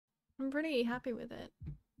I'm pretty happy with it.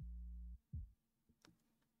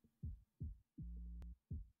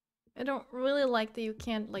 I don't really like that you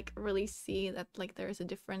can't like really see that like there is a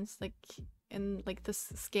difference like in like the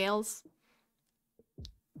scales,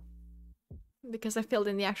 because I filled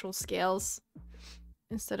in the actual scales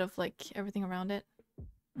instead of like everything around it.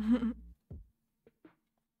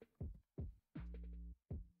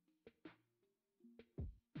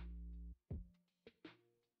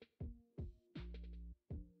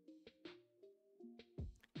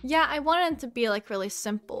 Yeah, I wanted it to be like really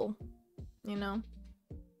simple, you know?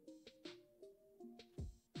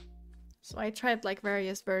 So I tried like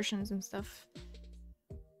various versions and stuff.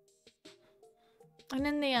 And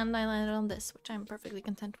in the end I landed on this, which I'm perfectly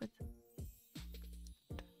content with.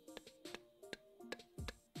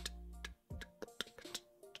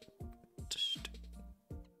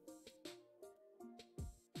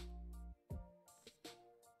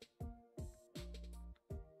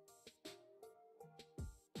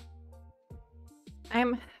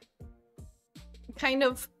 I'm kind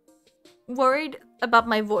of worried about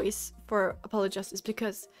my voice for Apologists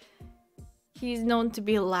because he's known to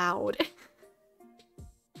be loud.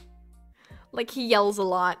 Like he yells a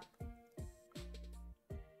lot.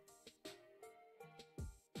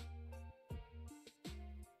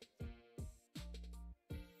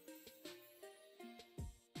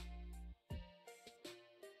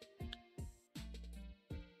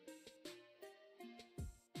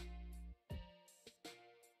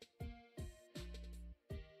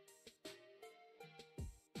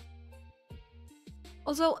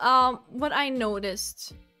 Also, what I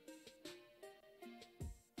noticed.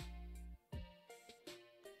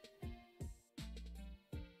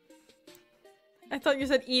 I thought you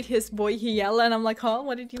said eat his boy, he yelled, and I'm like, huh?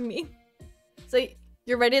 What did you mean? So,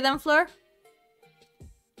 you're ready then, Fleur?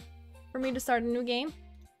 For me to start a new game?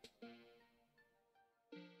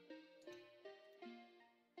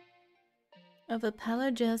 Of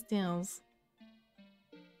Apologists.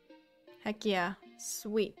 Heck yeah.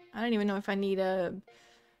 Sweet. I don't even know if I need a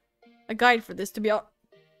guide for this, to be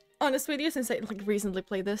honest with you, since I like recently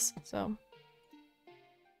played this, so.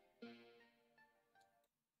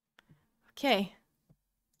 Okay.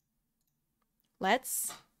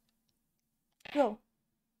 Let's go.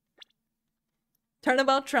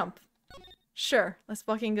 Turnabout Trump. Sure, let's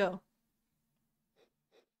fucking go.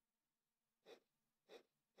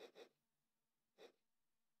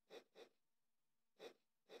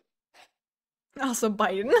 Also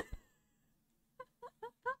Biden.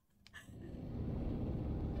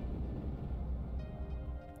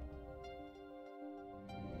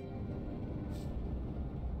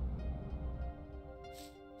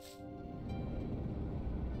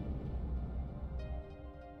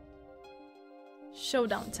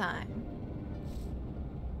 Showdown time.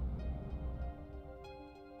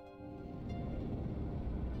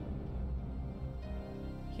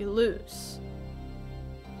 You lose.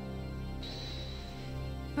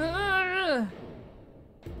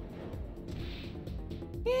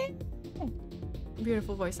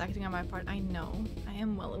 Beautiful voice acting on my part. I know. I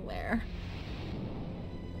am well aware.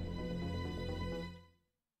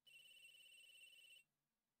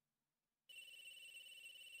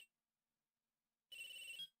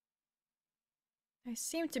 I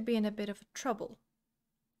seem to be in a bit of trouble.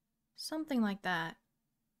 Something like that.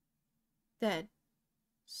 Dead.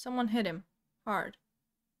 Someone hit him. Hard.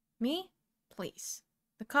 Me? Please.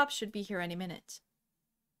 The cops should be here any minute.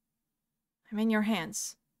 I'm in your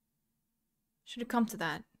hands. Should it come to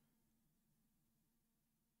that.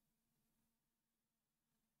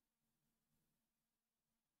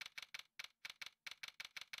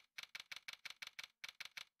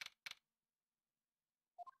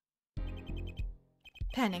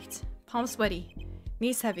 Panicked. Palms sweaty.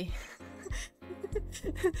 Knees heavy.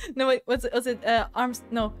 No, wait, what's it? Arms,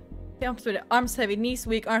 no. Palms sweaty. Arms heavy. Knees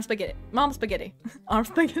weak. Arms spaghetti. Mom spaghetti. Arms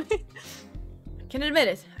spaghetti. I can admit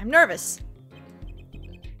it. I'm nervous.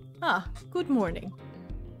 Ah, good morning.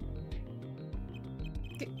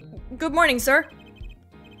 Good morning, sir.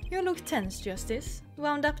 You look tense, Justice.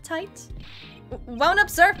 Wound up tight? Wound up,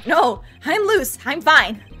 sir? No, I'm loose. I'm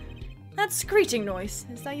fine. That screeching noise.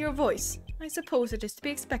 Is that your voice? I suppose it is to be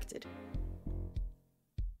expected.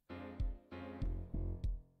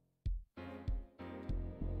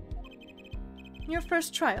 Your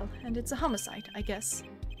first trial, and it's a homicide, I guess.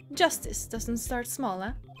 Justice doesn't start small,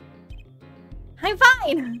 huh? I'm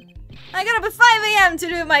fine! I got up at 5 AM to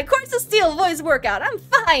do my Course of Steel voice workout. I'm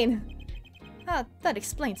fine! Ah, that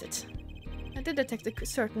explains it. I did detect a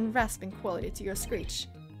certain rasping quality to your screech.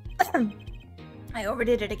 I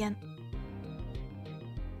overdid it again.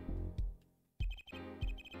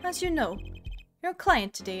 As you know, Your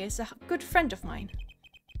client today is a good friend of mine.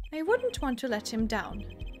 I wouldn't want to let him down,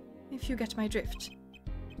 if you get my drift.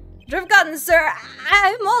 Drift gotten, sir!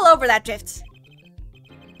 I'm all over that drift!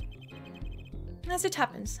 As it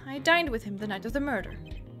happens, I dined with him the night of the murder.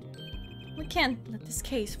 We can't let this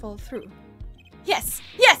case fall through. Yes!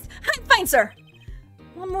 Yes! I'm fine, sir!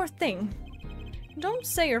 One more thing. Don't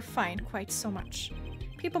say you're fine quite so much.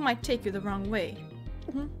 People might take you the wrong way.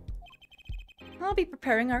 I'll be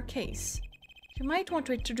preparing our case. You might want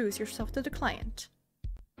to introduce yourself to the client.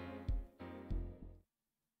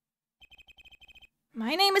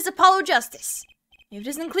 My name is Apollo Justice. If it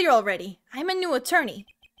isn't clear already, I'm a new attorney.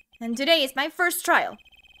 And today is my first trial.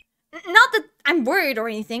 Not that I'm worried or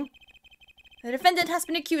anything. The defendant has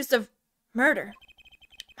been accused of murder.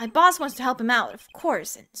 My boss wants to help him out, of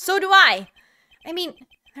course, and so do I. I mean,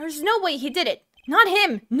 there's no way he did it. Not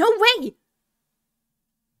him. No way.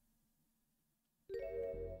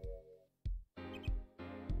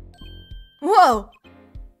 Whoa.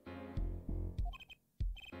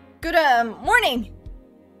 Good, morning.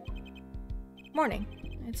 Morning.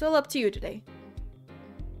 It's all up to you today.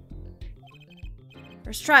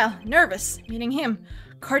 First trial. Nervous. Meeting him.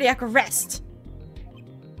 Cardiac arrest.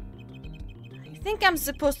 I think I'm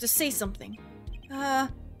supposed to say something.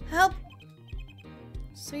 Help.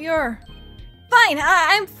 So you're... Fine!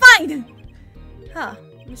 I'm fine! Huh.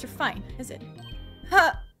 Mr. Fine, is it?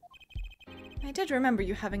 Huh. I did remember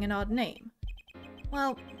you having an odd name.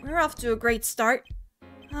 Well, we're off to a great start.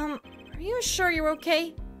 Are you sure you're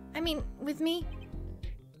okay? I mean, with me?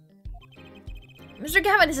 Mr.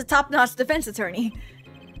 Gavin is a top-notch defense attorney.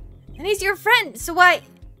 And he's your friend, so why...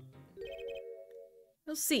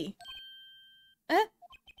 We'll see.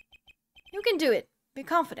 You can do it. Be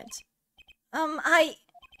confident. I'm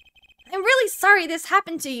really sorry this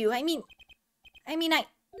happened to you. I mean,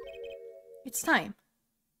 It's time.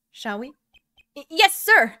 Shall we? Yes,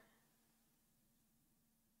 sir!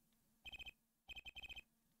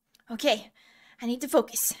 Okay, I need to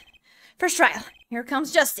focus. First trial. Here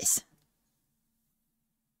comes justice.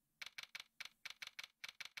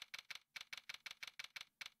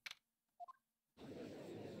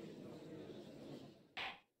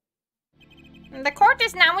 The court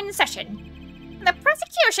is now in session. The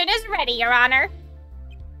prosecution is ready, Your Honor.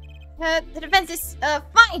 The defense is,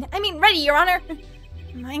 fine. I mean, ready, Your Honor.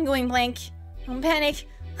 Mind going blank. Don't panic.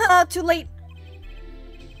 Too late.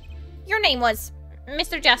 Your name was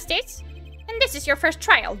Mr. Justice, and this is your first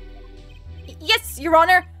trial. Yes, Your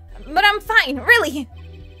Honor, but I'm fine, really.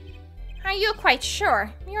 Are you quite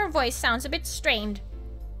sure? Your voice sounds a bit strained.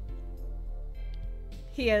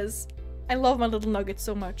 He is. I love my little nugget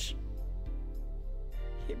so much.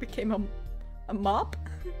 He became a mop?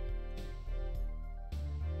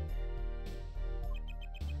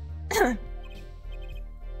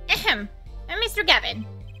 Ahem. Mr. Gavin.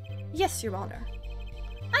 Yes, Your Honor.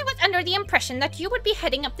 I was under the impression that you would be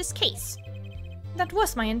heading up this case. That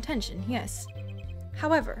was my intention, yes.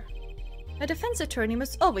 However, a defense attorney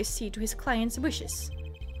must always see to his client's wishes.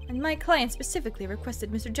 And my client specifically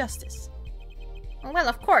requested Mr. Justice. Well,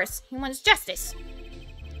 of course, he wants justice.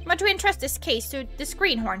 But to entrust this case to this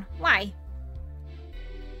greenhorn, why?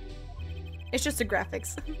 It's just the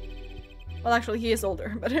graphics. Well, actually, he is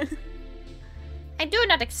older, but... I do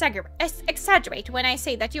not exaggerate when I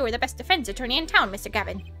say that you are the best defense attorney in town, Mr.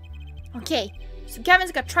 Gavin. Okay, so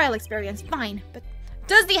Gavin's got trial experience, fine, but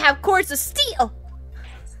does he have courts of steel?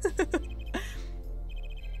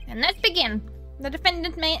 And let's begin. The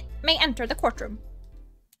defendant may enter the courtroom.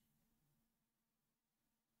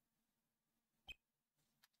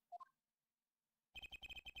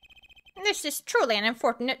 This is truly an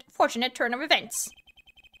unfortunate turn of events.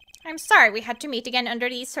 I'm sorry we had to meet again under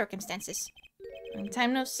these circumstances. Long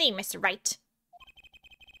time no see, Mr. Wright.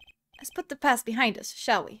 Let's put the past behind us,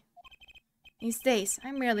 shall we? These days,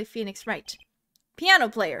 I'm merely Phoenix Wright. Piano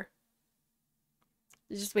player.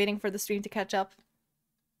 Just waiting for the stream to catch up.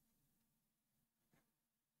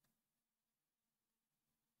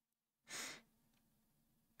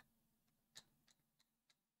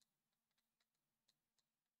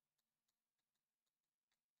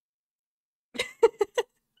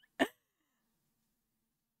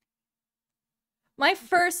 My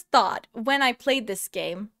first thought when I played this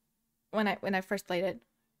game, when I first played it.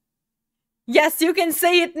 Yes, you can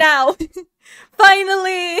say it now.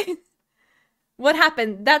 Finally. What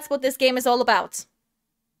happened? That's what this game is all about.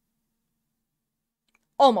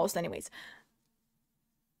 Almost, anyways.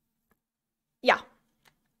 Yeah.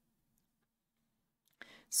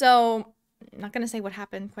 So, I'm not gonna say what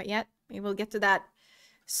happened quite yet. Maybe we'll get to that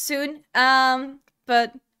soon.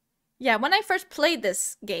 But yeah, when I first played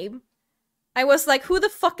this game, I was like, who the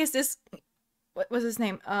fuck is this What was his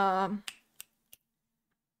name? God,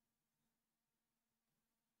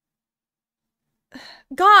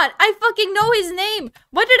 I fucking know his name!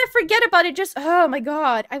 Why did I forget about it just- Oh my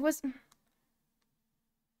god, I was-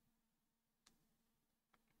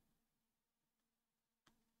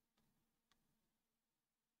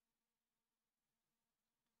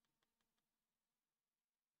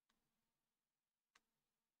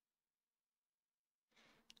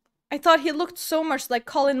 I thought he looked so much like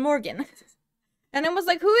Colin Morgan. And I was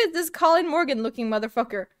like, who is this Colin Morgan looking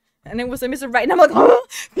motherfucker? And it was a Mr. Right, and I'm like, oh,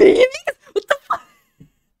 Phoenix? What the fuck?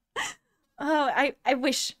 Oh, I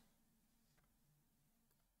wish.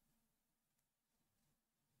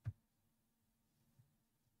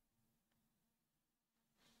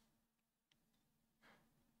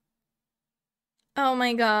 Oh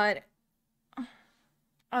my god.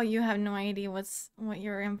 Oh, you have no idea what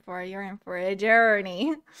you're in for. You're in for a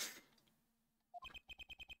journey.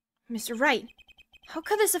 Mr. Wright, how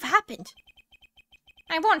could this have happened?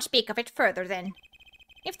 I won't speak of it further then.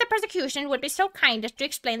 If the prosecution would be so kind as to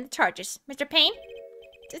explain the charges, Mr. Payne?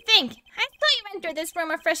 To think, I saw you enter this room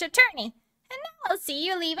a fresh attorney, and now I'll see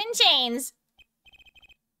you leave in chains.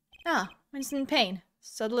 Ah, Winston Payne.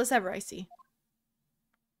 Subtle as ever, I see.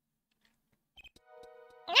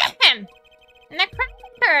 Ahem! The crime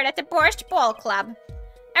occurred at the Borscht Ball Club,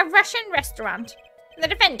 a Russian restaurant. The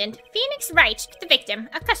defendant, Phoenix Wright, the victim,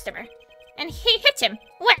 a customer, and he hit him,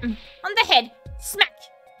 wham, on the head, smack,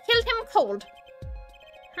 killed him cold.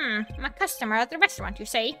 A customer at the restaurant, you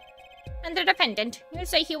say? And the defendant, you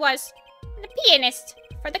say he was the pianist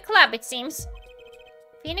for the club, it seems.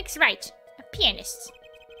 Phoenix Wright, a pianist.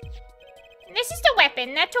 This is the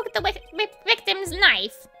weapon that took the victim's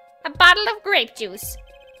life, a bottle of grape juice.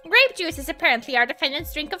 Grape juice is apparently our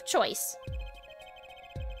defendant's drink of choice.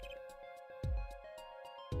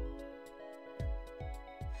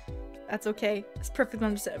 That's okay. It's perfectly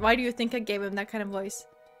understood. Why do you think I gave him that kind of voice?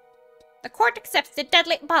 The court accepts the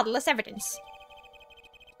deadly bottle as evidence.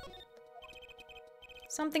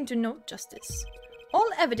 Something to note, Justice. All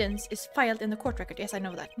evidence is filed in the court record. Yes, I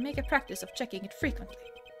know that. Make a practice of checking it frequently.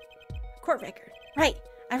 Court record. Right.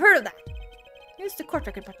 I've heard of that. Use the court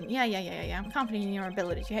record button. Yeah. I'm confident in your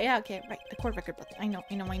ability. Yeah, okay, right. The court record button. I know.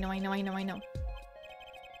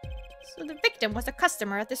 So the victim was a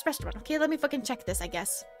customer at this restaurant. Okay, let me fucking check this, I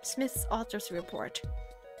guess. Smith's autopsy report.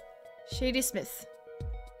 Shady Smith.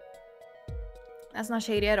 That's not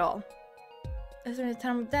shady at all. As in the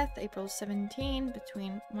time of death, April 17,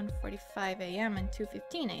 between 1:45 a.m. and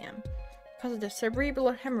 2:15 a.m. Positive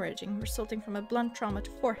cerebral hemorrhaging resulting from a blunt trauma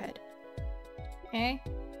to forehead. Okay,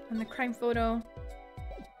 and the crime photo.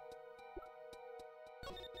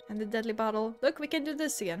 And the deadly bottle. Look, we can do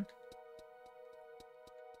this again.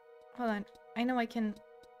 Hold on. I know I can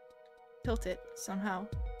tilt it somehow.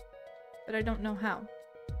 But I don't know how.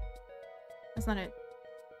 That's not it.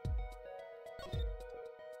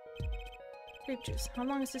 Grape juice. How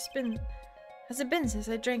long has it been since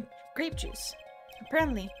I drank grape juice?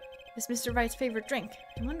 Apparently, it's Mr. Wright's favorite drink.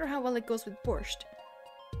 I wonder how well it goes with borscht.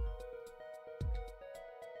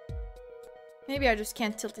 Maybe I just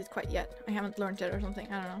can't tilt it quite yet. I haven't learned it or something.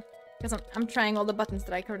 I don't know. Because I'm trying all the buttons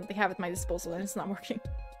that I currently have at my disposal and it's not working.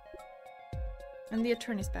 And the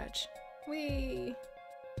attorney's badge. Whee!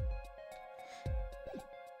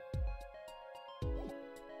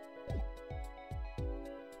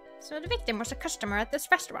 So the victim was a customer at this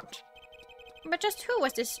restaurant. But just who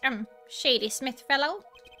was this, Shady Smith fellow?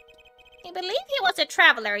 I believe he was a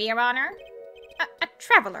traveler, Your Honor. A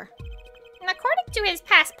traveler. And according to his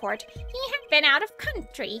passport, he had been out of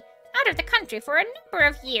the country for a number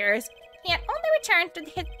of years. He had only returned to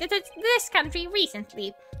this country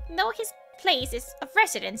recently, though his place of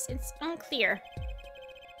residence is unclear.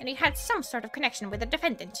 And he had some sort of connection with the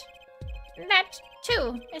defendant. That,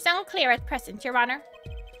 too, is unclear at present, Your Honor.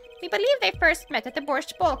 We believe they first met at the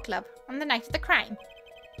Borscht Ball Club on the night of the crime.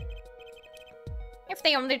 If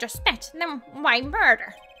they only just met, then why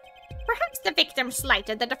murder? Perhaps the victim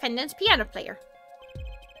slighted the defendant's piano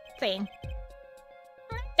playing.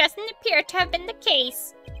 That doesn't appear to have been the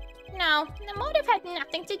case. No, the motive had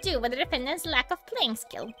nothing to do with the defendant's lack of playing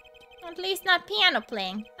skill. At least not piano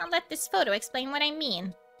playing. I'll let this photo explain what I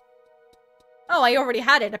mean. Oh, I already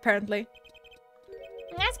had it, apparently.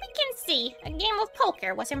 As we can see, a game of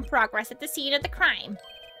poker was in progress at the scene of the crime.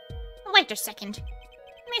 Wait a second.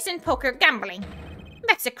 Isn't poker gambling?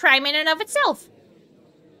 That's a crime in and of itself.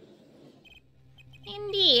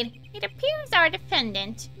 Indeed, it appears our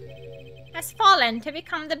defendant has fallen to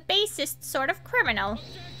become the basest sort of criminal.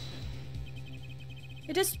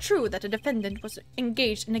 It is true that the defendant was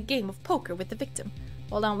engaged in a game of poker with the victim.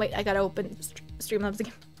 Hold on, wait, I gotta open Streamlabs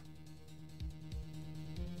again.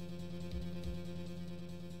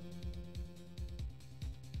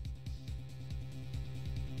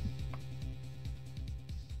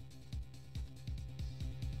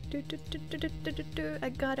 I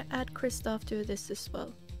gotta add Kristoff to this as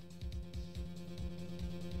well.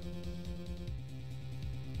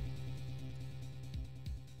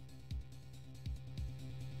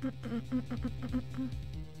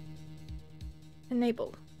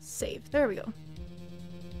 Enable. Save. There we go.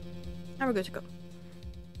 Now we're good to go.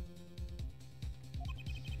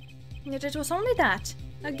 Yet it was only that.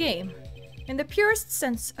 A game. In the purest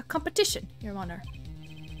sense, a competition, Your Honor.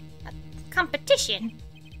 A competition?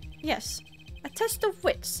 Yes. A test of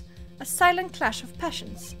wits. A silent clash of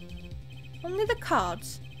passions. Only the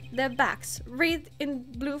cards, their backs, wreathed in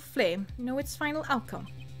blue flame, know its final outcome.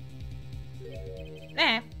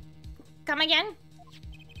 Come again?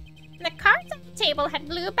 The cards on the table had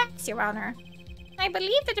blue backs, Your Honor. I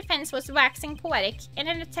believe the defense was waxing poetic in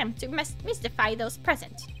an attempt to mystify those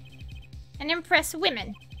present and impress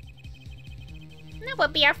women. That will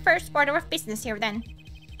be our first order of business here, then.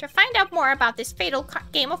 To find out more about this fatal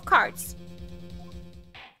game of cards.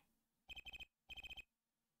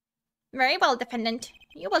 Very well, defendant.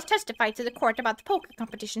 You will testify to the court about the poker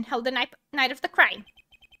competition held the night of the crime.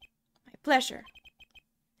 My pleasure.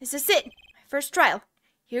 This is it. My first trial.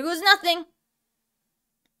 Here goes nothing.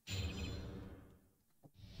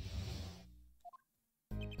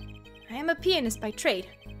 I am a pianist by trade,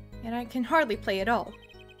 yet I can hardly play at all.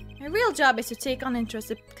 My real job is to take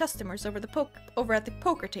uninterested customers over at the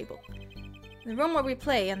poker table. The room where we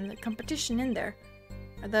play and the competition in there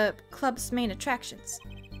are the club's main attractions.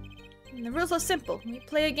 And the rules are simple. We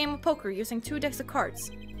play a game of poker using 2 decks of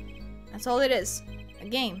cards. That's all it is. A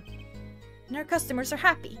game. And our customers are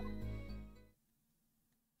happy.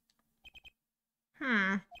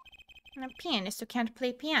 A pianist who can't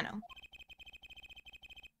play piano.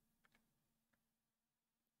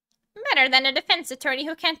 Better than a defense attorney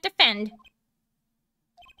who can't defend.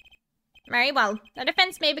 Very well. The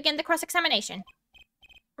defense may begin the cross-examination.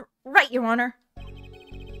 Right, Your Honor.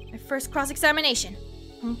 My first cross-examination.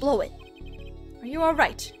 Don't blow it. Are you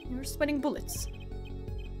alright? You're sweating bullets.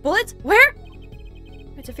 Bullets? Where?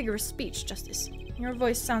 It's a figure of speech, Justice. Your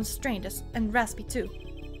voice sounds strained and raspy, too.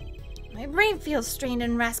 My brain feels strained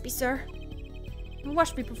and raspy, sir. You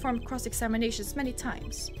watched me perform cross-examinations many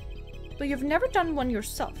times. But you've never done one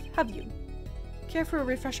yourself, have you? Care for a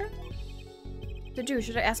refresher?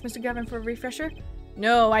 Should I ask Mr. Gavin for a refresher?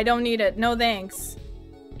 No, I don't need it. No thanks.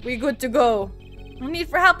 We good to go. No need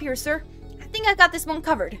for help here, sir. I think I got this one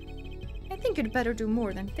covered. I think you'd better do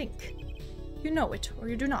more than think. You know it, or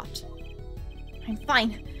you do not. I'm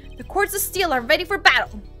fine. The courts of steel are ready for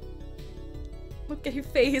battle. Look at his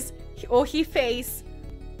face. He face.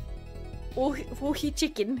 Oh, he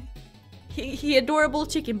chicken. He adorable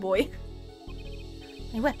chicken boy.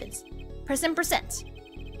 My weapons. Present.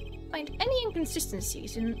 Find any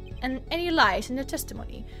inconsistencies and any lies in the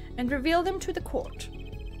testimony and reveal them to the court.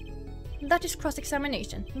 That is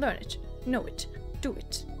cross-examination. Learn it. Know it. Do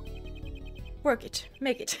it. Work it.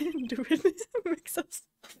 Make it. Do it. Makes sense.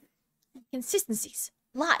 Inconsistencies.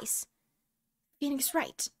 Lies. Phoenix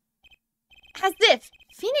Wright. As if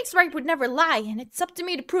Phoenix Wright would never lie, and it's up to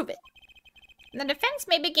me to prove it. The defense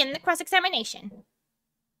may begin the cross-examination.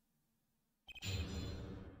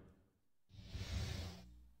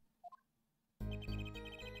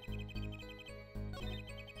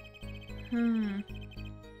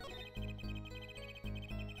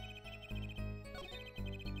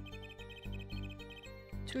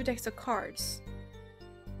 Two decks of cards.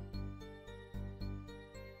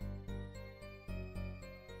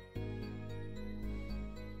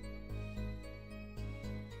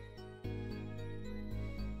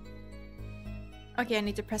 Okay, I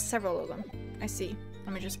need to press several of them. I see.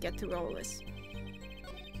 Let me just get through all of this.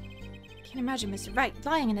 Can't imagine Mr. Wright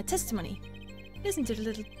lying in a testimony. Isn't it a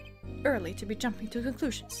little early to be jumping to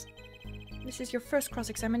conclusions? This is your first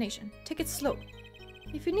cross-examination. Take it slow.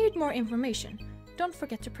 If you need more information, don't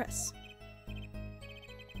forget to press.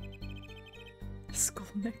 Skull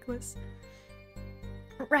necklace.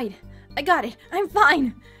 Right. I got it. I'm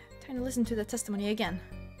fine. Time to listen to the testimony again.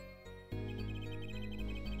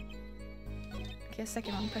 Okay, a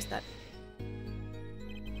second one. Press that.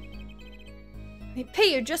 They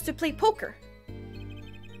pay you just to play poker.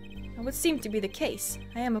 That would seem to be the case.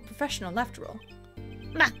 I am a professional after all.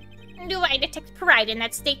 Do I detect pride in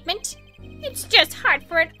that statement? It's just hard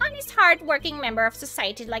for an honest, hard-working member of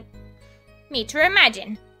society like me to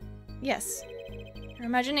imagine. Yes. Your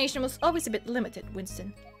imagination was always a bit limited,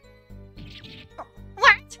 Winston.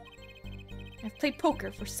 What? I've played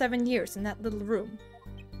poker for 7 years in that little room.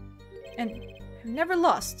 And I've never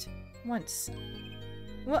lost. Once.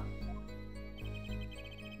 What?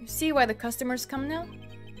 You see why the customers come now?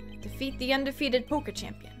 Defeat the undefeated poker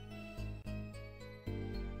champion.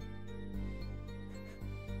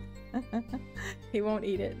 He won't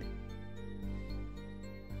eat it.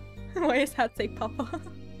 Why does that say Papa?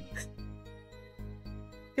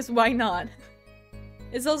 Because why not?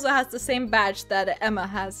 It also has the same badge that Emma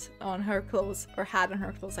has on her clothes, or had on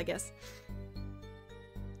her clothes, I guess.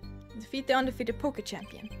 Defeat the undefeated poker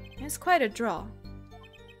champion. It's quite a draw.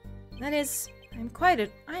 That is, I'm quite a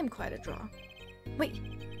draw. Wait,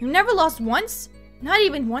 you never lost once? Not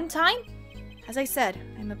even one time? As I said,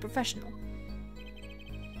 I'm a professional.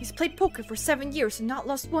 He's played poker for 7 years and not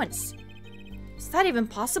lost once. Is that even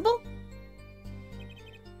possible?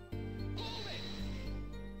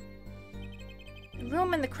 The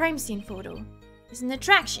room in the crime scene photo is an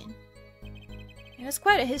attraction. It has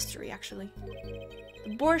quite a history, actually.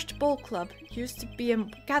 The Borscht Bowl Club used to be a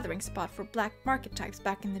gathering spot for black market types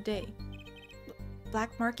back in the day.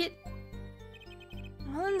 Black market?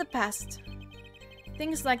 Well, in the past.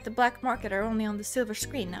 Things like the black market are only on the silver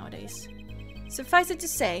screen nowadays. Suffice it to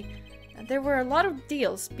say that there were a lot of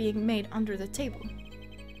deals being made under the table.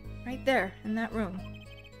 Right there, in that room.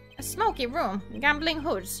 A smoky room, gambling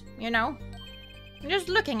hoods, you know. Just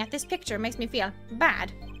looking at this picture makes me feel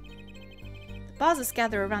bad. The bosses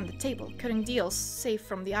gather around the table, cutting deals safe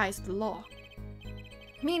from the eyes of the law.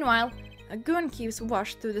 Meanwhile, a goon keeps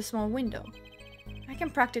watch through the small window. I can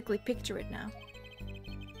practically picture it now.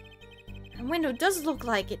 The window does look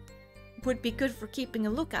like it would be good for keeping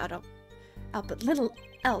a lookout up, but little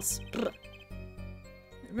else. Brr.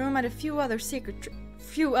 The room had a few other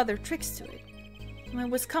tricks to it. It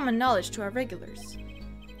was common knowledge to our regulars.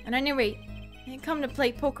 At any rate, they had come to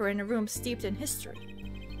play poker in a room steeped in history.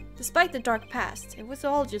 Despite the dark past, it was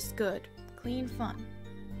all just good, clean fun.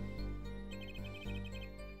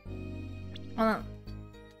 Hold on.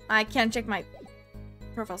 I can't check my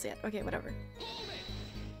profiles yet. Okay, whatever.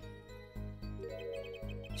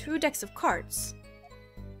 2 decks of cards.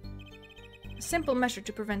 A simple measure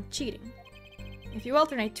to prevent cheating. If you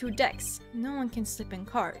alternate 2 decks, no one can slip in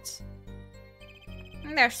cards.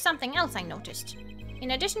 There's something else I noticed.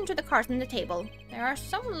 In addition to the cards on the table, there are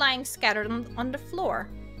some lying scattered on the floor.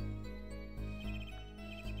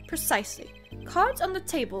 Precisely. Cards on the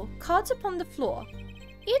table, cards upon the floor,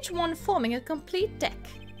 each one forming a complete deck.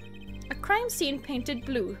 A crime scene painted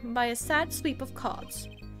blue by a sad sweep of cards.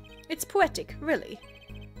 It's poetic, really.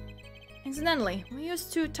 Incidentally, we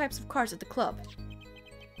used 2 types of cards at the club.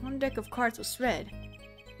 One deck of cards was red,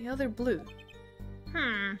 the other blue.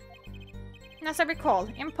 As I recall,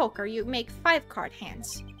 in poker you make 5 card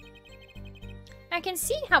hands. I can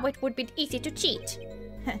see how it would be easy to cheat.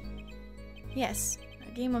 Yes,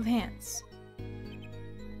 a game of hands.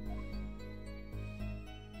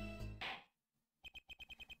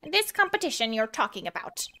 This competition you're talking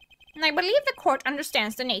about. I believe the court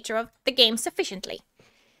understands the nature of the game sufficiently.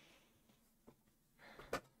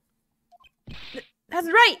 That's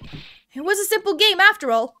right! It was a simple game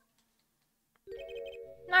after all.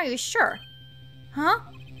 Are you sure? Huh?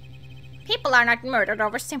 People are not murdered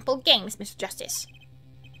over simple games, Mr. Justice.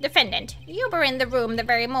 Defendant, you were in the room the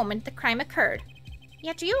very moment the crime occurred.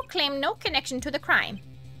 Yet you claim no connection to the crime.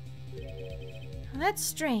 That's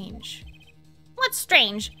strange. What's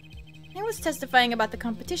strange? I was testifying about the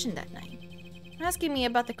competition that night. Asking me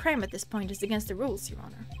about the crime at this point is against the rules, Your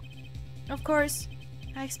Honor. Of course,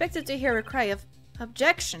 I expected to hear a cry of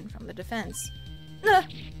objection from the defense.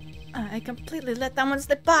 I completely let that one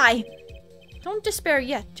slip by. Don't despair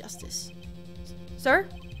yet, Justice. Sir?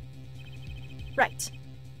 Right.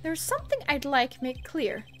 There's something I'd like make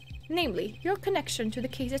clear, namely, your connection to the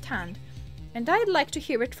case at hand, and I'd like to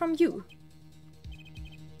hear it from you.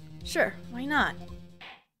 Sure, why not?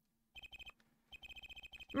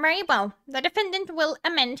 Very well. The defendant will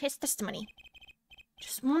amend his testimony.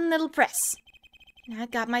 Just one little press. And I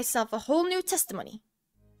got myself a whole new testimony.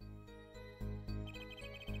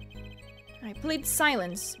 I plead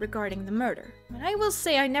silence regarding the murder, but I will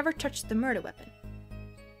say I never touched the murder weapon.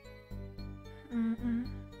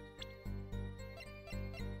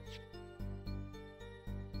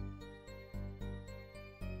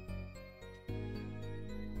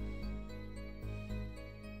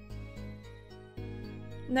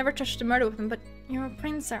 Never touched the murder weapon, but your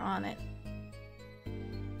prints are on it.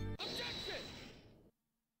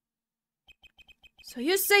 So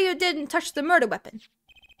you say you didn't touch the murder weapon?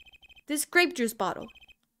 This grape juice bottle,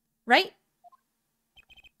 right?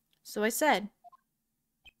 So I said.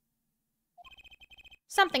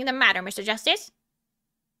 Something the matter, Mr. Justice?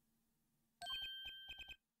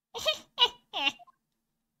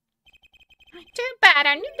 Too bad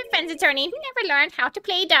our new defense attorney never learned how to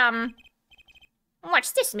play dumb.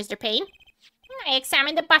 What's this, Mr. Payne? I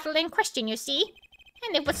examined the bottle in question, you see,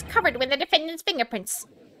 and it was covered with the defendant's fingerprints.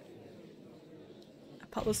 A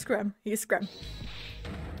Paolo scram. He scram.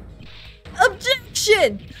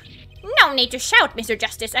 Objection! No need to shout, Mr.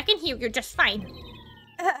 Justice. I can hear you just fine.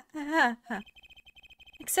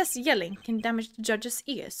 Excess yelling can damage the judge's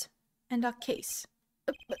ears. End our case.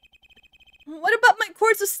 But what about my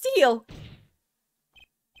quartz of steel?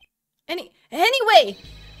 Anyway,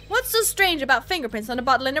 what's so strange about fingerprints on a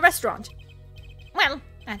bottle in a restaurant? Well,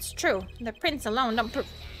 that's true. The prints alone don't prove...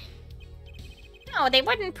 No, they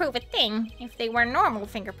wouldn't prove a thing if they were normal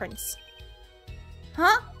fingerprints.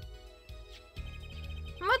 Huh?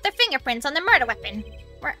 But the fingerprints on the murder weapon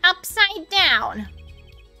were upside down.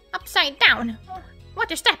 Upside down? What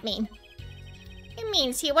does that mean? It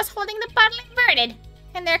means he was holding the bottle inverted,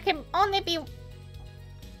 and there can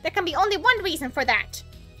be only one reason for that.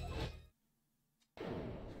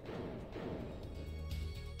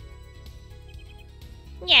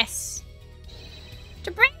 Yes.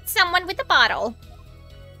 To bring someone with a bottle.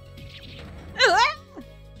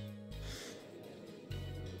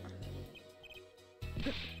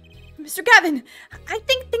 Mr. Gavin, I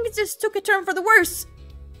think things just took a turn for the worse.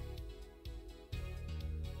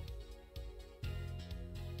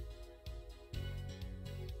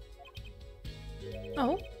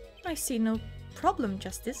 Oh, I see no problem,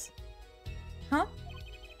 Justice. Huh?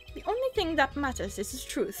 The only thing that matters is the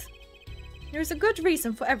truth. There's a good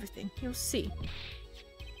reason for everything, you'll see.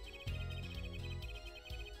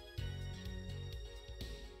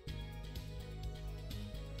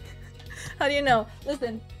 How do you know?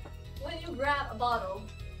 Listen, when you grab a bottle,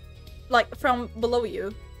 like from below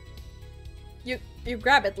you, you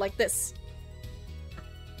grab it like this.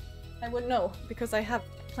 I would know, because I have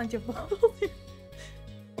plenty of bottles.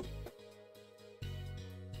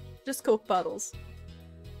 Just Coke bottles.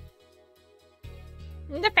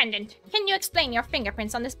 Defendant, can you explain your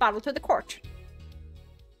fingerprints on this bottle to the court?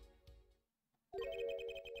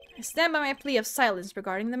 I stand by my plea of silence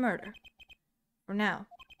regarding the murder. For now.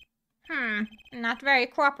 Not very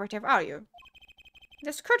cooperative, are you?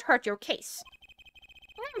 This could hurt your case.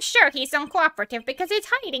 I'm sure he's uncooperative because he's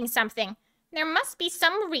hiding something. There must be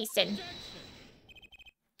some reason.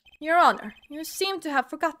 Your Honor, you seem to have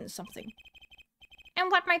forgotten something.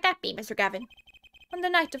 And what might that be, Mr. Gavin? On the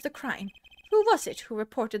night of the crime, who was it who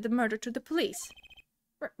reported the murder to the police?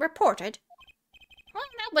 Reported? Well,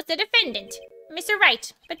 that was the defendant, Mr.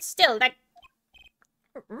 Wright, but still, that...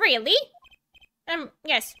 Really?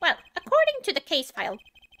 Yes, well, according to the case file,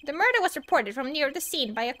 the murder was reported from near the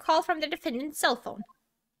scene by a call from the defendant's cell phone.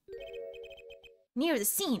 Near the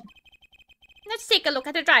scene? Let's take a look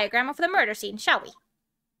at the diagram of the murder scene, shall we?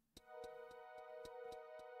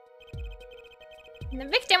 The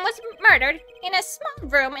victim was murdered in a small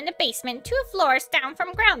room in the basement 2 floors down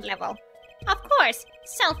from ground level. Of course,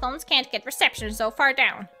 cell phones can't get reception so far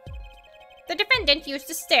down. The defendant used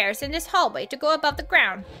the stairs in this hallway to go above the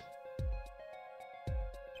ground.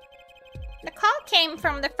 The call came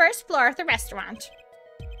from the first floor of the restaurant.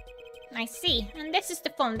 I see, and this is the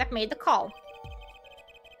phone that made the call.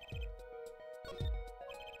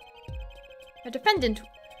 The defendant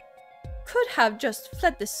could have just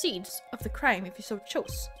fled the scene of the crime if he so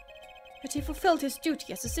chose. But he fulfilled his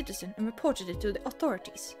duty as a citizen and reported it to the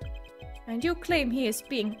authorities. And you claim he is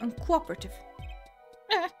being uncooperative.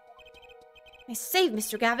 I say,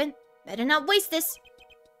 Mr. Gavin, better not waste this.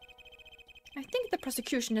 I think the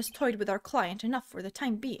prosecution has toyed with our client enough for the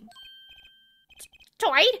time being.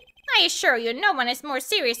 Toyed? I assure you, no one is more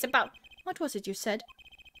serious about... What was it you said?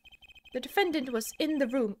 The defendant was in the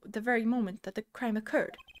room the very moment that the crime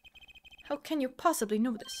occurred. How can you possibly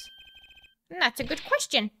know this? That's a good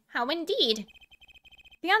question. How indeed?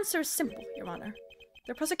 The answer is simple, Your Honor.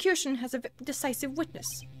 The prosecution has a decisive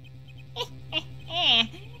witness.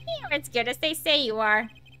 You're as good as they say you are.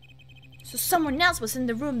 So someone else was in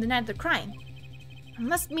the room the night of the crime. It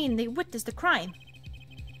must mean they witnessed the crime.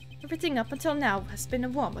 Everything up until now has been a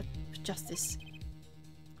warm-up, Justice.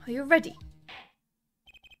 Are you ready?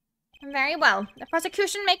 Very well. The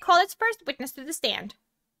prosecution may call its first witness to the stand.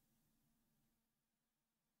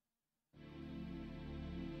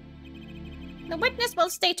 The witness will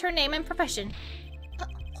state her name and profession.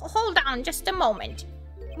 Hold on just a moment.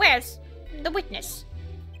 Where's the witness?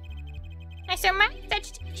 I surmise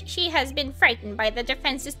that she has been frightened by the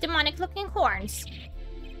defense's demonic-looking horns.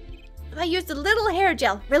 I used a little hair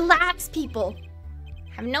gel. Relax, people.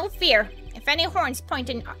 Have no fear. If any horns point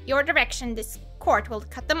in your direction, this court will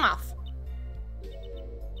cut them off.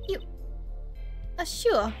 You...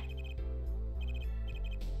 sure.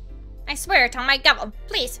 I swear it on my gavel.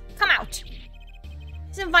 Please, come out.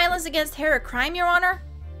 Isn't violence against hair a crime, Your Honor?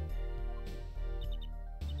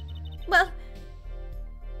 Well...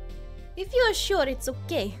 if you are sure it's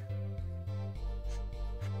okay.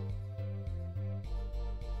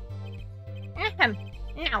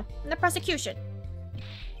 Now, the prosecution.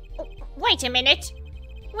 Oh, wait a minute.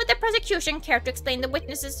 Would the prosecution care to explain the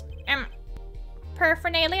witness's,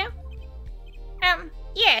 paraphernalia?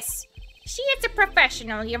 Yes. She is a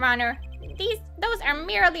professional, Your Honor. Those are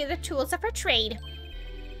merely the tools of her trade.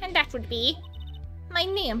 And that would be... My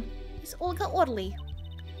name is Olga Orly.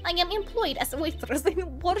 I am employed as a waitress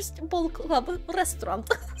in Worst Bull Club restaurant.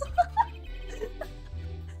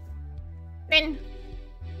 Then...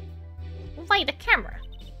 why the camera?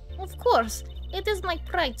 Of course, it is my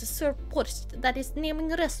pride to serve borscht that is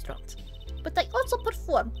naming a restaurant. But I also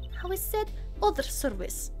perform, how is said, other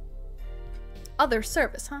service. Other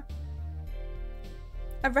service, huh?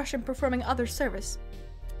 A Russian performing other service.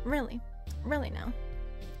 Really? Really now?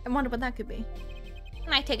 I wonder what that could be.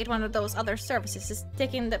 I take it one of those other services is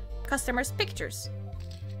taking the customers' pictures.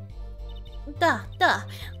 Duh.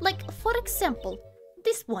 Like, for example,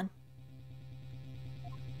 this one.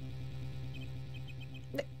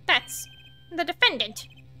 That's the defendant.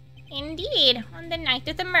 Indeed, on the night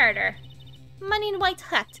of the murder. Man in white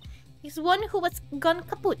hat is one who was gone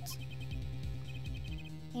kaput.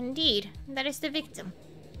 Indeed, that is the victim.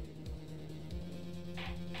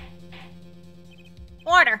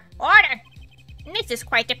 Order! Order! This is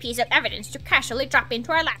quite a piece of evidence to casually drop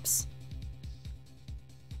into our laps.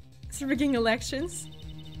 It's rigging elections.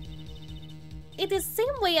 It is same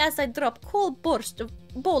way as I drop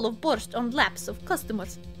bowl of borscht on laps of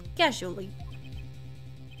customers, casually.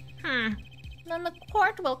 Then the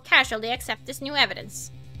court will casually accept this new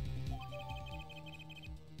evidence.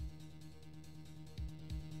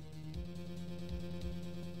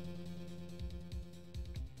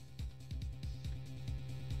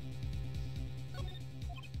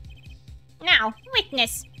 Now,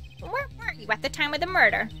 witness, where were you at the time of the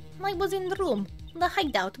murder? I was in the room. The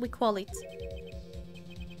hideout, we call it.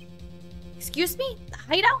 Excuse me? The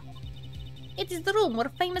hideout? It is the room where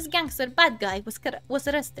famous gangster bad guy was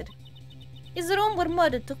arrested. It's the room where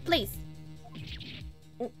murder took place.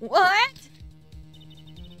 What?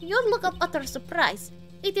 You'll look of utter surprise.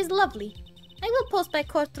 It is lovely. I will post by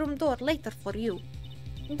courtroom door later for you.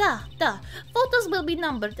 Da. Photos will be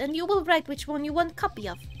numbered and you will write which one you want copy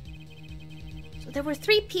of. So there were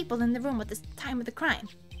 3 people in the room at the time of the crime.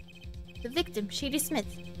 The victim, Shady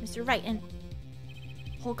Smith, Mr. Wright, and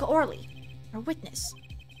Olga Orly, our witness.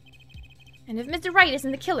 And if Mr. Wright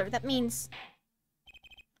isn't the killer, that means...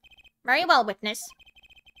 Very well, witness.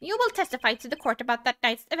 You will testify to the court about that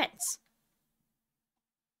night's events.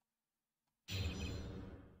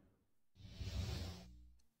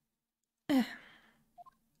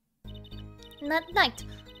 That night,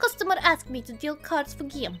 customer asked me to deal cards for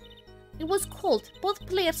game. It was cold. Both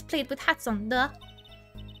players played with hats on. The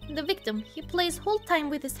victim, he plays whole time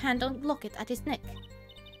with his hand on locket at his neck.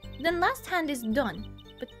 Then last hand is done,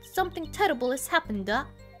 but something terrible has happened. The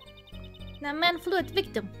man flew at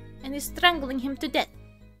victim and is strangling him to death.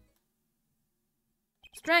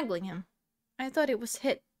 Strangling him? I thought it was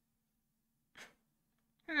hit.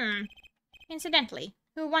 Incidentally,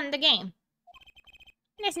 who won the game?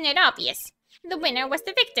 Isn't it obvious? The winner was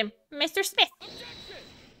the victim, Mr. Smith.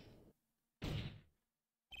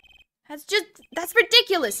 That's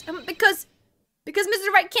ridiculous! Because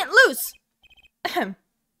Mr. Wright can't lose!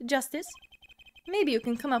 Justice, maybe you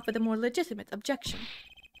can come up with a more legitimate objection.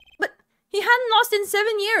 But he hadn't lost in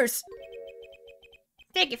 7 years!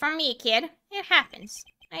 Take it from me, kid. It happens.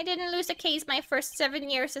 I didn't lose a case my first 7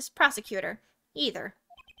 years as prosecutor, either.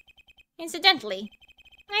 Incidentally,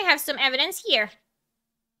 I have some evidence here.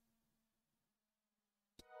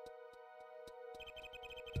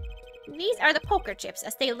 These are the poker chips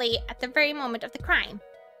as they lay at the very moment of the crime.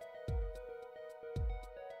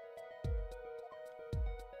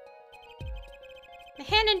 The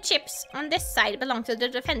hand and chips on this side belong to the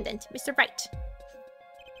defendant, Mr. Wright.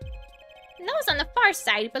 Those on the far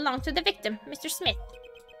side belong to the victim, Mr. Smith.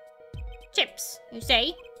 Chips, you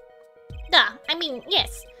say? Duh, I mean,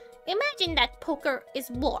 yes. Imagine that poker is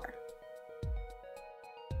war.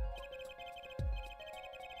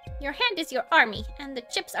 Your hand is your army, and the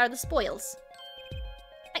chips are the spoils.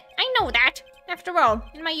 I know that. After all,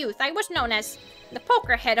 in my youth, I was known as the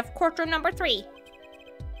poker head of courtroom number 3.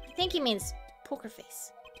 I think he means poker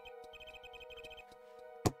face.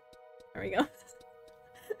 There we go.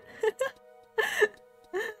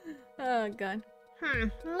 Oh, God.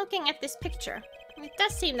 Looking at this picture, it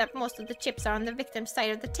does seem that most of the chips are on the victim's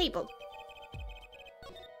side of the table.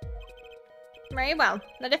 Very well.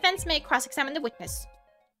 The defense may cross-examine the witness.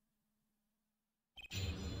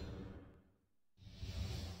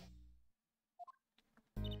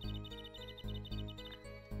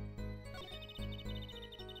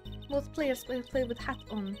 Both players will play with hat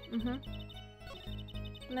on.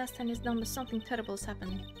 Last time he's done, but something terrible has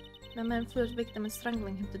happened. The man flew at the victim and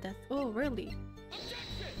strangling him to death. Oh, really?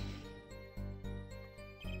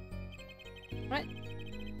 What?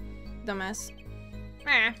 Dumbass.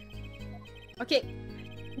 Ah. Okay.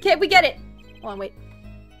 Okay, we get it! Hold on, wait.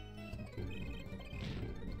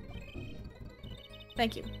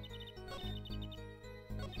 Thank you.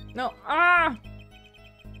 No. Ah!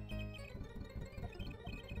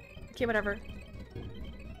 Okay, whatever.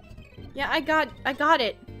 Yeah, I got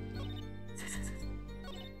it.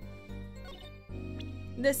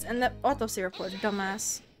 This and the autopsy report,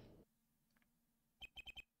 dumbass.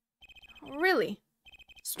 Really?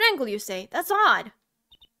 Strangle, you say? That's odd.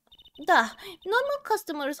 Duh. Normal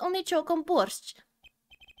customers only choke on borscht.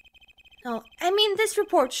 No, I mean this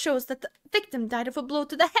report shows that the victim died of a blow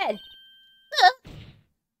to the head.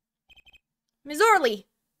 Miss Orley!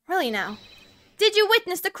 Really now? Did you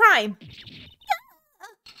witness the crime?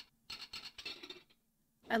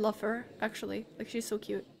 I love her, actually. Like, she's so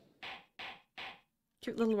cute.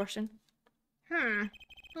 Cute little Russian.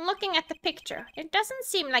 Looking at the picture, it doesn't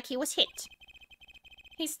seem like he was hit.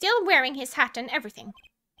 He's still wearing his hat and everything.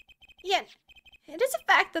 Yet, it is a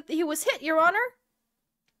fact that he was hit, Your Honor.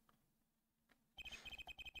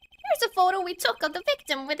 Here's a photo we took of the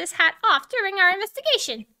victim with his hat off during our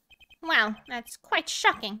investigation. Well, that's quite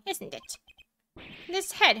shocking, isn't it?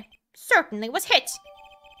 This head certainly was hit.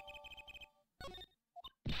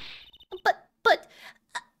 But,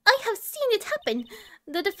 I have seen it happen.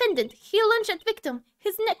 The defendant, he lunged at victim,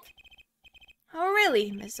 his neck. Oh,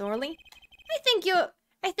 really, Miss Orley?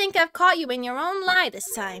 I think I've caught you in your own lie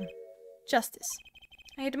this time. Justice,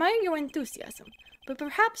 I admire your enthusiasm, but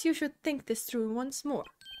perhaps you should think this through once more.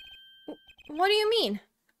 What do you mean?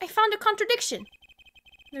 I found a contradiction.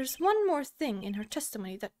 There's one more thing in her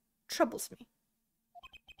testimony that troubles me.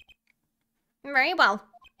 Very well.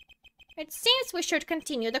 It seems we should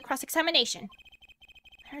continue the cross-examination.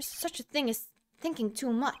 There's such a thing as thinking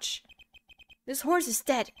too much. This horse is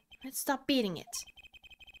dead. Let's stop beating it.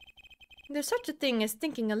 There's such a thing as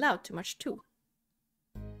thinking aloud too much, too.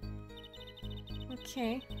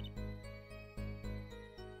 Okay.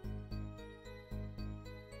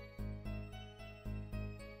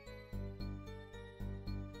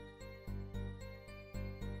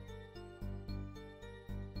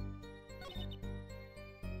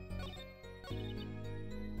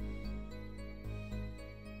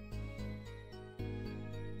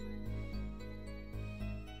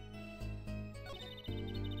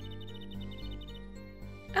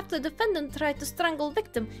 After the defendant tried to strangle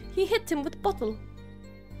victim, he hit him with bottle.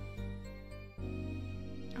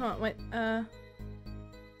 Oh, wait,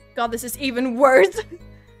 God, this is even worse!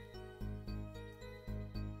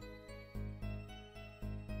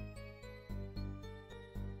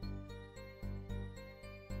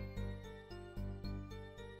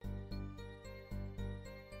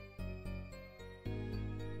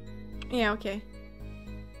 Yeah, okay.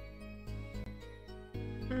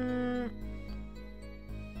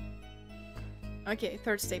 Okay,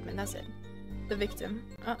 third statement, that's it. The victim.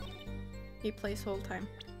 Oh, he plays whole time.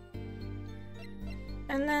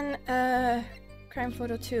 And then, crime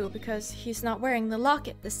photo 2, because he's not wearing the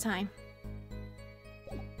locket this time.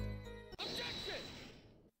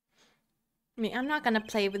 I'm not gonna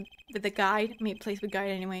play with the guide. It plays with guide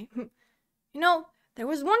anyway. You know, there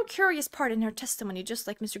was one curious part in her testimony, just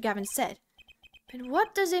like Mr. Gavin said. But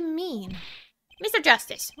what does it mean? Mr.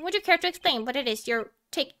 Justice, would you care to explain what it is you're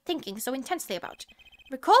thinking so intensely about?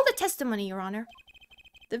 Recall the testimony, Your Honor.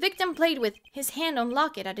 The victim played with his hand on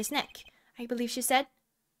locket at his neck, I believe she said.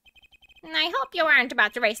 I hope you aren't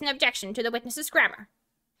about to raise an objection to the witness's grammar.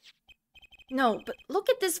 No, but look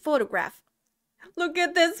at this photograph. Look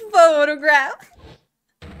at this photograph!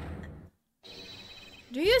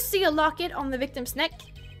 Do you see a locket on the victim's neck?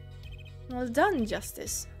 Well done,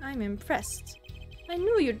 Justice. I'm impressed. I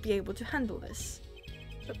knew you'd be able to handle this.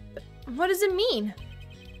 But what does it mean?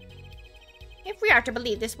 If we are to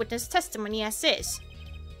believe this witness' testimony as is,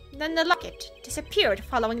 then the locket disappeared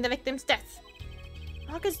following the victim's death.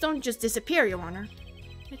 Lockets don't just disappear, Your Honor.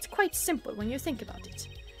 It's quite simple when you think about it.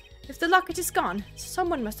 If the locket is gone,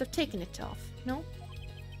 someone must have taken it off, no?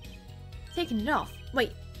 Taken it off?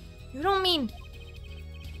 Wait, you don't mean...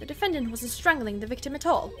 The defendant wasn't strangling the victim at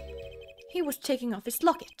all. He was taking off his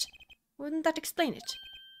locket. Wouldn't that explain it?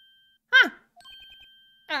 Huh?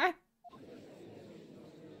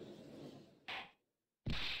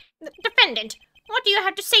 Defendant, what do you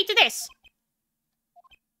have to say to this?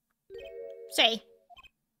 Say.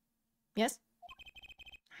 Yes?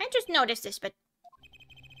 I just noticed this, but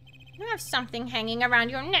you have something hanging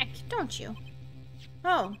around your neck, don't you?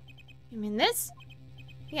 Oh, you mean this?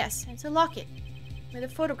 Yes, it's a locket. with a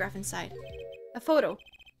photograph inside. A photo.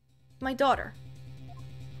 My daughter.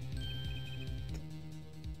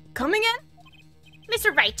 Come again?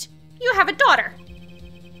 Mr. Wright, you have a daughter.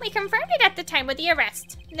 We confirmed it at the time of the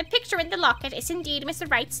arrest. The picture in the locket is indeed Mr.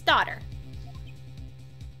 Wright's daughter.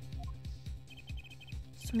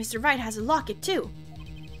 So Mr. Wright has a locket too.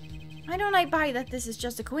 Why don't I buy that this is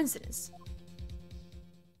just a coincidence?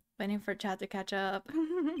 Waiting for chat to catch up.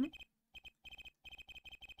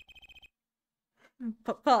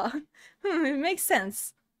 Papa. It makes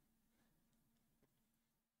sense.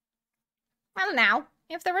 Well now,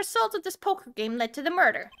 if the result of this poker game led to the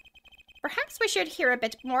murder, perhaps we should hear a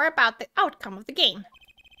bit more about the outcome of the game.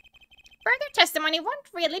 Further testimony won't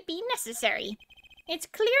really be necessary. It's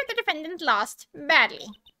clear the defendant lost badly.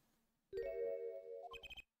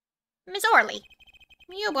 Miss Orley,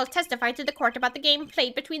 you will testify to the court about the game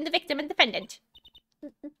played between the victim and defendant.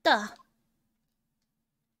 Duh.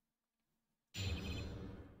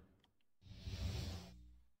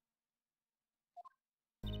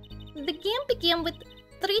 The game began with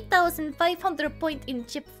 3,500 points in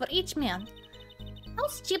chip for each man.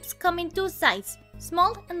 Those chips come in two sizes,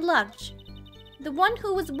 small and large. The one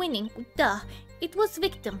who was winning, it was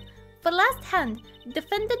victim. For last hand,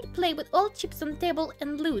 defendant play with all chips on table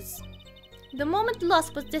and lose. The moment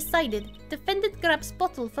loss was decided, defendant grabs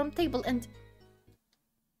bottle from table and...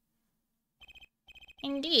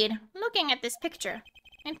 Indeed, looking at this picture,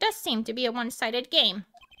 it does seem to be a one-sided game.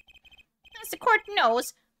 As the court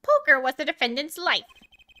knows, poker was the defendant's life.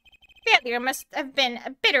 Failure must have been a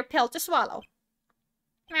bitter pill to swallow.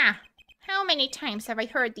 How many times have I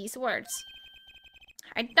heard these words?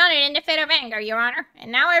 I'd done it in a fit of anger, Your Honor,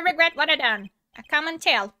 and now I regret what I done. A common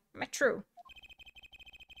tale, but true.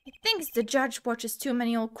 He thinks the judge watches too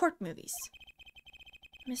many old court movies.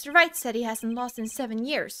 Mr. Wright said he hasn't lost in 7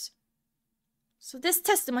 years. So this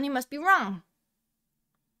testimony must be wrong.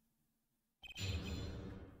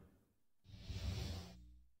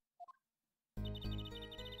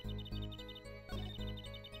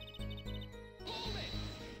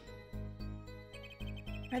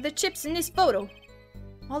 Are the chips in this photo?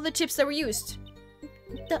 All the chips that were used?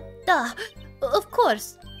 Of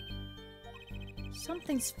course.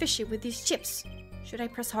 Something's fishy with these chips. Should I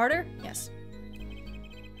press harder? Yes.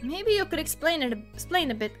 Maybe you could explain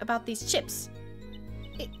a bit about these chips.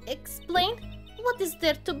 Explain? What is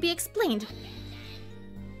there to be explained?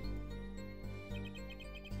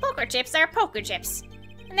 Poker chips are poker chips.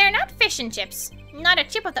 And they're not fish and chips. Not a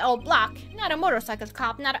chip of the old block. Not a motorcycle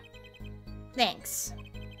cop. Not a... Thanks.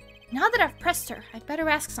 Now that I've pressed her, I'd better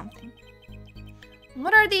ask something.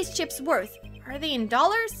 What are these chips worth? Are they in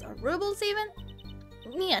dollars or rubles even?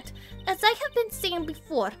 Yet, as I have been saying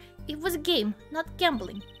before, it was a game, not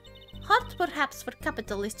gambling. Hard perhaps for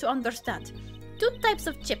capitalists to understand. 2 types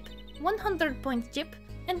of chip, 100-point chip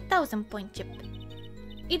and 1000-point chip.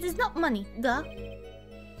 It is not money,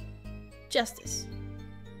 Justice.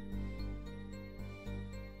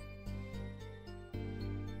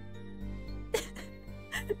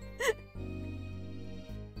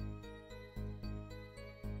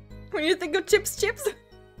 When you think of chips?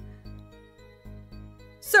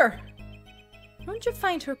 Sir, don't you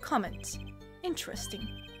find her comment interesting?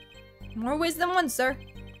 More ways than one, sir.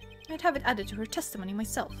 I'd have it added to her testimony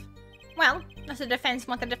myself. Well, does the defense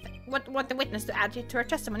want the witness to add it to her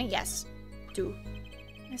testimony? Yes. Do.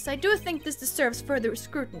 Yes, I do think this deserves further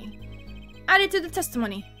scrutiny. Add it to the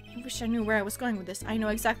testimony. I wish I knew where I was going with this. I know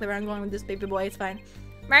exactly where I'm going with this, baby boy. It's fine.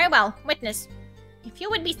 Very well, witness. If you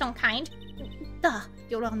would be so kind.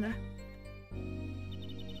 Your Honor.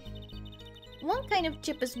 One kind of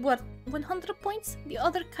chip is worth 100 points, the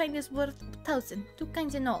other kind is worth 1000, 2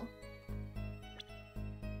 kinds in all.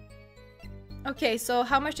 Okay, so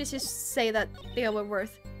how much did you say that they were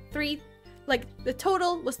worth? The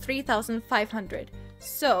total was 3,500.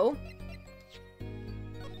 So,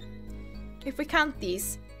 if we count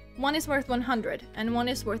these, one is worth 100 and one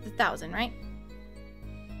is worth 1,000, right?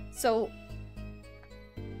 So,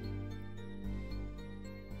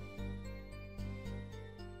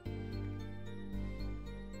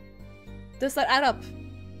 does that add up?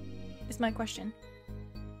 Is my question.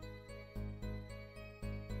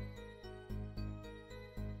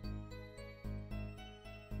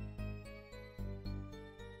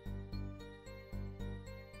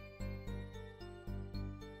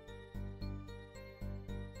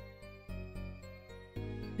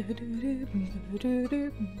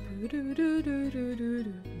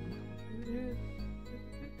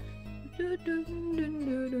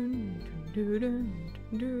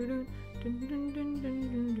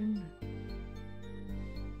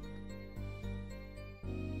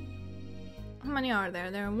 how many are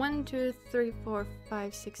there? There are 1, 2, 3, 4,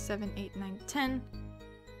 5, 6, 7, 8, 9, 10.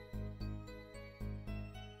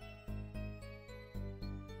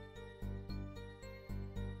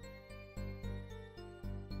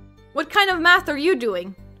 What kind of math are you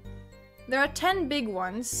doing? There are 10 big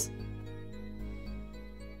ones.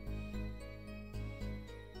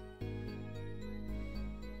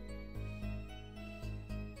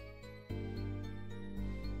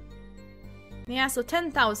 Yeah, so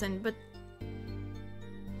 10,000, but...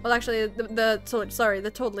 Well, actually, the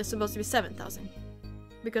total is supposed to be 7,000.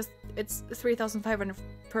 Because it's 3,500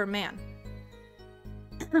 per man.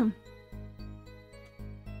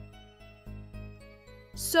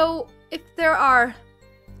 So, if there are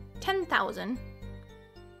 10,000...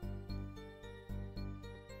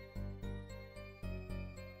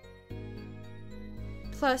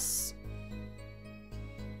 plus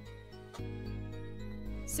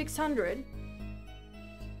 600...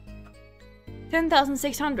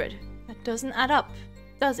 10,600. That doesn't add up,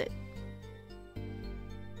 does it?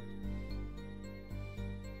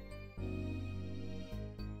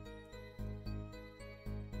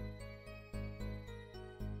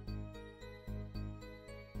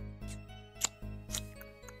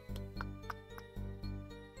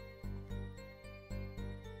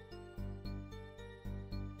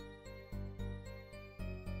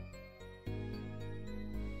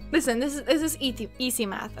 Listen, this is easy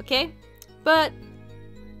math, okay? But,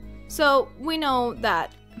 so, we know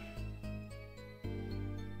that...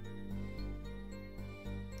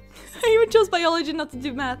 I even chose biology not to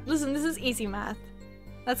do math. Listen, this is easy math.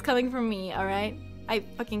 That's coming from me, alright? I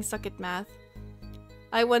fucking suck at math.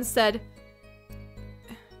 I once said...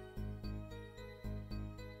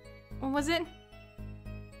 What was it?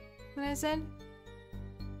 What I said?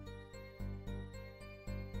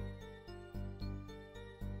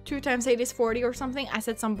 Two times 8 is 40 or something. I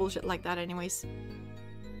said some bullshit like that anyways.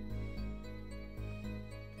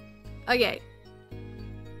 Okay.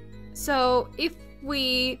 So if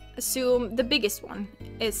we assume the biggest one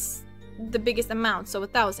is the biggest amount, so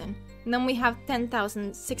 1,000, and then we have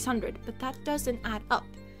 10,600, but that doesn't add up.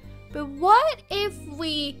 But what if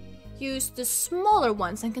we use the smaller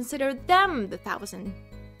ones and consider them the 1,000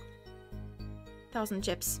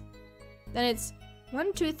 chips? Then it's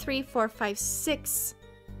 1, 2, 3, 4, 5, 6,000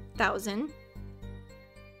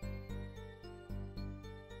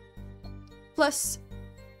 plus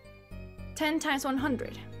 10 times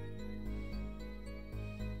 100.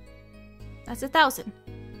 That's 1,000.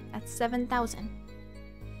 That's 7,000.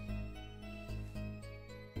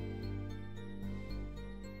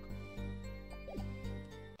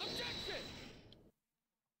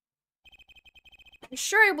 I'm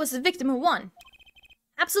sure it was the victim who won.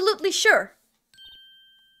 Absolutely sure.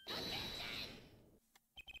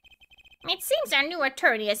 It seems our new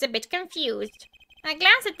attorney is a bit confused. A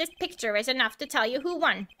glance at this picture is enough to tell you who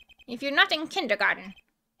won, if you're not in kindergarten.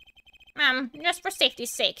 Just for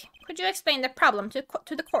safety's sake, could you explain the problem to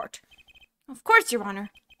the court? Of course, Your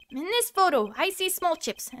Honor. In this photo, I see small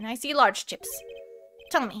chips and I see large chips.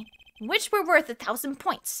 Tell me, which were worth 1,000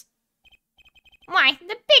 points? Why,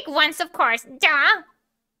 the big ones, of course, duh!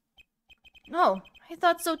 Oh, I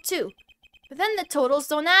thought so too. But then the totals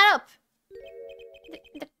don't add up.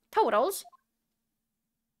 The totals?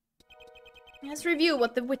 Let's review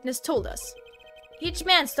what the witness told us. Each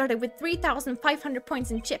man started with 3,500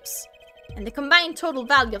 points in chips, and the combined total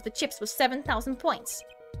value of the chips was 7,000 points.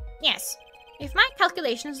 Yes, if my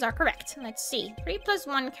calculations are correct. Let's see, 3 plus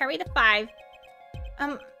 1 carry the 5.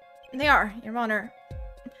 They are, Your Honor.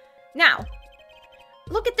 Now,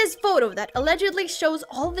 look at this photo that allegedly shows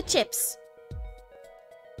all the chips.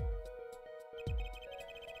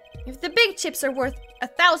 If the big chips are worth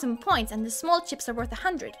 1,000 points and the small chips are worth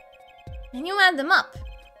 100, then you add them up.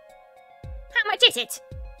 How much is it?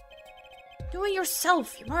 Do it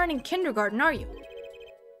yourself. You aren't in kindergarten, are you?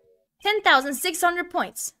 10,600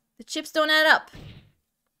 points. The chips don't add up.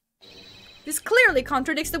 This clearly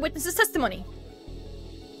contradicts the witness's testimony.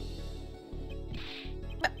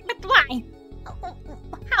 But why?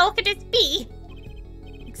 How could this be?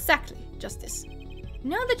 Exactly, Justice.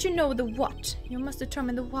 Now that you know the what, you must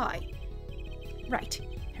determine the why. Right.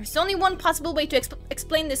 There's only one possible way to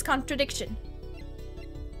explain this contradiction.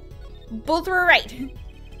 Both were right.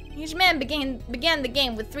 Each man began the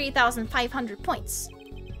game with 3,500 points.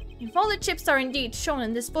 If all the chips are indeed shown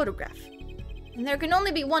in this photograph, then there can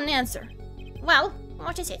only be one answer. Well,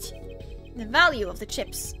 what is it? The value of the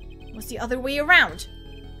chips was the other way around.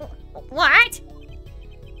 What?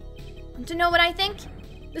 Want to know what I think?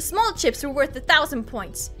 The small chips were worth 1,000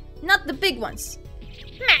 points, not the big ones.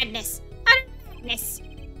 Madness! Utter madness!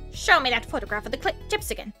 Show me that photograph of the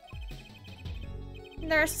chips again.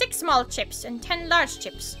 There are 6 small chips and 10 large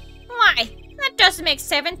chips. Why, that does make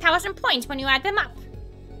 7,000 points when you add them up.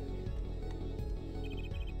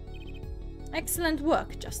 Excellent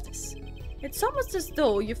work, Justice. It's almost as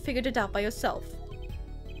though you figured it out by yourself.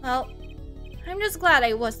 Well, I'm just glad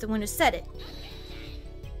I was the one who said it.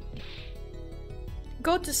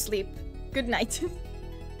 Go to sleep. Good night.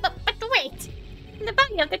 But wait! The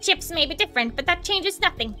value of the chips may be different, but that changes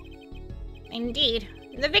nothing. Indeed,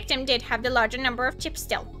 the victim did have the larger number of chips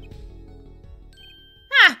still.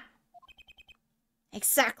 Ah!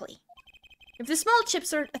 Exactly. If the small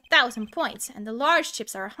chips are 1,000 points and the large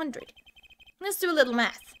chips are 100, let's do a little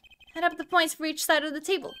math. Add up the points for each side of the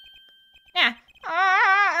table. Yeah.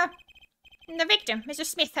 The victim, Mr.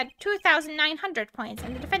 Smith, had 2,900 points,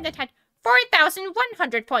 and the defendant had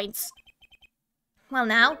 4,100 points. Well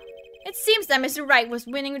now, it seems that Mr. Wright was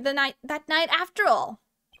winning that night after all.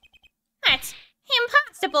 That's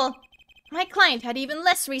impossible! My client had even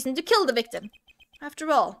less reason to kill the victim.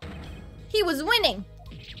 After all, he was winning.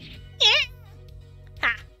 Yeah.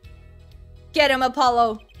 Ha! Get him,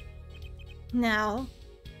 Apollo! Now,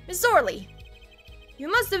 Miss Orley, you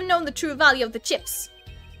must have known the true value of the chips,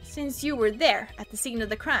 since you were there at the scene of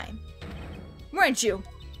the crime. Weren't you?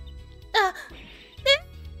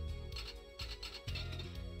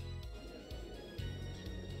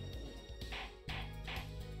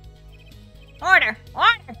 Order!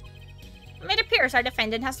 Order! It appears our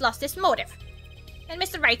defendant has lost his motive, and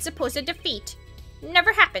Mr. Wright's supposed defeat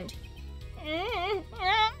never happened.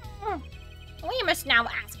 We must now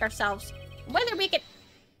ask ourselves whether we can...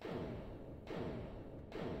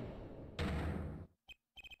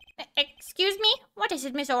 Excuse me? What is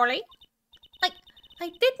it, Miss Orley? I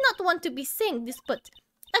did not want to be saying this, but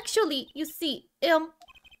actually, you see,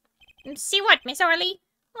 See what, Miss Orley?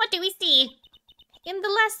 What do we see? In the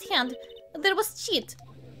last hand, there was cheat.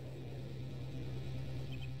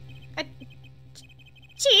 A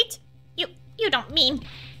cheat? You don't mean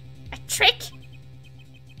a trick?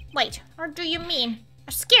 Wait, or do you mean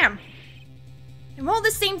a scam? They're all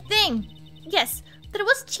the same thing. Yes, there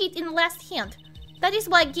was cheat in the last hand. That is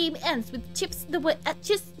why game ends with chips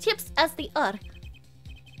chips as they are.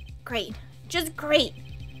 Great, just great.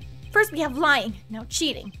 First we have lying, now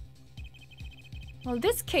cheating. Well,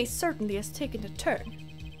 this case certainly has taken a turn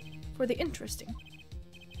for the interesting.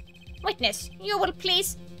 Witness, you will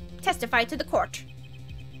please testify to the court.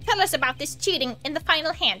 Tell us about this cheating in the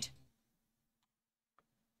final hand.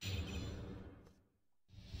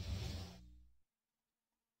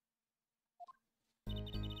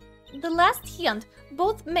 The last hand,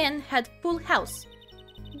 both men had full house.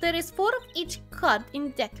 There is 4 of each card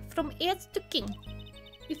in deck from ace to king.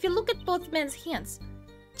 If you look at both men's hands,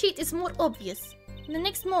 cheat is more obvious. In the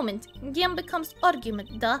next moment, game becomes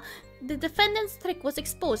argument. The defendant's trick was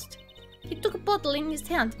exposed. He took a bottle in his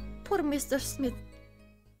hand. Poor Mr. Smith.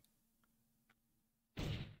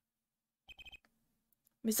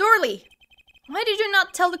 Miss Orley, why did you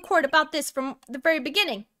not tell the court about this from the very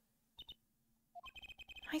beginning?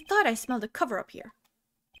 I thought I smelled a cover-up here.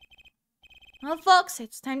 Well, folks,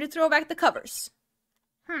 it's time to throw back the covers.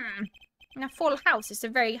 A full house is a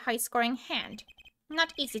very high-scoring hand.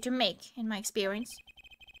 Not easy to make, in my experience.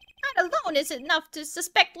 That alone is enough to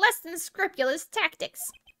suspect less than scrupulous tactics.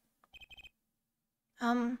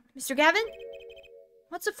 Mr. Gavin?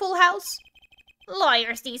 What's a full house?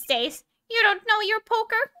 Lawyers these days. You don't know your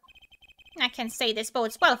poker? I can say this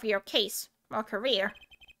bodes well for your case, or career.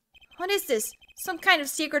 What is this? Some kind of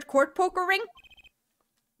secret court poker ring?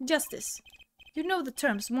 Justice, you know the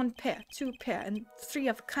terms 1 pair, 2 pair, and 3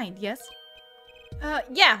 of a kind, yes?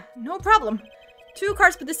 Yeah, no problem. 2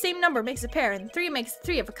 cards with the same number makes a pair, and 3 makes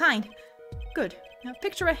 3 of a kind. Good. Now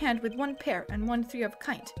picture a hand with 1 pair and 1 3 of a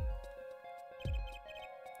kind.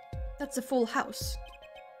 That's a full house.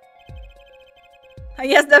 I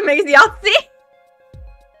guess that makes the Yahtzee?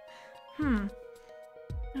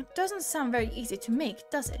 That doesn't sound very easy to make,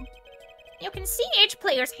 does it? You can see each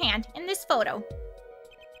player's hand in this photo.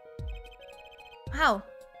 How?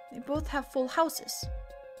 They both have full houses.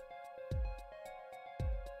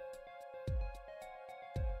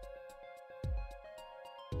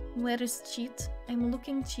 Where is cheat? I'm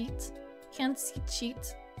looking cheat. Can't see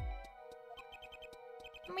cheat.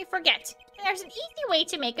 We forget. There's an easy way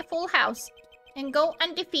to make a full house and go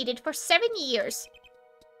undefeated for 7 years.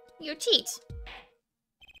 You cheat.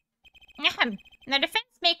 Ahem. The defense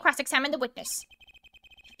may cross-examine the witness.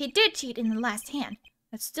 If he did cheat in the last hand,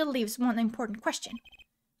 that still leaves one important question.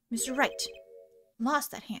 Mr. Wright lost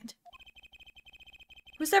that hand.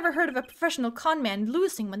 Who's ever heard of a professional con man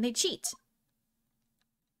losing when they cheat?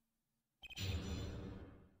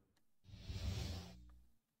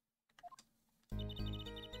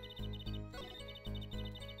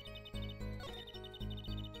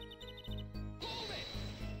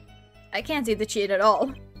 I can't see the cheat at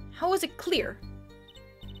all. How was it clear?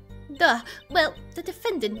 Duh. Well, the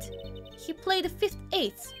defendant, he played a fifth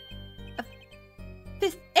ace. A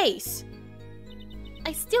fifth ace?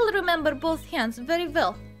 I still remember both hands very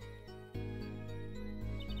well.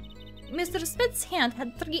 Mr. Smith's hand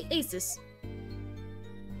had 3 aces.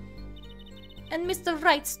 And Mr.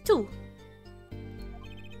 Wright's 2.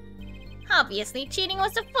 Obviously, cheating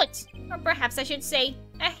was afoot. Or perhaps I should say,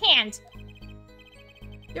 a hand.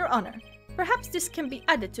 Your Honor, perhaps this can be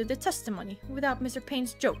added to the testimony without Mr.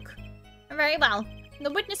 Payne's joke. Very well.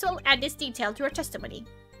 The witness will add this detail to her testimony.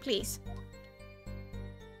 Please.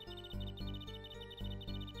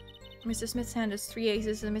 Mr. Smith's hand has 3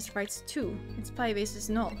 aces and Mr. Wright's 2. It's 5 aces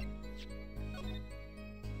in all.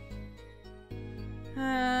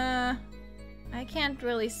 I can't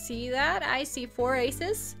really see that. I see 4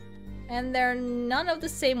 aces, and they're none of the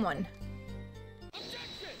same one.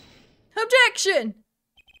 Objection!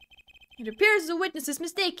 It appears the witness is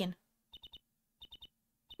mistaken.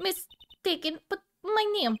 Mistaken? But my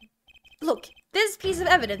name... Look, this piece of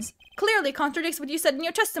evidence clearly contradicts what you said in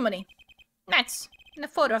your testimony. That's the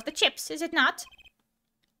photo of the chips, is it not?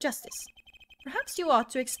 Justice, perhaps you ought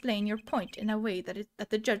to explain your point in a way that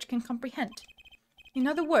the judge can comprehend. In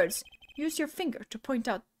other words, use your finger to point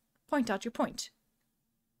out your point.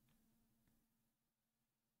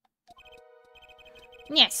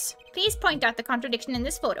 Yes, please point out the contradiction in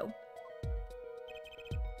this photo.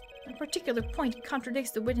 A particular point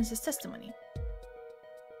contradicts the witness's testimony.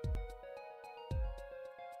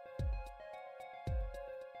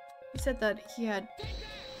 He said that he had...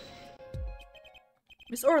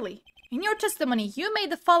 Miss Orley, in your testimony, you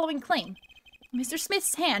made the following claim. Mr.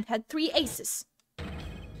 Smith's hand had 3 aces.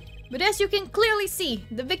 But as you can clearly see,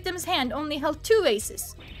 the victim's hand only held 2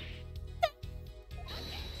 aces.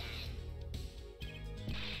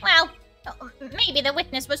 Well, maybe the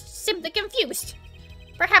witness was simply confused.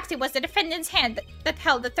 Perhaps it was the defendant's hand that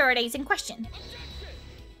held the 3rd ace in question.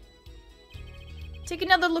 Take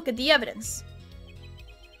another look at the evidence.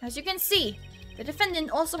 As you can see, the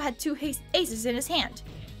defendant also had 2 aces in his hand.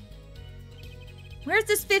 Where's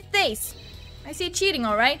this 5th ace? I see cheating,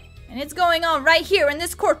 alright? And it's going on right here in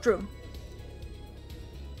this courtroom.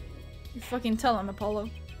 You fucking tell him, Apollo.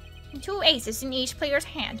 2 aces in each player's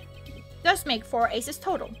hand does make 4 aces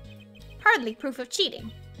total. Hardly proof of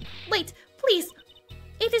cheating. Wait, please.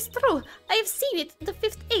 It is true. I have seen it, the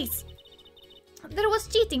 5th ace. There was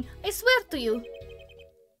cheating, I swear to you.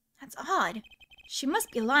 That's odd. She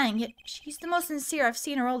must be lying, yet she's the most sincere I've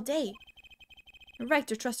seen her all day. You're right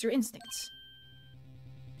to trust your instincts.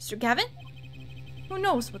 Mr. Gavin? Who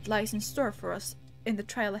knows what lies in store for us in the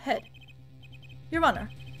trial ahead? Your Honor,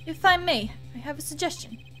 if I may, I have a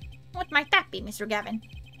suggestion. What might that be, Mr. Gavin?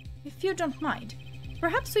 If you don't mind,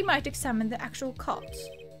 perhaps we might examine the actual cards.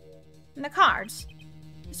 The cards?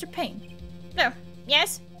 Mr. Payne. Oh,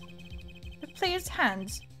 yes? The players'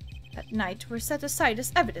 hands that night were set aside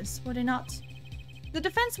as evidence, were they not? The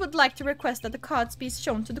defense would like to request that the cards be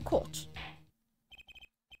shown to the court.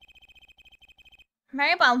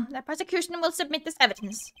 Very well, the prosecution will submit this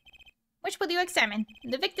evidence. Which will you examine,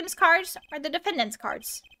 the victim's cards or the defendant's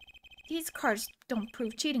cards? These cards don't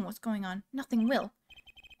prove cheating was going on. Nothing will.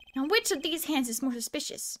 Now which of these hands is more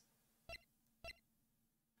suspicious?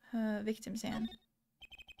 Victim's hand.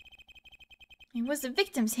 It was the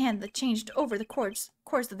victim's hand that changed over the course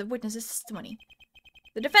of the witness's testimony.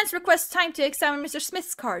 The defense requests time to examine Mr.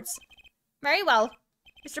 Smith's cards. Very well.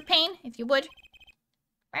 Mr. Payne, if you would.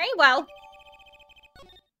 Very well.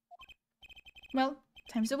 Well,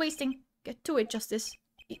 time's a-wasting. Get to it, Justice.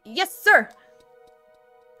 Yes, sir!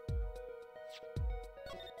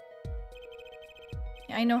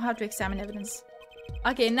 Yeah, I know how to examine evidence.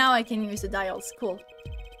 Okay, now I can use the dials. Cool.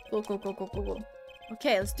 Cool.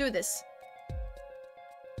 Okay, let's do this.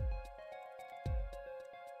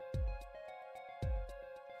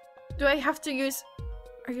 Do I have to use...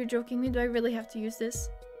 Are you joking me? Do I really have to use this?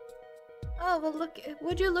 Oh, well look...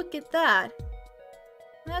 Would you look at that?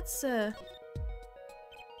 That's,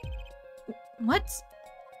 What?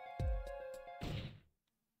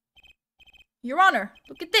 Your Honor,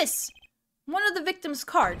 look at this! One of the victim's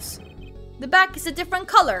cards. The back is a different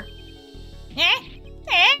color.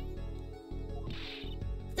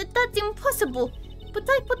 That's impossible! But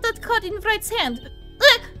I put that card in Wright's hand.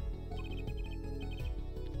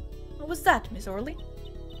 What was that, Miss Orley?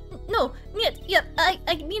 No, yeah,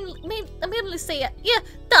 I merely say, yeah,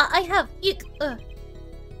 da, I have,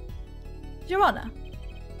 Your Honor.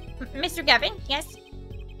 Mr. Gavin, yes?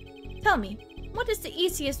 Tell me, what is the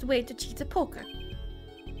easiest way to cheat at poker?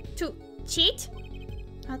 To cheat?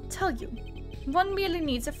 I'll tell you. One merely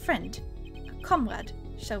needs a friend, a comrade,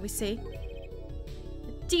 shall we say.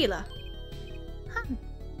 Adela.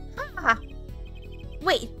 Ah,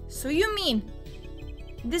 Wait, so you mean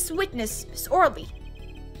this witness, Miss Orley?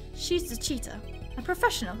 She's the cheetah. A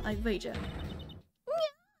professional, I wager.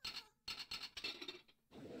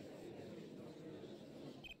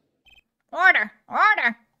 order,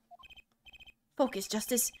 order. Focus,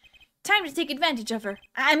 Justice. Time to take advantage of her.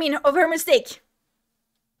 Of her mistake.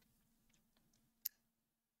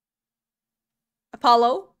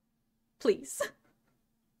 Apollo? Please.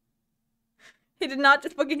 He did not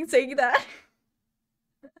just fucking say that.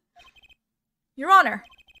 Your Honor,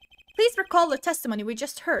 please recall the testimony we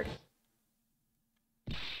just heard.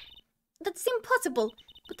 That's impossible,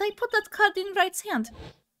 but I put that card in Wright's hand.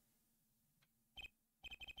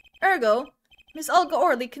 Ergo, Miss Olga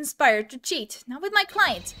Orley conspired to cheat, not with my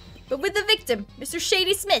client, but with the victim, Mr.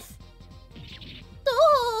 Shady Smith.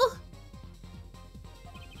 Oh!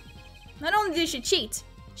 Not only did she cheat,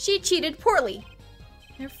 she cheated poorly.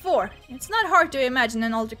 Therefore, it's not hard to imagine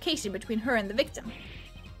an altercation between her and the victim.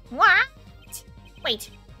 What?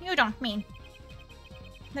 Wait, you don't mean...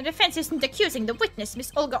 The defense isn't accusing the witness,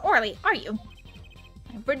 Miss Olga Orley, are you?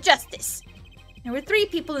 And for justice, there were 3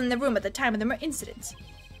 people in the room at the time of the incident.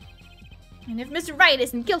 And if Mr. Wright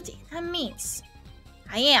isn't guilty, that means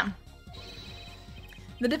I am.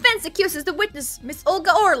 The defense accuses the witness, Miss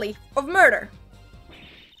Olga Orley, of murder.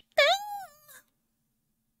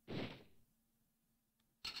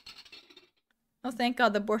 Oh, thank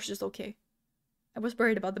God the borscht is okay. I was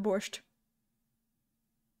worried about the borscht.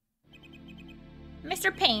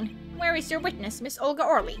 Mr. Payne, where is your witness, Miss Olga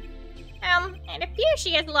Orley? It appears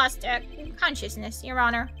she has lost, consciousness, Your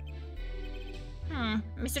Honor.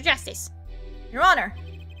 Mr. Justice. Your Honor.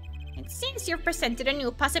 It seems you've presented a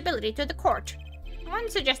new possibility to the court. One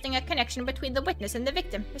suggesting a connection between the witness and the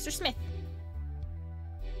victim, Mr. Smith.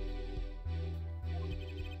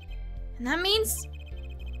 And that means...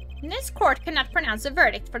 This court cannot pronounce a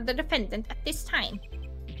verdict for the defendant at this time.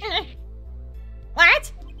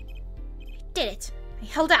 What? I did it. I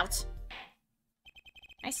held out.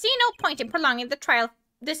 I see no point in prolonging the trial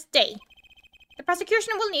this day. The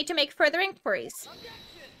prosecution will need to make further inquiries.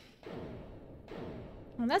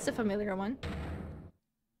 Well, that's a familiar one.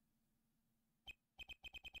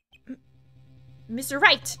 Mr.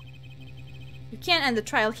 Wright! You can't end the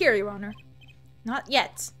trial here, Your Honor. Not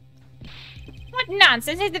yet. What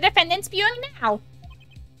nonsense is the defendant spewing now?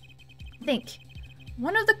 Think.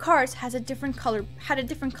 One of the cards had a different color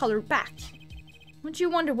back. Wouldn't you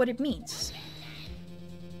wonder what it means?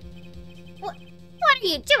 What are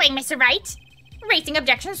you doing, Mr. Wright? Raising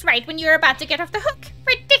objections right when you're about to get off the hook?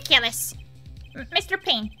 Ridiculous! Mr.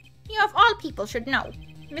 Payne, you of all people should know.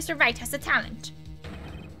 Mr. Wright has a talent.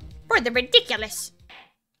 For the ridiculous.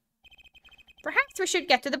 Perhaps we should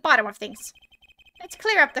get to the bottom of things. Let's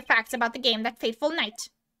clear up the facts about the game that fateful night.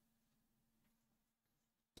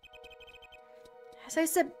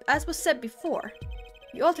 As was said before,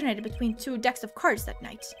 we alternated between 2 decks of cards that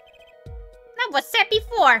night. That was said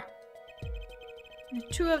before!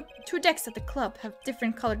 The two decks at the club have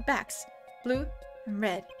different colored backs, blue and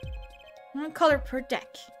red. 1 color per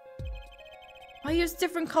deck. Why use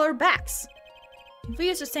different color backs? If we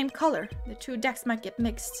use the same color, the 2 decks might get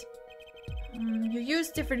mixed. You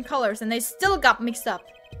used different colors and they still got mixed up.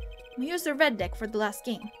 We used the red deck for the last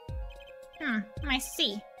game. I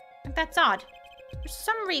see. But that's odd. For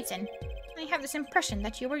some reason, I have this impression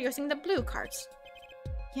that you were using the blue cards.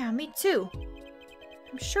 Yeah, me too.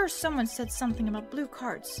 I'm sure someone said something about blue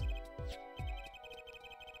cards.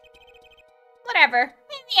 Whatever. In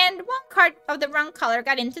the end, 1 card of the wrong color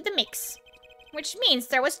got into the mix. Which means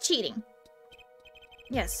there was cheating.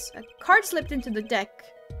 Yes, a card slipped into the deck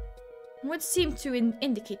would seem to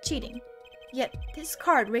indicate cheating. Yet, this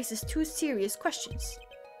card raises 2 serious questions.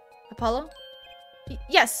 Apollo?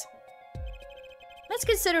 Yes! Let's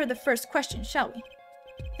consider the first question, shall we?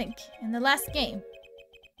 Think, in the last game,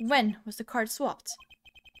 when was the card swapped?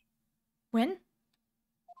 When?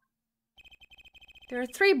 There are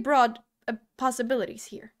 3 broad possibilities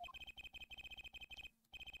here.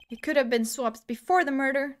 It could have been swapped before the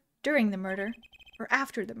murder, during the murder, or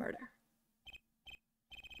after the murder.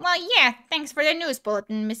 Well, yeah, thanks for the news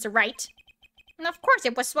bulletin, Mr. Wright. And of course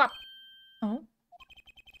it was swapped. Oh?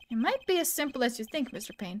 It might be as simple as you think,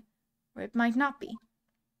 Mr. Payne. Or it might not be.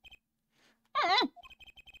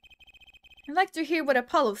 I'd like to hear what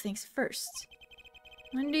Apollo thinks first.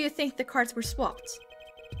 When do you think the cards were swapped?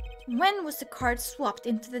 When was the card swapped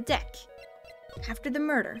into the deck? After the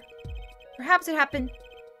murder. Perhaps it happened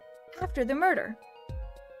after the murder.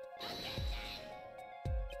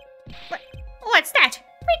 What's that?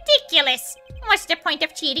 Ridiculous! What's the point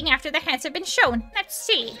of cheating after the hands have been shown? That's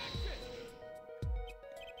silly.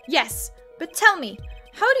 Yes, but tell me,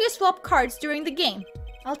 how do you swap cards during the game?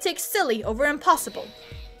 I'll take silly over impossible.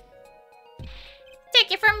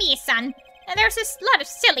 Take it from me, son. There's a lot of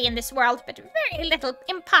silly in this world, but very little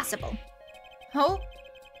impossible. Oh?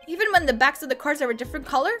 Even when the backs of the cards are a different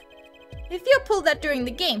color? If you pull that during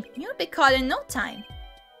the game, you'll be caught in no time.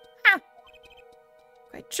 Huh.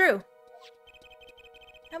 Quite true.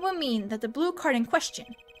 That would mean that the blue card in question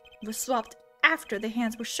was swapped after the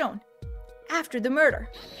hands were shown. After the murder.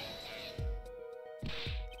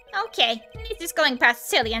 Okay, this is going past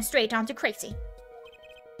silly and straight on to crazy.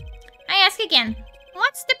 I ask again,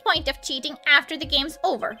 what's the point of cheating after the game's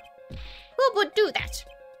over? Who would do that?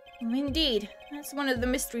 Oh, indeed, that's one of the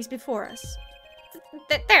mysteries before us.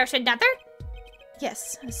 There's another?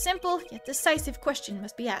 Yes, a simple yet decisive question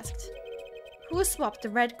must be asked. Who swapped the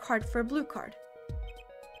red card for a blue card?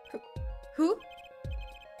 Who?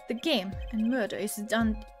 The game and murder is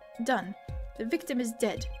done. The victim is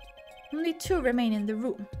dead. Only 2 remain in the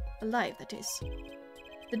room, alive that is.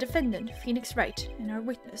 The defendant, Phoenix Wright, and our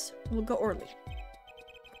witness, Olga Orly.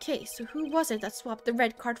 Okay, so who was it that swapped the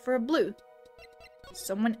red card for a blue?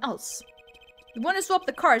 Someone else. The one who swapped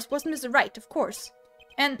the cards wasn't Mr. Wright, of course.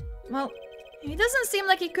 And, well, he doesn't seem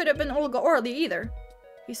like he could have been Olga Orly either.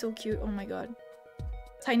 He's so cute, oh my god.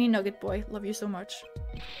 Tiny nugget boy, love you so much.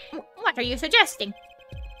 What are you suggesting?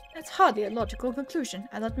 That's hardly a logical conclusion,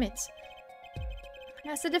 I'll admit.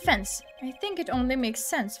 As a defense, I think it only makes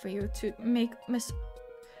sense for you to name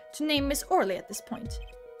Miss Orly at this point.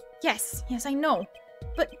 Yes, I know.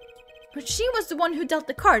 But she was the one who dealt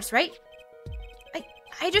the cards, right?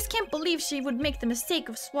 I just can't believe she would make the mistake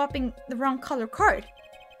of swapping the wrong color card.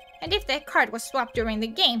 And if that card was swapped during the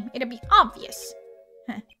game, it'd be obvious.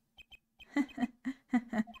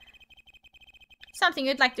 Something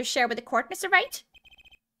you'd like to share with the court, Mr. Wright?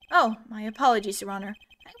 Oh, my apologies, Your Honor.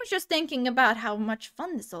 I was just thinking about how much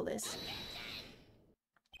fun this all is.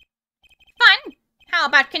 Fun? How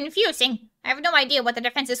about confusing? I have no idea what the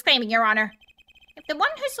defense is claiming, Your Honor. If the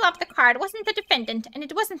one who swapped the card wasn't the defendant and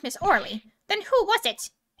it wasn't Miss Orly, then who was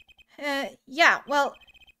it? Yeah, well,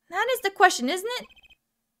 that is the question, isn't it?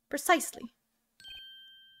 Precisely.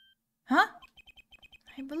 Huh?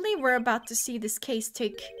 I believe we're about to see this case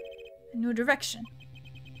take a new direction.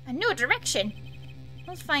 A new direction?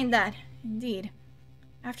 We'll find that, indeed.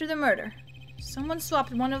 After the murder, someone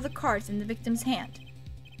swapped one of the cards in the victim's hand.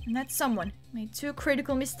 And that someone made 2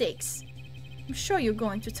 critical mistakes. I'm sure you're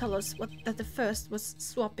going to tell us that the first was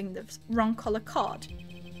swapping the wrong color card.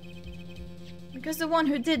 Because the one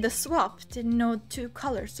who did the swap didn't know 2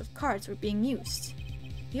 colors of cards were being used.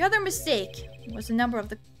 The other mistake was the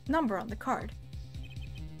number on the card.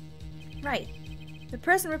 Right. The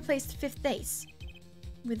person replaced 5th ace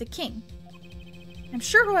with the king. I'm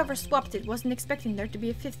sure whoever swapped it wasn't expecting there to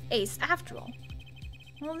be a 5th ace after all.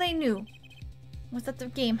 All they knew was that the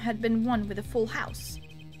game had been won with a full house.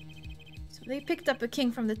 So they picked up a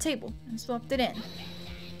king from the table and swapped it in.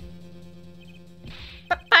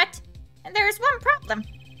 But there is one problem.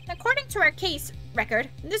 According to our case record,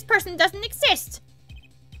 this person doesn't exist.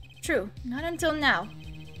 True, not until now.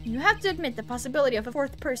 You have to admit the possibility of a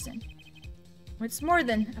 4th person. It's more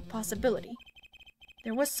than a possibility.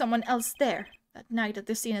 There was someone else there that night at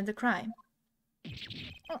the scene of the crime.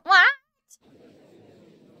 What?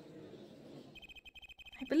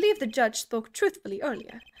 I believe the judge spoke truthfully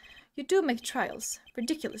earlier. You do make trials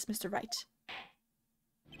ridiculous, Mr. Wright.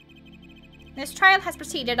 This trial has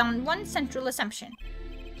proceeded on one central assumption.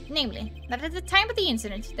 Namely, that at the time of the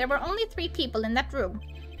incident, there were only 3 people in that room.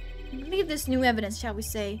 I believe this new evidence, shall we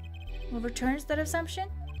say, overturns that assumption?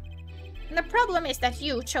 The problem is that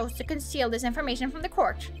you chose to conceal this information from the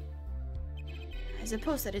court. I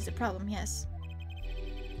suppose that is a problem, yes.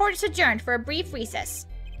 Court is adjourned for a brief recess.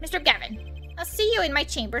 Mr. Gavin, I'll see you in my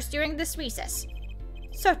chambers during this recess.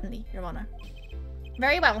 Certainly, Your Honor.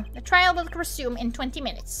 Very well. The trial will resume in 20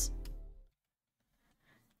 minutes.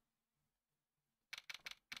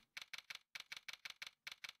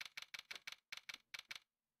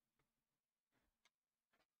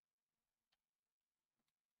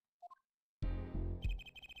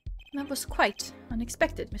 That was quite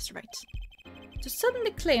unexpected, Mr. Wright. To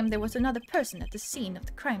suddenly claim there was another person at the scene of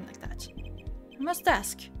the crime like that. I must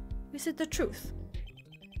ask, is it the truth?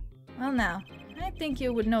 Well now, I think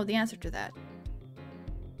you would know the answer to that.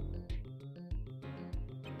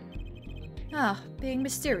 Ah, being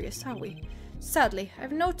mysterious, are we? Sadly, I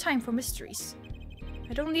have no time for mysteries.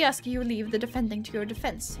 I'd only ask you leave the defending to your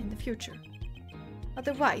defense in the future.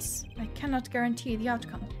 Otherwise, I cannot guarantee the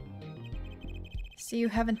outcome. See, you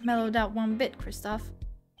haven't mellowed out one bit, Kristoff.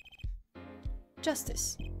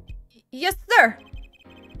 Justice. Yes, sir!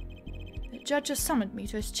 The judge has summoned me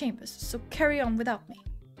to his chambers, so carry on without me.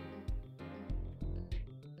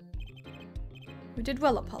 You did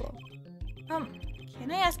well, Apollo.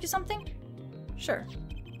 Can I ask you something? Sure.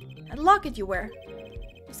 That locket you wear,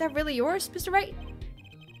 is that really yours, Mr. Wright?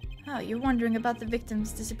 Oh, you're wondering about the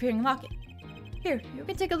victim's disappearing locket. Here, you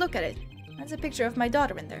can take a look at it. There's a picture of my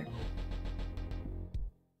daughter in there.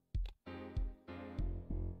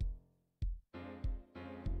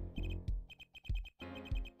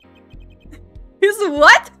 Is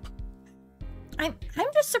what? I'm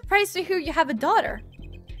just surprised to hear you have a daughter.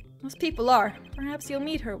 Most people are. Perhaps you'll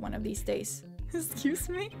meet her one of these days. Excuse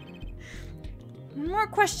me? One more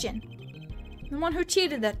question. The one who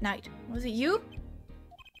cheated that night, was it you?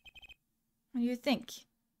 What do you think?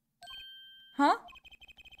 Huh?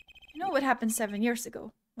 You know what happened 7 years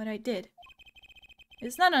ago, what I did.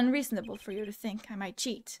 It's not unreasonable for you to think I might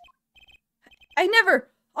cheat. I never!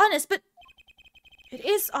 Honest, but... It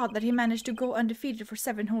is odd that he managed to go undefeated for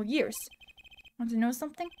 7 whole years. Want to know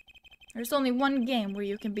something? There's only one game where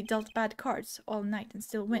you can be dealt bad cards all night and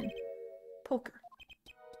still win. Poker.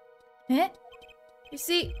 Eh? You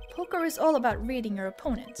see, poker is all about reading your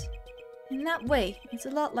opponent. In that way, it's a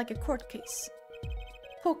lot like a court case.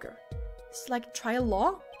 Poker. It's like trial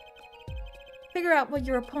law. Figure out what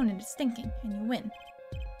your opponent is thinking, and you win.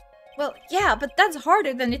 Well, yeah, but that's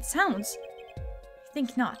harder than it sounds. I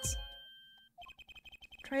think not.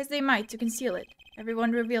 Try as they might to conceal it,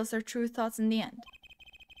 everyone reveals their true thoughts in the end.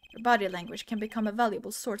 Your body language can become a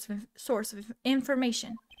valuable source of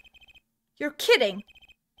information. You're kidding!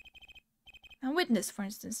 A witness, for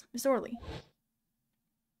instance, Miss Orley.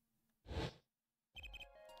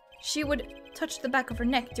 She would touch the back of her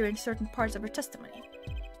neck during certain parts of her testimony.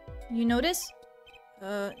 You notice?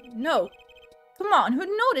 No. Come on, who'd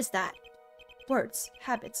notice that? Words,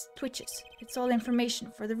 habits, twitches. It's all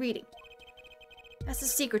information for the reading. That's the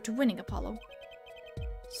secret to winning, Apollo.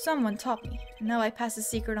 Someone taught me, and now I pass the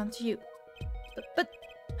secret on to you. But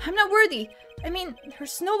I'm not worthy. I mean,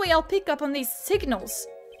 there's no way I'll pick up on these signals.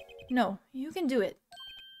 No, you can do it.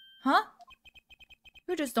 Huh?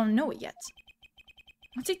 You just don't know it yet.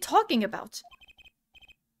 What's he talking about?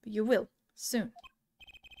 But you will, soon.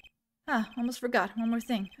 Ah, almost forgot one more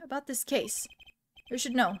thing. About this case. You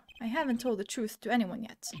should know, I haven't told the truth to anyone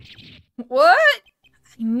yet. What?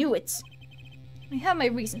 I knew it. I have my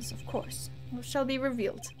reasons, of course, which shall be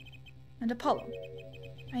revealed. And Apollo,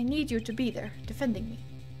 I need you to be there, defending me.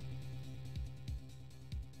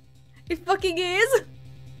 It fucking is!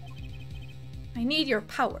 I need your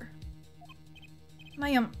power.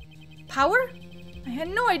 My, power? I had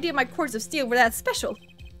no idea my cords of steel were that special.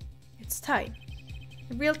 It's time.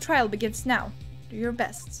 The real trial begins now. Do your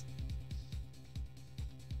best.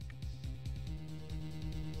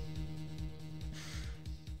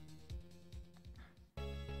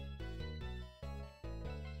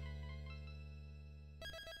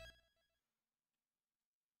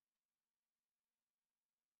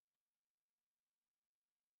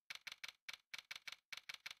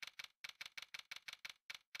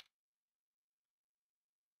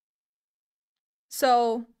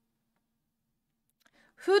 So,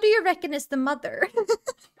 who do you reckon is the mother?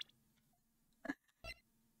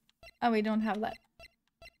 Oh, we don't have that.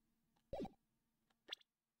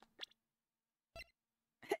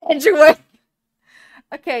 Edgeworth.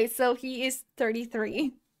 Okay, so he is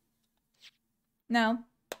 33 now,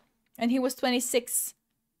 and he was 26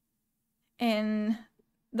 in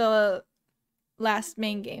the last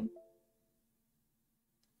main game.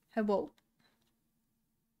 Whoa.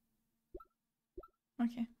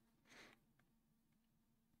 Okay.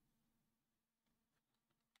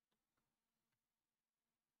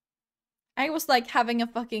 I was like having a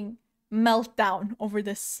fucking meltdown over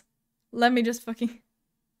this. Let me just fucking...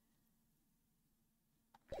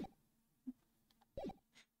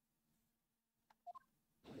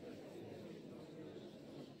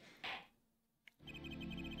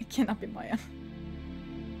 It cannot be Maya.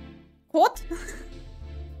 What?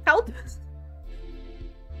 Help!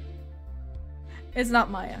 It's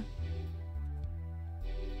not Maya.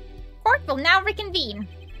 Court will now reconvene.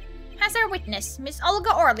 Has our witness, Miss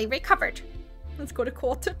Olga Orley, recovered? Let's go to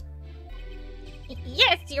court.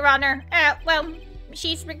 Yes, Your Honor. Well,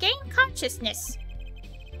 she's regained consciousness.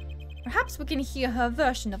 Perhaps we can hear her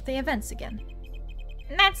version of the events again.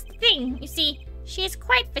 That's the thing. You see, she is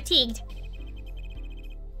quite fatigued.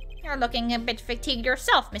 You're looking a bit fatigued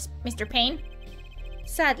yourself, Mr. Payne.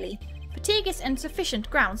 Sadly, fatigue is insufficient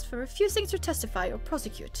grounds for refusing to testify or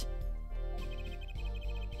prosecute.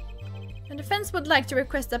 The defense would like to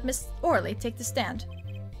request that Miss Orley take the stand.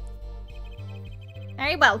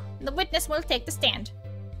 Very well. The witness will take the stand.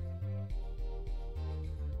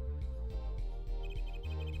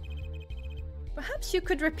 Perhaps you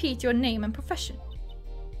could repeat your name and profession.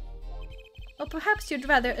 Or perhaps you'd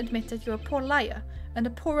rather admit that you're a poor liar and a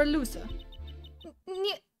poorer loser.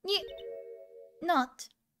 Not.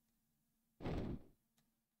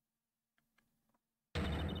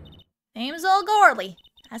 Name's Olga Orley.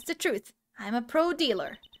 That's the truth. I'm a pro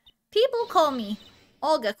dealer. People call me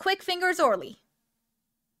Olga Quickfingers Orley.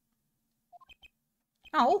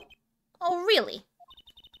 Oh? Oh, really?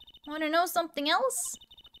 Want to know something else?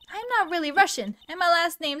 I'm not really Russian, and my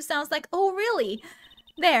last name sounds like oh really.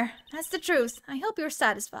 There, that's the truth. I hope you're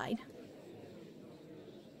satisfied.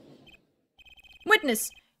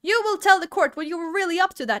 Witness, you will tell the court what you were really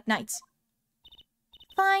up to that night.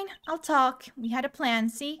 Fine, I'll talk. We had a plan,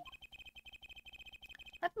 see?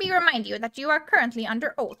 Let me remind you that you are currently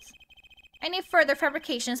under oath. Any further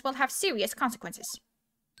fabrications will have serious consequences.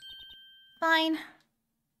 Fine.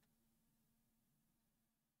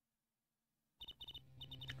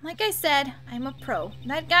 Like I said, I'm a pro.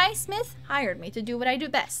 That guy, Smith, hired me to do what I do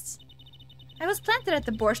best. I was planted at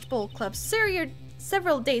the Borscht Bowl Club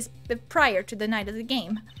several days prior to the night of the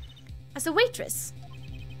game, as a waitress.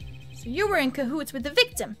 So you were in cahoots with the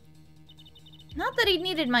victim. Not that he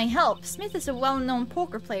needed my help. Smith is a well-known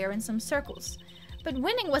poker player in some circles, but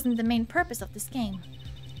winning wasn't the main purpose of this game.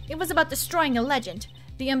 It was about destroying a legend,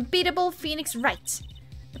 the unbeatable Phoenix Wright.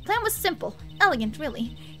 The plan was simple, elegant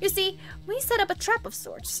really. You see, we set up a trap of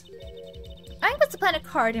sorts. I was to plant a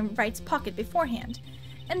card in Wright's pocket beforehand,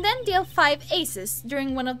 and then deal 5 aces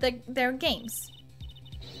during one of their games.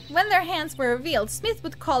 When their hands were revealed, Smith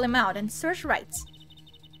would call him out and search Wright.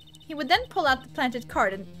 He would then pull out the planted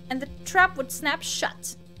card and the trap would snap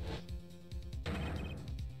shut.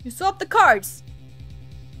 You swapped the cards!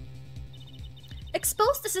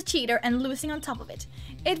 Exposed as a cheater and losing on top of it,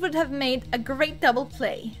 it would have made a great double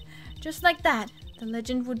play. Just like that, the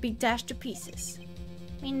legend would be dashed to pieces.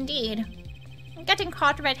 Indeed. Getting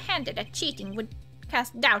caught red-handed at cheating would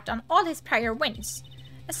cast doubt on all his prior wins.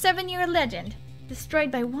 A 7-year legend,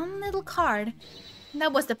 destroyed by one little card.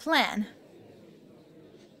 That was the plan.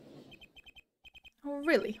 Oh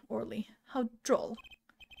really, Orley? How droll.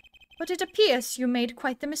 But it appears you made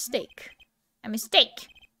quite the mistake. A mistake?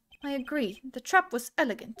 I agree. The trap was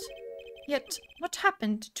elegant. Yet, what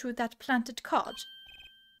happened to that planted card?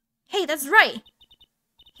 Hey, that's right!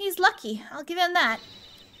 He's lucky, I'll give him that.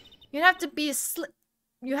 You had to be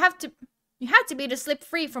to slip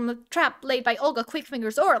free from the trap laid by Olga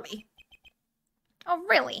Quickfingers Orley. Oh,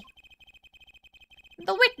 really?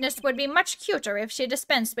 The witness would be much cuter if she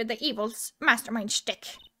dispensed with the evil's mastermind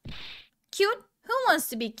shtick. Cute? Who wants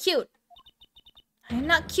to be cute? I'm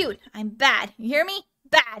not cute. I'm bad. You hear me?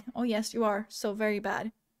 Bad. Oh yes, you are. So very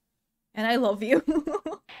bad. And I love you.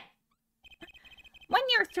 When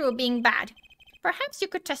you're through being bad, perhaps you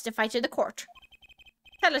could testify to the court.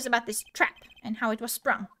 Tell us about this trap and how it was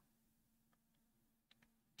sprung.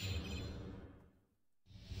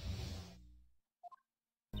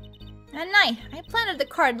 That night, I planted the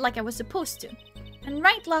card like I was supposed to. And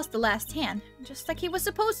Wright lost the last hand, just like he was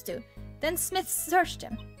supposed to. Then Smith searched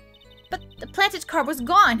him. But the planted card was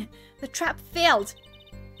gone! The trap failed!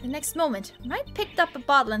 The next moment, Wright picked up a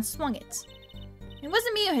bottle and swung it. It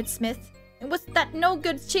wasn't me who hit Smith. It was that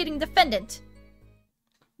no-good cheating defendant.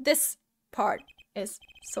 This part is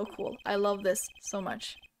so cool. I love this so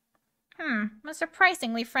much. A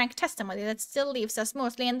surprisingly frank testimony that still leaves us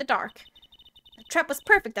mostly in the dark. The trap was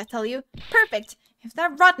perfect, I tell you. Perfect! If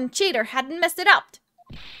that rotten cheater hadn't messed it up.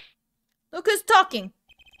 Look who's talking!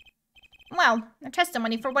 Well, the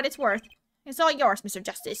testimony, for what it's worth, is all yours, Mr.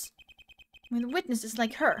 Justice. With witnesses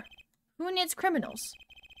like her, who needs criminals?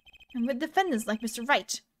 And with defendants like Mr.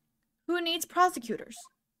 Wright, who needs prosecutors?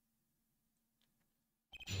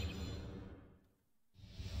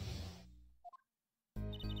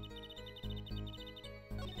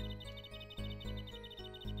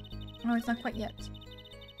 No, it's not quite yet.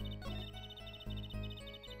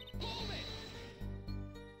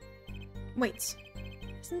 Wait,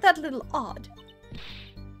 isn't that a little odd?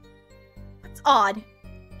 What's odd?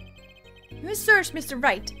 You searched Mr.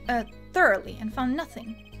 Wright, thoroughly and found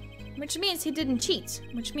nothing. Which means he didn't cheat,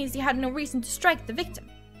 which means he had no reason to strike the victim.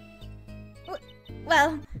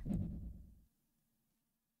 Well...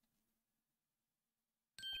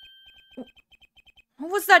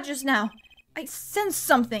 What was that just now? I sensed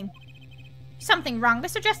something. Something wrong,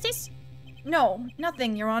 Mr. Justice? No,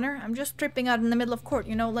 nothing, Your Honor. I'm just tripping out in the middle of court,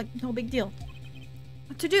 you know, like no big deal.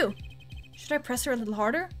 What to do? Should I press her a little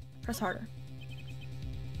harder? Press harder.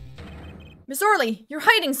 Miss Orley, you're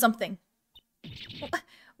hiding something.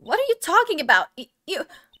 What are you talking talking about? You...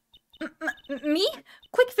 me?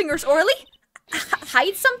 Quick fingers, Orly?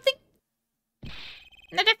 Hide something?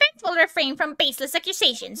 The defense will refrain from baseless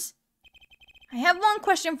accusations. I have one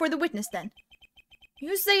question for the witness then.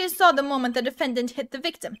 You say you saw the moment the defendant hit the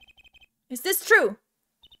victim. Is this true?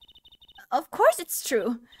 Of course it's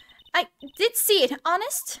true. I did see it,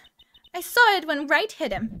 honest. I saw it when Wright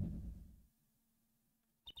hit him.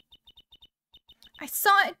 I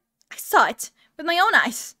saw it with my own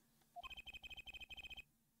eyes.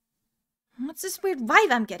 What's this weird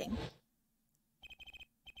vibe I'm getting?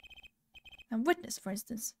 A witness, for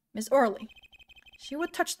instance, Miss Orley. She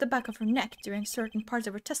would touch the back of her neck during certain parts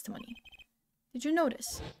of her testimony. Did you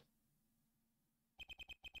notice?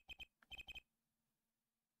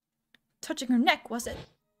 Touching her neck, was it?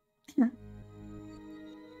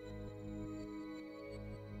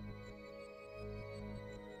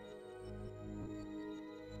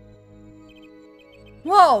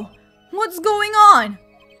 Whoa! What's going on?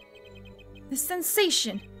 The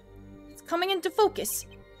sensation. It's coming into focus.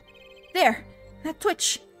 There, that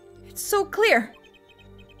twitch. It's so clear.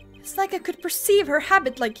 It's like I could perceive her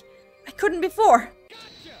habit like I couldn't before.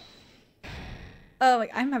 Oh,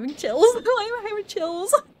 I'm having chills. I'm having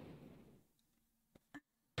chills.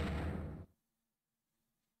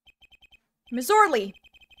 Miss Orley.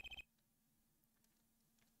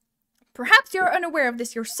 Perhaps you're unaware of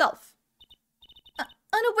this yourself.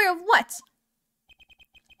 Unaware of what?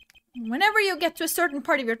 Whenever you get to a certain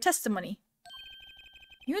part of your testimony,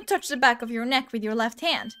 you touch the back of your neck with your left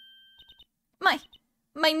hand.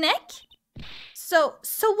 My neck? So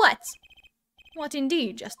what? What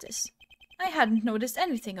indeed, Justice? I hadn't noticed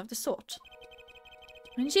anything of the sort.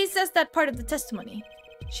 When she says that part of the testimony,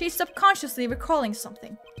 she's subconsciously recalling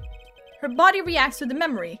something. Her body reacts to the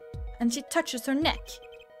memory, and she touches her neck.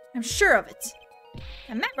 I'm sure of it.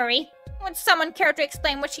 A memory? Would someone care to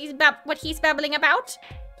explain what he's babbling about?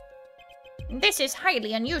 This is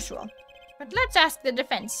highly unusual. But let's ask the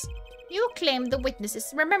defense. You claim the witness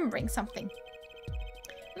is remembering something.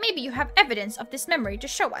 Maybe you have evidence of this memory to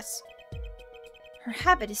show us. Her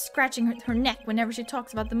habit is scratching her neck whenever she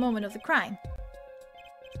talks about the moment of the crime.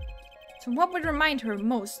 So what would remind her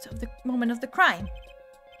most of the moment of the crime?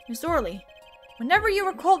 Miss Orley, whenever you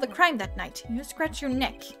recall the crime that night, you scratch your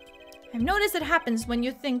neck. I've noticed it happens when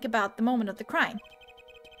you think about the moment of the crime.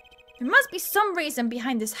 There must be some reason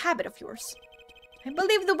behind this habit of yours. I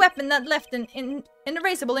believe the weapon that left an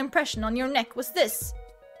erasable impression on your neck was this.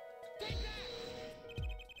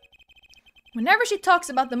 Whenever she talks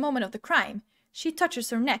about the moment of the crime, she touches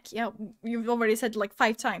her neck. Yeah, you've already said it like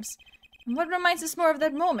 5 times. And what reminds us more of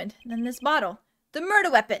that moment than this bottle? The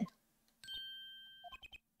murder weapon!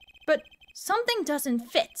 But something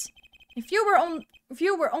doesn't fit. If you were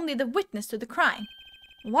only the witness to the crime,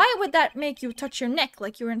 why would that make you touch your neck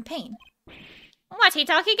like you're in pain? What's he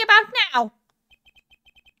talking about now?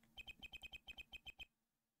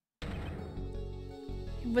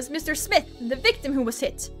 It was Mr. Smith, the victim, who was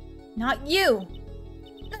hit. Not you.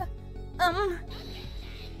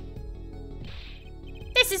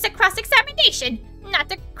 This is a cross-examination,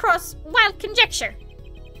 not a wild conjecture.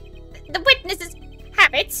 The witness's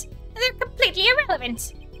habits, they're completely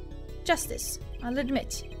irrelevant. Justice, I'll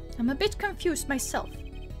admit, I'm a bit confused myself.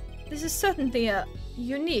 This is certainly a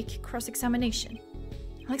unique cross-examination.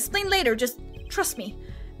 I'll explain later, just trust me.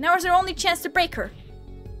 Now is our only chance to break her.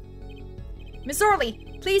 Miss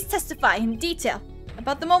Orley, please testify in detail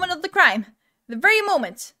about the moment of the crime. The very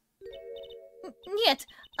moment. Yet,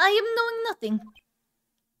 I am knowing nothing.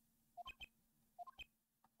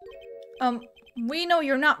 We know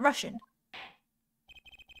you're not Russian.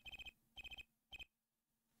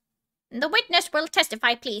 The witness will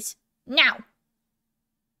testify, please. Now.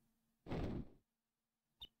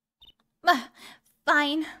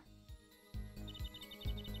 Fine.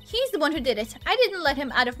 He's the one who did it. I didn't let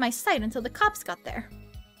him out of my sight until the cops got there.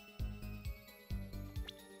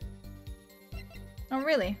 Oh,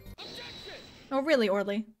 really? Oh, really,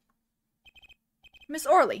 Orley? Miss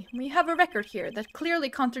Orley, we have a record here that clearly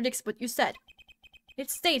contradicts what you said. It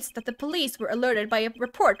states that the police were alerted by a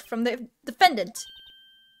report from the defendant.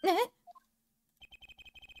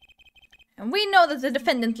 And we know that the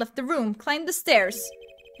defendant left the room, climbed the stairs,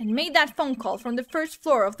 and made that phone call from the first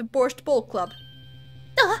floor of the Borscht Bowl Club.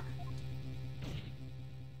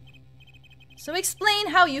 So explain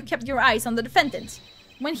how you kept your eyes on the defendant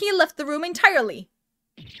when he left the room entirely.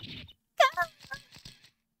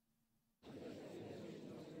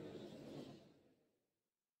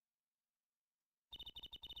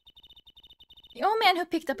 The old man who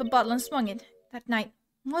picked up a bottle and swung it that night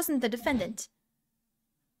wasn't the defendant.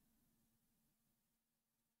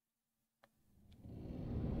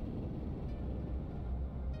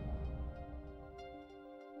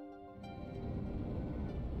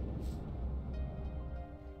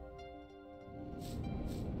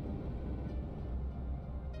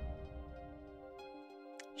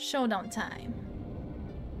 Showdown time.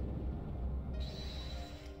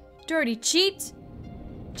 Dirty cheat!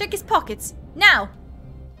 Check his pockets, now!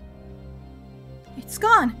 It's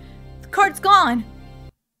gone! The card's gone!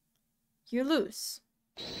 You lose.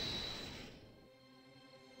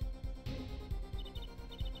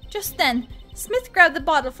 Just then, Smith grabbed the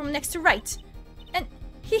bottle from next to right, and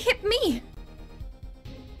he hit me!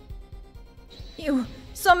 You,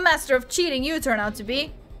 some master of cheating you turn out to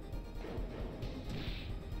be.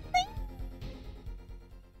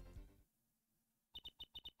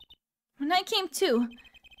 When I came to,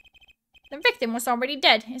 the victim was already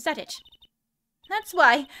dead, is that it? That's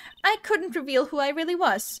why I couldn't reveal who I really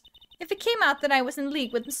was. If it came out that I was in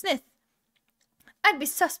league with Smith, I'd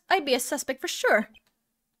be a suspect for sure.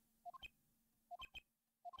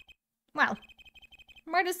 Well,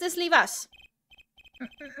 where does this leave us?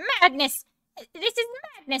 Madness! This is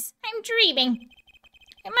madness! I'm dreaming!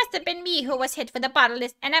 It must have been me who was hit with the bottle,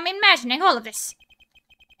 and I'm imagining all of this.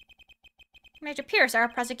 It appears our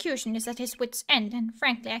prosecution is at his wit's end, and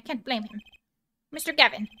frankly, I can't blame him. Mr.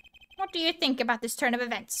 Gavin, what do you think about this turn of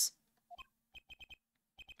events?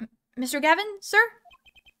 Mr. Gavin, sir?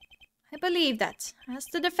 I believe that, as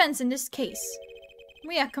the defense in this case,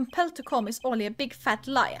 we are compelled to call Miss Ollie a big fat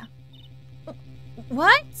liar.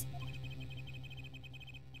 What?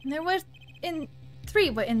 There were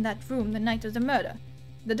three were in that room the night of the murder.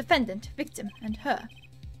 The defendant, victim, and her.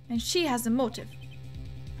 And she has a motive.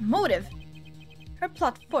 A motive? Her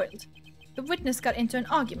plot foiled. The witness got into an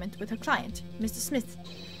argument with her client, Mr. Smith.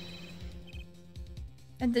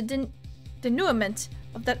 And the denouement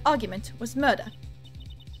of that argument was murder.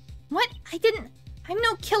 What? I'm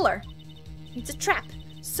no killer. It's a trap.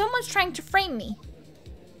 Someone's trying to frame me.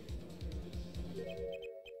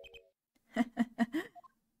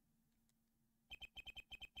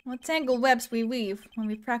 What tangled webs we weave when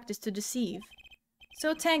we practice to deceive.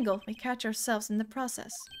 So tangled we catch ourselves in the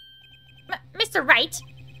process. Mr. Wright!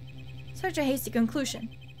 Such a hasty conclusion.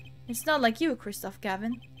 It's not like you, Christoph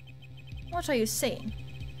Gavin. What are you saying?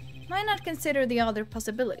 Why not consider the other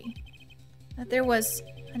possibility? That there was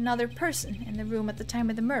another person in the room at the time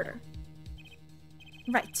of the murder.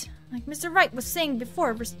 Right, like Mr. Wright was saying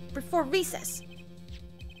before recess.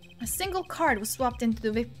 A single card was swapped into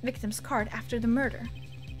the victim's card after the murder.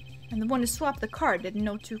 And the one who swapped the card didn't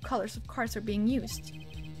know two colors of cards were being used.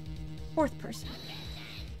 Fourth person.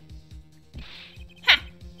 Ha!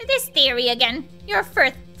 This theory again. Your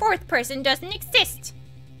fourth person doesn't exist.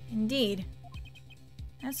 Indeed.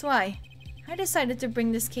 That's why I decided to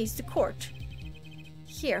bring this case to court.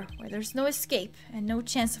 Here, where there's no escape and no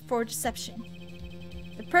chance for deception.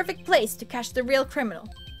 The perfect place to catch the real criminal.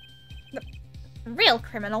 The real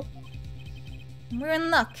criminal? We're in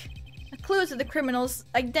luck. A clue to the criminal's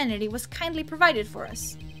identity was kindly provided for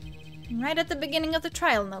us. Right at the beginning of the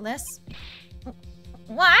trial, no less.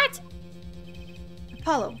 What?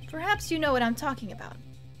 Apollo, perhaps you know what I'm talking about.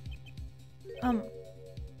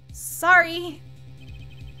 Sorry.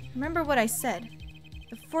 Remember what I said.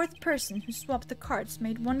 The fourth person who swapped the cards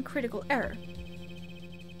made one critical error.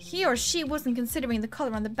 He or she wasn't considering the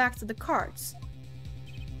color on the backs of the cards.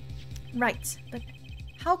 Right, but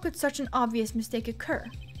how could such an obvious mistake occur?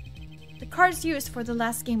 The cards used for the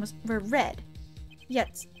last game were red.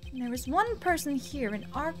 Yet, there is one person here in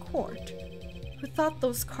our court who thought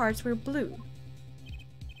those cards were blue.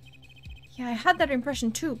 Yeah, I had that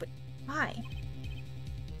impression too, but why?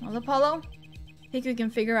 Well, Apollo, think we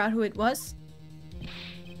can figure out who it was?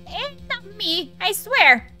 It's not me, I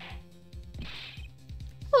swear!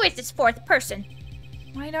 Who is this fourth person?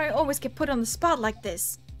 Why do I always get put on the spot like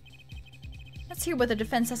this? Let's hear what the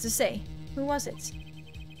defense has to say. Who was it?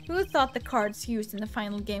 Who thought the cards used in the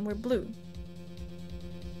final game were blue?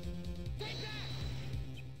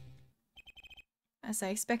 As I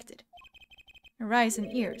expected. Your eyes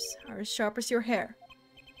and ears are as sharp as your hair.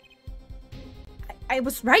 I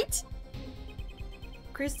was right?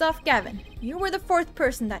 Christoph Gavin, you were the fourth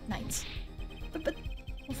person that night. But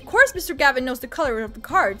of course Mr. Gavin knows the color of the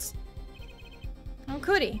cards. How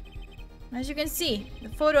could he? As you can see, the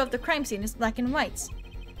photo of the crime scene is black and white.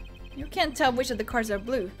 You can't tell which of the cards are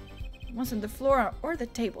blue. One's on the floor or the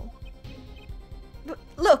table. But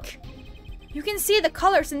look! You can see the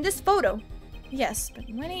colors in this photo. Yes, but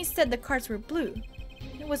when he said the cards were blue,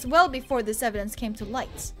 it was well before this evidence came to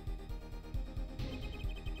light.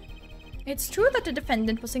 It's true that the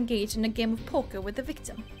defendant was engaged in a game of poker with the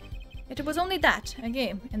victim. It was only that, a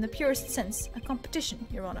game, in the purest sense, a competition,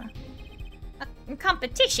 Your Honor. A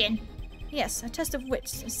competition? Yes, a test of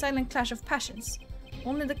wits, a silent clash of passions.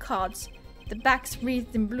 Only the cards, the backs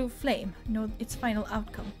wreathed in blue flame, know its final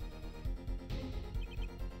outcome.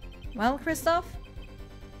 Well, Christoph?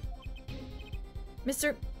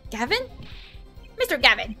 Mr. Gavin? Mr.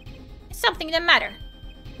 Gavin, is something the matter?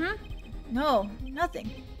 No,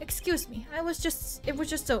 nothing. Excuse me. It was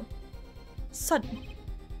just so sudden.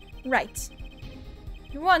 Right.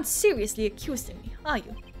 You aren't seriously accusing me, are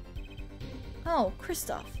you? Oh,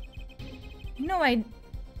 Kristoff. You know, I'd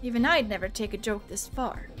never take a joke this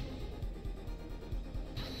far.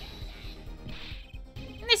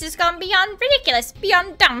 This has gone beyond ridiculous,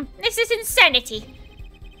 beyond dumb. This is insanity.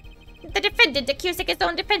 The defendant accusing his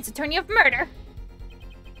own defense attorney of murder.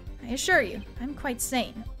 I assure you, I'm quite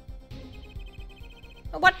sane.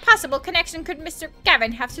 What possible connection could Mr.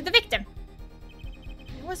 Gavin have to the victim?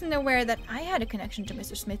 I wasn't aware that I had a connection to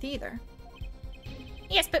Mr. Smith either.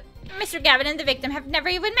 Yes, but Mr. Gavin and the victim have never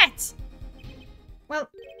even met. Well,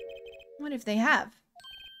 what if they have?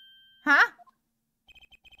 Huh?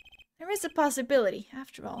 There is a possibility,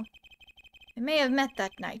 after all. They may have met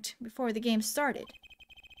that night, before the game started.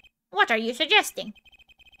 What are you suggesting?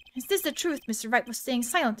 Is this the truth Mr. Wright was staying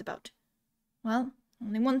silent about? Well,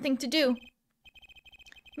 only one thing to do.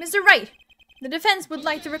 Mr. Wright, the defense would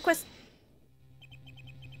like to request...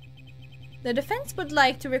 The defense would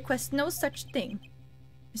like to request no such thing.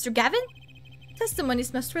 Mr. Gavin?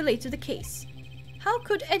 Testimonies must relate to the case. How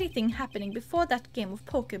could anything happening before that game of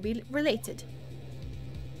poker be related?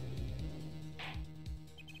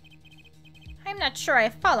 I'm not sure I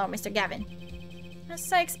follow, Mr. Gavin.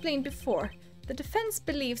 As I explained before, the defense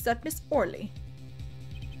believes that Miss Orley...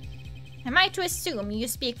 Am I to assume you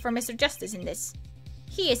speak for Mr. Justice in this?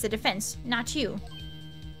 He is the defense, not you.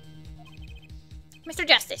 Mr.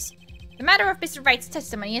 Justice, the matter of Mr. Wright's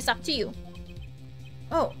testimony is up to you.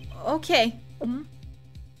 Oh, okay.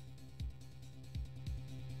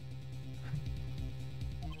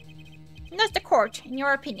 Does the court, in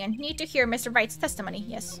your opinion, need to hear Mr. Wright's testimony?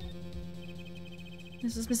 Yes.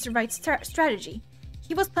 This was Mr. Wright's strategy.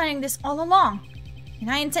 He was planning this all along,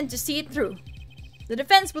 and I intend to see it through. The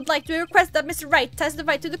defense would like to request that Mr. Wright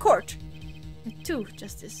testify to the court. It too,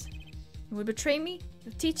 Justice. You would betray me,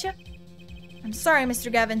 the teacher? I'm sorry,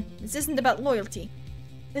 Mr. Gavin. This isn't about loyalty.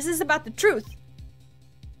 This is about the truth.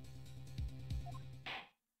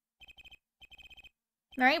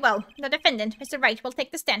 Very well. The defendant, Mr. Wright, will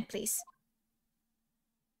take the stand, please.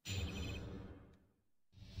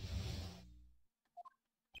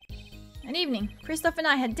 That evening, Kristoff and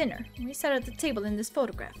I had dinner, and we sat at the table in this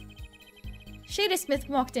photograph. Shady Smith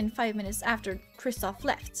walked in 5 minutes after Kristoff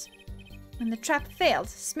left. When the trap failed,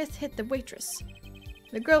 Smith hit the waitress.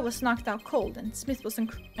 The girl was knocked out cold, and Smith was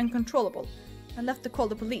uncontrollable and left to call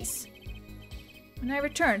the police. When I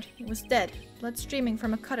returned, he was dead, blood streaming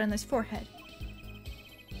from a cut on his forehead.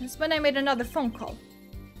 That's when I made another phone call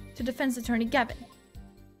to defense attorney Gavin.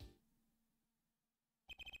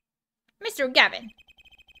 Mr. Gavin,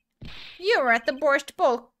 you were at the Borscht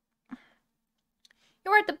Bowl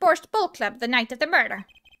Club the night of the murder.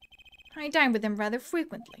 I dine with him rather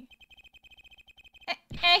frequently.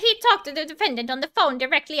 He talked to the defendant on the phone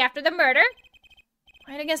directly after the murder?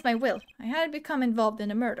 Quite against my will. I had become involved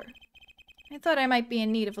in a murder. I thought I might be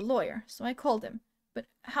in need of a lawyer, so I called him. But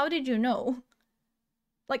how did you know?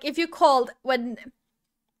 Like, if you called when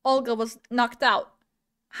Olga was knocked out,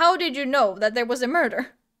 how did you know that there was a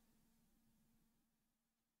murder?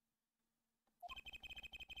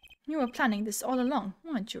 You were planning this all along,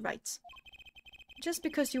 weren't you, Wright? Just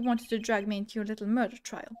because you wanted to drag me into your little murder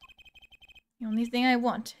trial. The only thing I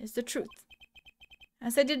want is the truth.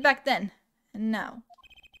 As I did back then, and now.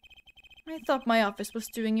 I thought my office was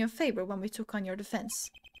doing you a favor when we took on your defense.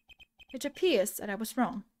 It appears that I was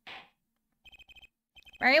wrong.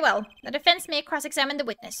 Very well. The defense may cross-examine the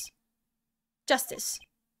witness. Justice.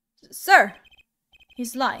 Sir!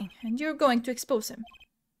 He's lying, and you're going to expose him.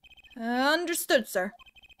 Understood, sir.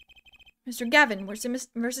 Mr. Gavin versus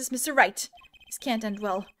Mr. Wright. This can't end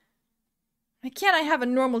well. Why can't I have a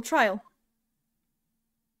normal trial?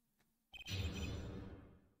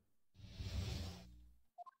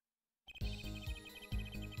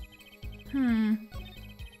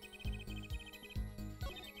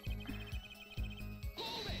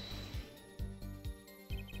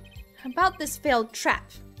 About this failed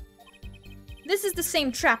trap. This is the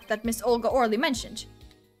same trap that Miss Olga Orley mentioned.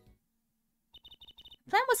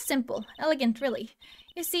 The plan was simple, elegant really.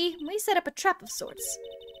 You see, we set up a trap of sorts.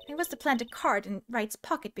 I was to plant a card in Wright's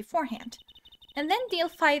pocket beforehand, and then deal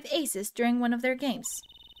 5 aces during one of their games.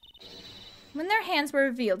 When their hands were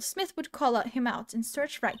revealed, Smith would call him out and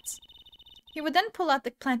search Wright. He would then pull out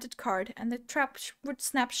the planted card, and the trap would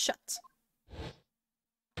snap shut.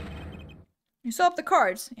 You saw up the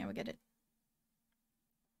cards. Yeah, we get it.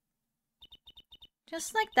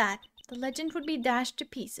 Just like that, the legend would be dashed to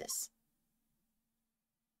pieces.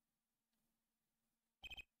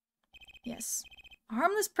 Yes, a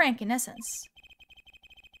harmless prank in essence.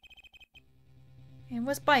 It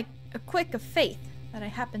was by a quirk of fate that I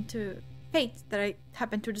happened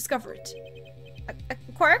to discover it. A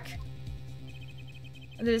quirk?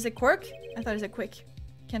 Did it say quirk? I thought it said quick.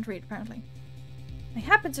 Can't read apparently. I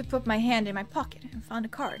happened to put my hand in my pocket and found a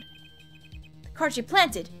card. The card she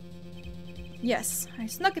planted. Yes, I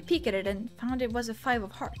snuck a peek at it and found it was a 5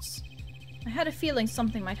 of hearts. I had a feeling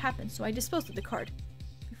something might happen, so I disposed of the card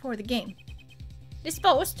before the game.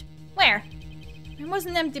 Disposed? Where? There was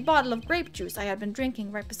an empty bottle of grape juice I had been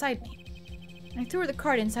drinking right beside me. I threw the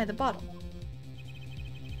card inside the bottle.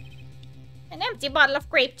 An empty bottle of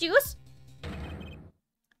grape juice?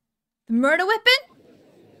 The murder weapon?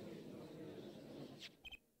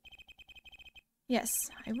 Yes,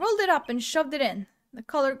 I rolled it up and shoved it in. The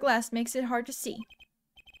colored glass makes it hard to see.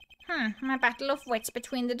 A battle of wits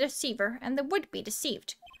between the deceiver and the would-be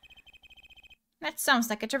deceived. That sounds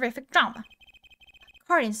like a terrific drama. A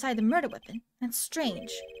card inside the murder weapon? That's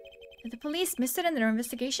strange. Did the police miss it in their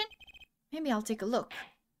investigation? Maybe I'll take a look.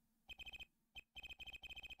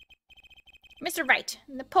 Mr. Wright,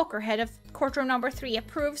 the poker head of courtroom number 3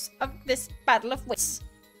 approves of this battle of wits.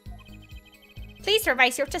 Please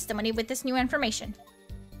revise your testimony with this new information.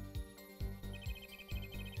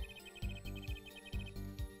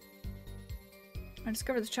 I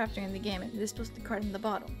discovered this chapter in the game and disposed the card in the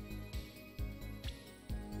bottle.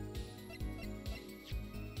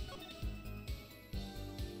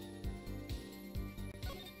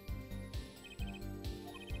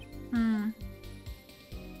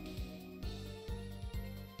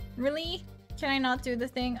 Really? Can I not do the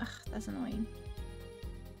thing? Ugh, that's annoying.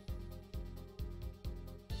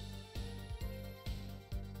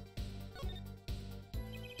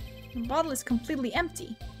 The bottle is completely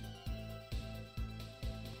empty.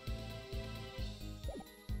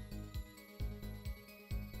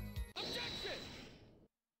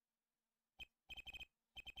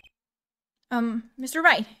 Mr.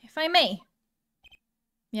 Wright, if I may.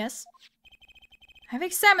 Yes? I've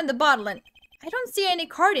examined the bottle and I don't see any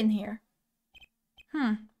card in here.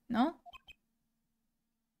 No?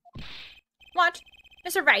 What?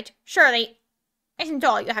 Mr. Wright, surely isn't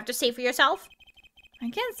all you have to say for yourself?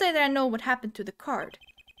 I can't say that I know what happened to the card.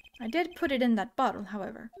 I did put it in that bottle,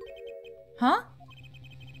 however. Huh?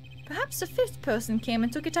 Perhaps a 5th person came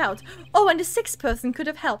and took it out. Oh, and the 6th person could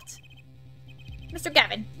have helped. Mr.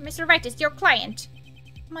 Gavin, Mr. Wright is your client.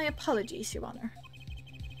 My apologies, Your Honor.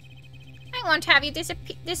 I won't have you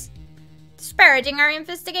disparaging our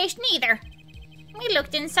investigation either. We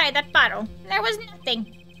looked inside that bottle. There was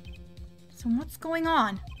nothing. So what's going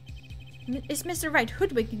on? Is Mr. Wright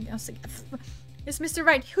hoodwinking us again? Is Mr.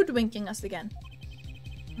 Wright hoodwinking us again?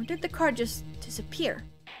 Or did the card just disappear?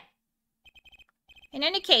 In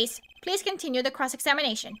any case, please continue the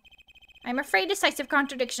cross-examination. I'm afraid decisive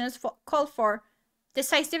contradictions call for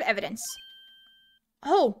decisive evidence.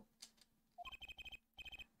 Oh!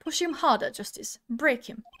 Push him harder, Justice. Break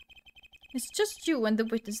him. It's just you and the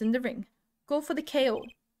witness in the ring. Go for the KO.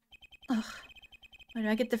 Ugh. Why do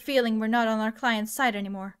I get the feeling we're not on our client's side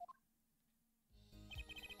anymore?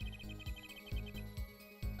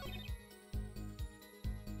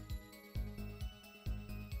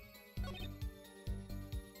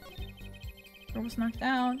 Door was knocked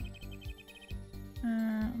out.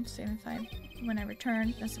 Let's save if when I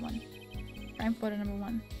return. That's the one. Crime photo number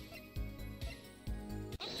 1.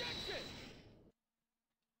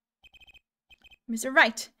 Mr.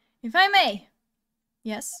 Wright, if I may.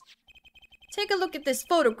 Yes. Take a look at this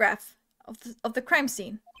photograph of the crime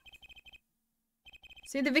scene.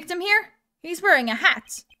 See the victim here? He's wearing a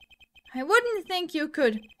hat. I wouldn't think you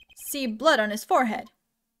could see blood on his forehead.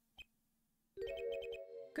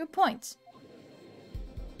 Good point.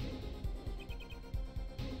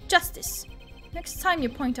 Justice. Next time you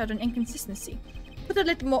point out an inconsistency, put a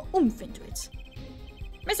little more oomph into it.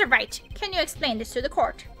 Mr. Wright, can you explain this to the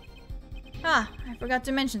court? Ah, I forgot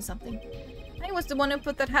to mention something. I was the one who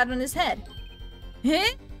put that hat on his head.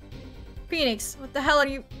 Eh? Phoenix, what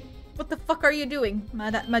the fuck are you doing,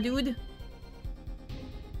 my dude?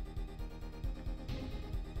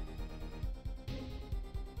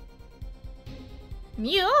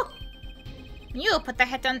 You put the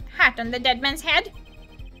hat on the dead man's head?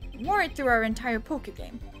 Wore it through our entire poker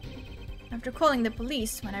game. After calling the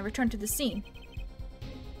police when I returned to the scene.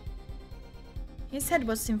 His head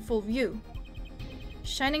was in full view.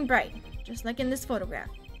 Shining bright, just like in this photograph.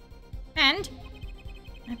 And?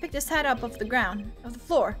 I picked his hat up off the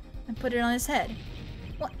floor, and put it on his head.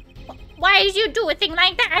 Why did you do a thing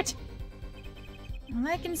like that? All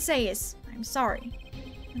I can say is, I'm sorry.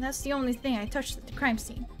 And that's the only thing I touched at the crime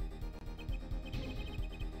scene.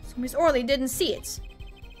 So Miss Orley didn't see it.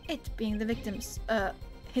 It being the victim's,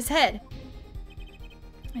 his head.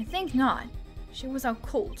 I think not. She was out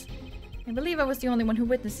cold. I believe I was the only one who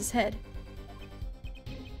witnessed his head.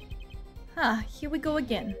 Ah, here we go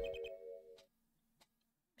again.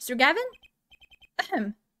 Mr. Gavin?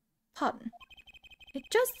 Ahem. Pardon. It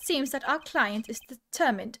just seems that our client is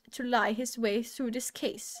determined to lie his way through this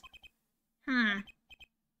case.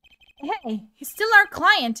 Hey, he's still our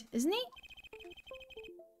client, isn't he?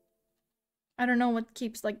 I don't know what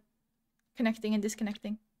keeps, like, connecting and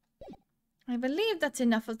disconnecting. I believe that's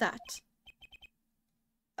enough of that.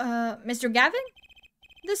 Mr. Gavin?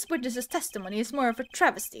 This witness's testimony is more of a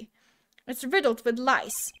travesty. It's riddled with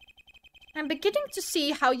lies. I'm beginning to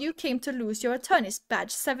see how you came to lose your attorney's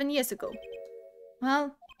badge 7 years ago.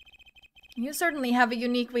 Well, you certainly have a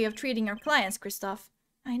unique way of treating your clients, Kristoff.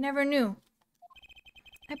 I never knew.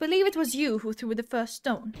 I believe it was you who threw the first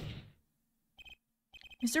stone.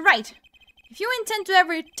 Mr. Wright, if you intend to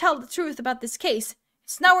ever tell the truth about this case,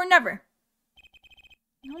 it's now or never.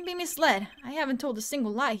 Don't be misled. I haven't told a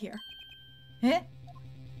single lie here. Eh?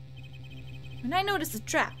 When I noticed the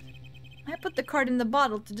trap, I put the card in the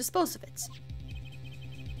bottle to dispose of it.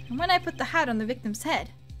 And when I put the hat on the victim's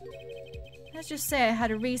head, let's just say I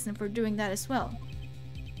had a reason for doing that as well.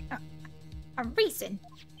 A reason?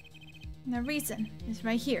 And the reason is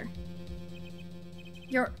right here.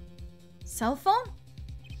 Your cell phone?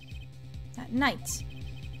 That night,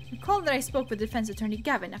 recall that I spoke with defense attorney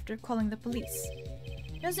Gavin after calling the police.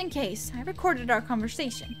 Just in case, I recorded our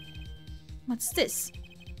conversation. What's this?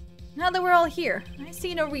 Now that we're all here, I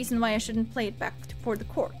see no reason why I shouldn't play it back for the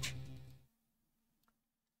court.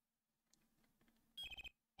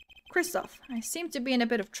 Kristoff, I seem to be in a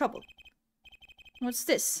bit of trouble. What's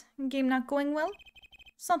this? Game not going well?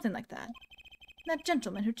 Something like that. That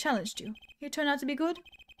gentleman who challenged you, he turned out to be good?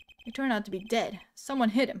 He turned out to be dead.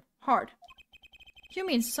 Someone hit him, hard. You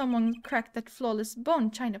mean someone cracked that flawless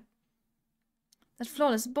bone china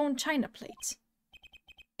plate?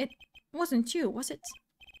 It wasn't you, was it?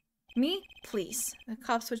 Me? Please. The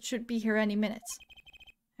cops should be here any minute.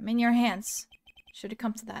 I'm in your hands. Should it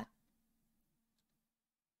come to that.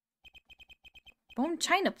 Bone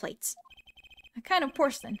china plates. A kind of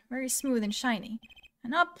porcelain, very smooth and shiny.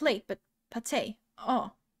 And not plate, but pate.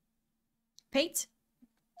 Oh. Pate?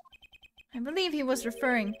 I believe he was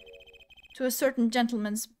referring to a certain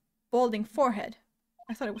gentleman's balding forehead.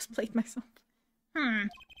 I thought it was plate myself. The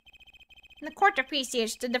court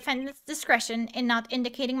appreciates the defendant's discretion in not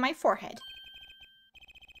indicating my forehead.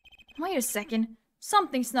 Wait a second.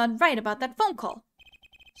 Something's not right about that phone call.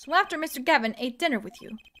 So after Mr. Gavin ate dinner with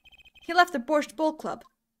you, he left the Borscht Bowl Club.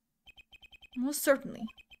 Most certainly.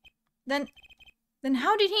 Then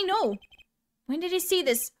how did he know? When did he see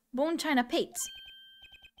this bone china plate?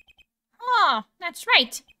 Oh, that's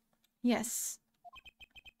right. Yes.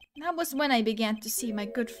 That was when I began to see my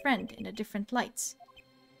good friend in a different light.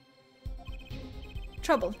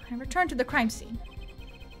 Trouble, I returned to the crime scene.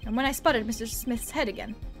 And when I spotted Mr. Smith's head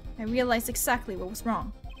again, I realized exactly what was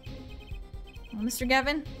wrong. Well, Mr.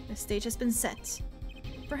 Gavin, the stage has been set.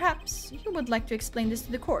 Perhaps you would like to explain this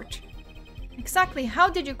to the court. Exactly how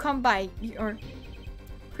did you come by your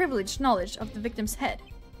privileged knowledge of the victim's head?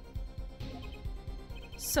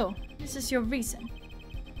 So, this is your reason.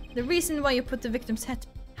 The reason why you put the victim's hat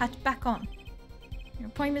back on. Your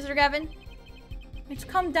point, Mr. Gavin? It's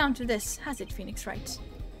come down to this, has it, Phoenix Wright?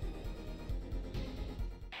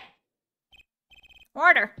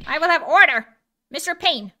 Order! I will have order! Mr.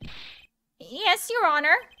 Payne. Yes, Your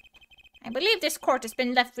Honor. I believe this court has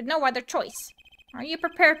been left with no other choice. Are you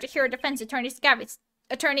prepared to hear defense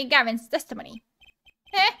attorney Gavin's testimony?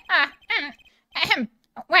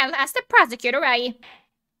 Well, as the prosecutor,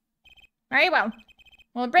 Very well.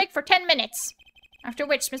 We'll break for 10 minutes, after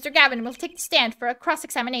which Mr. Gavin will take the stand for a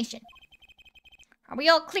cross-examination. Are we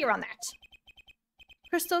all clear on that?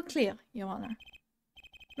 Crystal clear, Your Honor.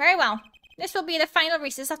 Very well. This will be the final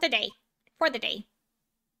recess of the day. For the day.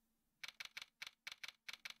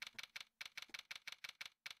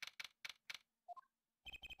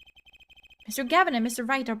 Mr. Gavin and Mr.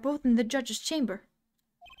 Wright are both in the judge's chamber.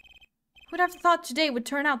 Who'd have thought today would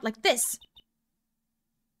turn out like this?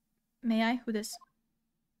 May I? Who this?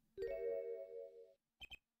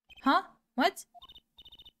 Huh? What?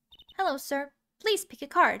 Hello, sir. Please pick a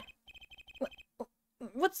card.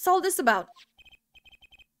 What's all this about?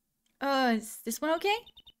 Is this one okay?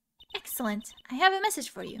 Excellent. I have a message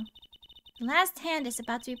for you. The last hand is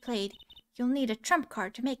about to be played. You'll need a trump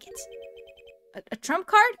card to make it. A trump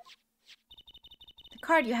card? The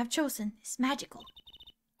card you have chosen is magical.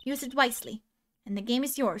 Use it wisely, and the game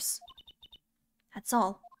is yours. That's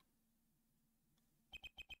all.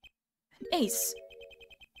 ace.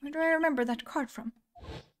 Where do I remember that card from?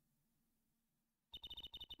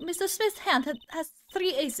 Mr. Smith's hand has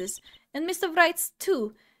 3 aces, and Mr. Wright's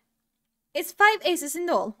 2. It's 5 aces in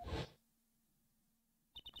all.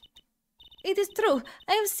 It is true.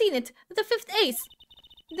 I have seen it. The 5th ace.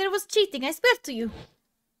 There was cheating, I swear to you.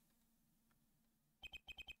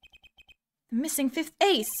 The missing 5th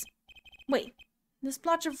ace. Wait, this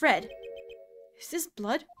splotch of red. Is this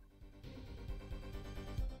blood?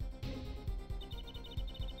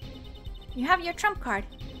 You have your trump card.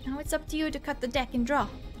 Now it's up to you to cut the deck and draw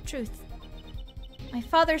the truth. My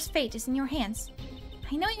father's fate is in your hands.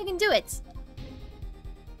 I know you can do it.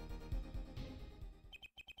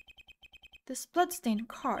 This bloodstained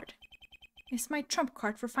card is my trump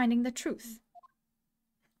card for finding the truth.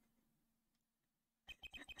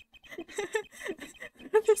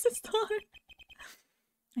 This is hard.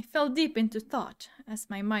 I fell deep into thought as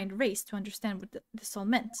my mind raced to understand what this all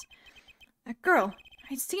meant. That girl,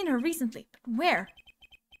 I'd seen her recently, but where?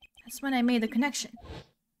 That's when I made the connection.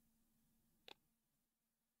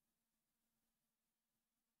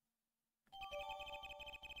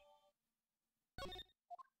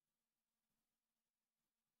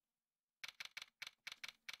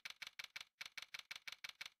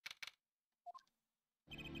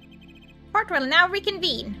 Court will now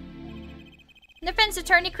reconvene. Defense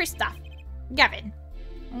Attorney Kristoff. Gavin,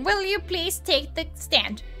 will you please take the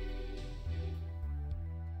stand?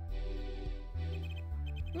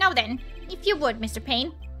 Now then, if you would, Mr.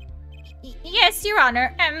 Payne. Yes, Your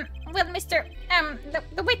Honor. Will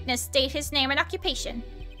the witness state his name and occupation?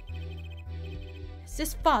 Is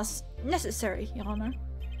this was necessary, Your Honor?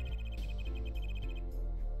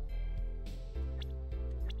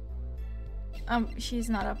 She's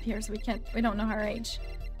not up here, so we don't know her age.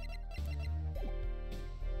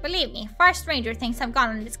 Believe me, far stranger things have gone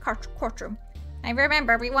on in this courtroom. I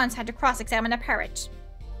remember we once had to cross-examine a parrot.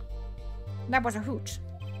 That was a hoot.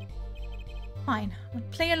 Fine, but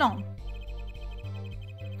play along.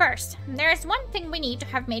 First, there is one thing we need to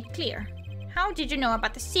have made clear. How did you know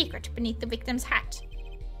about the secret beneath the victim's hat?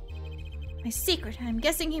 My secret? I'm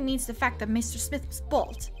guessing he means the fact that Mr. Smith was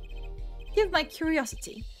bald. Give my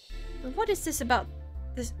curiosity. But what is this about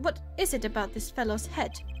this? What is it about this fellow's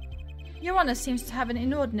head? Your Honor seems to have an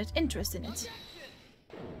inordinate interest in it.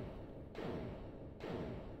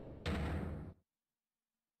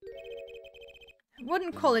 I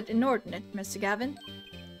wouldn't call it inordinate, Mr. Gavin.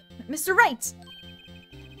 Mr. Wright!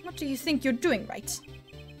 What do you think you're doing, Wright?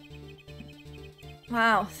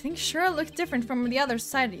 Wow, things sure look different from the other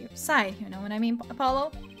side, you know what I mean,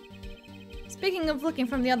 Apollo? Speaking of looking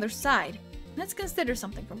from the other side, let's consider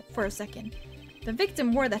something for a second. The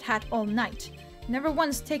victim wore that hat all night, never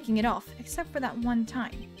once taking it off, except for that one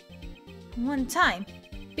time. One time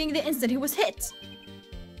being the instant he was hit.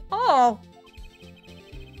 Oh!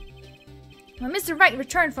 When Mr. Wright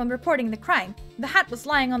returned from reporting the crime, the hat was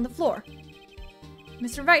lying on the floor.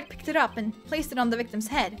 Mr. Wright picked it up and placed it on the victim's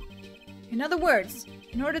head. In other words,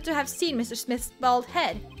 in order to have seen Mr. Smith's bald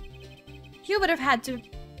head, you would have had to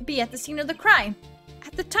be at the scene of the crime,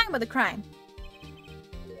 at the time of the crime.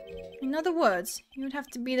 In other words, you would have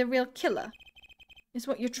to be the real killer, is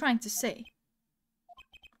what you're trying to say.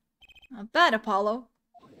 Not bad, Apollo.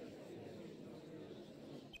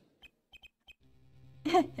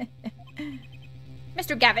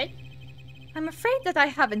 Mr. Gavin? I'm afraid that I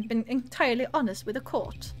haven't been entirely honest with the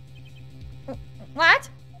court. What?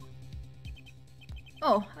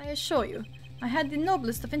 Oh, I assure you, I had the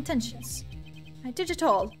noblest of intentions. I did it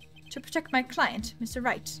all to protect my client, Mr.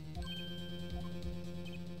 Wright.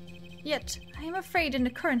 Yet, I am afraid in the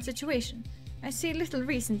current situation, I see little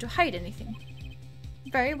reason to hide anything.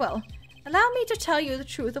 Very well, allow me to tell you the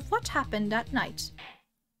truth of what happened that night.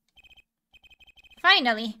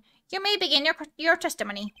 Finally, you may begin your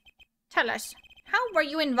testimony. Tell us, how were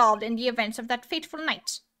you involved in the events of that fateful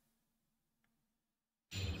night?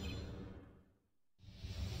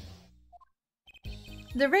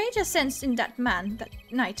 The rage I sensed in that man that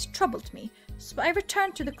night troubled me, so I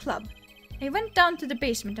returned to the club. I went down to the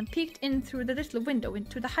basement and peeked in through the little window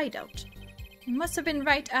into the hideout. It must have been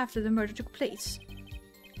right after the murder took place.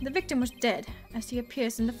 The victim was dead, as he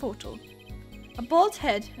appears in the photo. A bald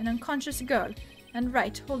head, an unconscious girl, and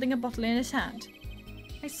Wright holding a bottle in his hand.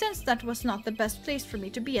 I sensed that was not the best place for me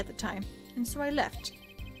to be at the time, and so I left.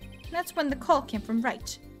 That's when the call came from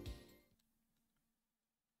Wright.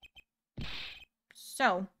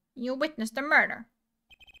 So, you witnessed the murder?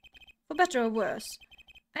 For better or worse,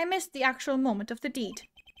 I missed the actual moment of the deed.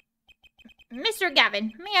 Mr.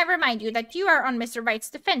 Gavin, may I remind you that you are on Mr. Wright's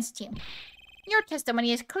defense team? Your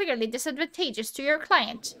testimony is clearly disadvantageous to your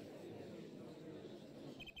client.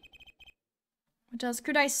 What else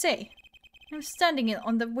could I say? I'm standing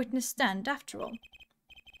on the witness stand after all.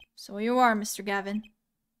 So you are, Mr. Gavin.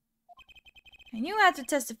 And you had to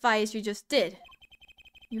testify as you just did.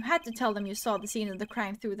 You had to tell them you saw the scene of the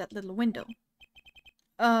crime through that little window.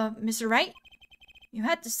 Mr. Wright? You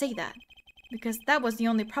had to say that, because that was the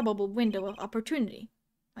only probable window of opportunity.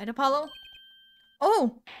 Right, Apollo?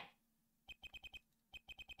 Oh!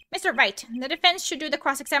 Mr. Wright, the defense should do the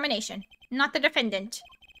cross-examination, not the defendant.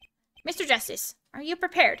 Mr. Justice, are you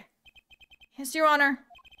prepared? Yes, Your Honor.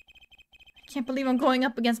 I can't believe I'm going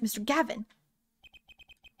up against Mr. Gavin.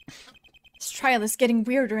 This trial is getting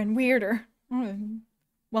weirder and weirder.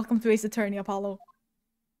 Welcome to Ace Attorney, Apollo.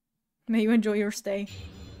 May you enjoy your stay.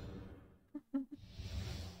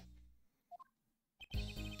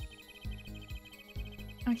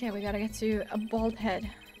 Okay, we gotta get to a bald head.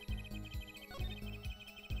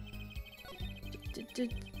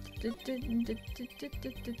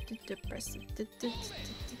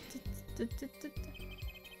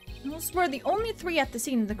 Those were the only 3 at the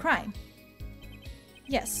scene of the crime.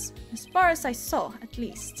 Yes, as far as I saw, at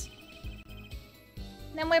least.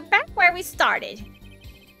 Then we're back where we started.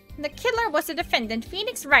 The killer was the defendant,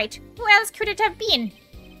 Phoenix Wright. Who else could it have been?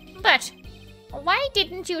 But why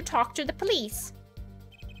didn't you talk to the police?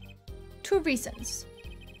 2 reasons.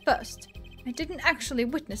 First, I didn't actually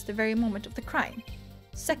witness the very moment of the crime.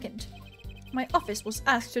 Second, my office was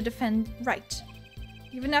asked to defend Wright.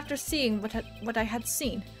 Even after seeing what I had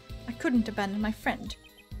seen, I couldn't abandon my friend.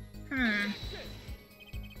 There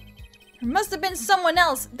must have been someone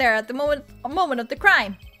else there at the moment of the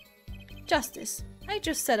crime. Justice, I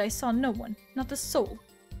just said I saw no one, not a soul.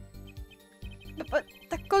 But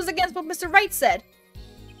that goes against what Mr. Wright said.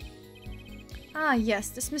 Ah yes,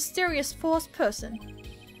 this mysterious false person.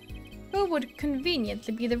 Who would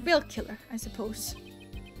conveniently be the real killer, I suppose.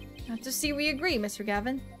 Not to see we agree, Mr.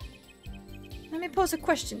 Gavin. Let me pose a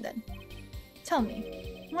question then. Tell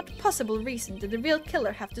me, what possible reason did the real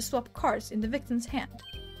killer have to swap cards in the victim's hand?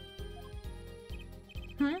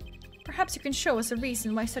 Perhaps you can show us a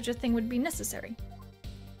reason why such a thing would be necessary.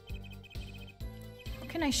 How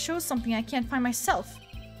can I show something I can't find myself?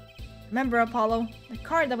 Remember, Apollo, the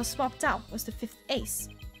card that was swapped out was the 5th ace.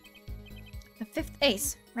 The 5th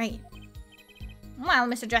ace, right. Well,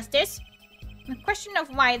 Mr. Justice, the question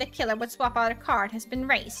of why the killer would swap out a card has been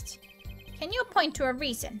raised. Can you point to a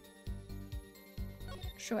reason?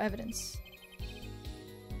 Show evidence.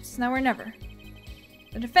 It's now or never.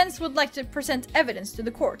 The defense would like to present evidence to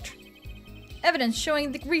the court. Evidence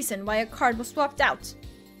showing the reason why a card was swapped out.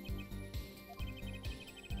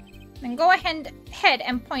 Then go ahead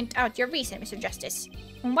and point out your reason, Mr. Justice.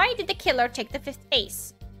 Why did the killer take the 5th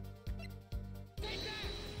ace?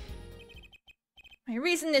 My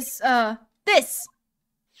reason is, this!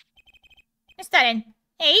 Is that an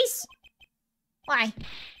ace? Why,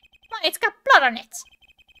 it's got blood on it.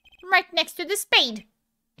 Right next to the spade.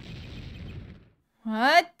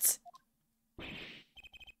 What?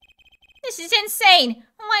 This is insane!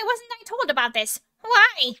 Why wasn't I told about this?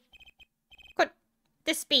 Why? Could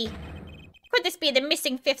this be the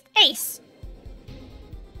missing 5th ace?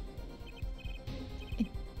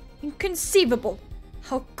 Inconceivable!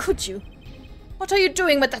 How could you? What are you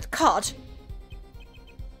doing with that card?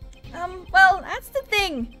 Well, that's the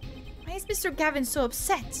thing. Why is Mr. Gavin so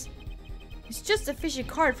upset? It's just a fishy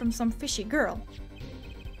card from some fishy girl.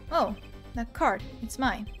 Oh, that card, it's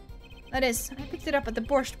mine. That is, I picked it up at the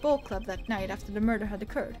Borscht Bowl Club that night after the murder had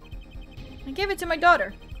occurred. I gave it to my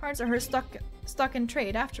daughter. Cards are her stock in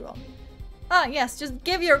trade, after all. Ah, yes, just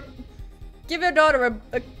give your daughter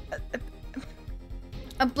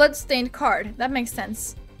a blood-stained card. That makes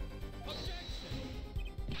sense.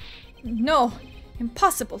 No,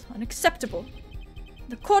 impossible, unacceptable.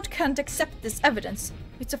 The court can't accept this evidence.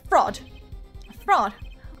 It's a fraud. A fraud?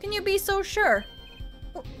 How can you be so sure?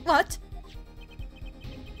 What?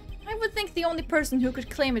 I would think the only person who could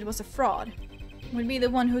claim it was a fraud would be the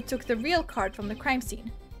one who took the real card from the crime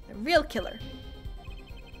scene. The real killer.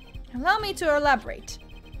 Allow me to elaborate.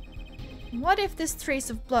 What if this trace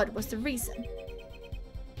of blood was the reason?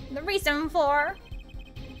 The reason for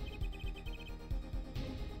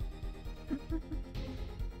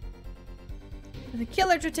the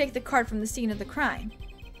killer to take the card from the scene of the crime.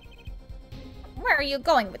 Where are you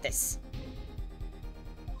going with this?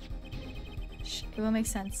 Shh, it will make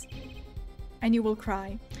sense. And you will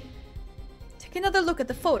cry. Take another look at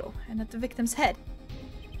the photo and at the victim's head.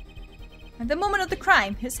 At the moment of the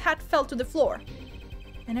crime, his hat fell to the floor,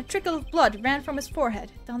 and a trickle of blood ran from his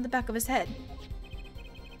forehead down the back of his head.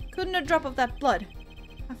 Couldn't a drop of that blood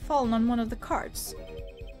have fallen on one of the cards?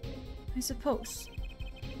 I suppose.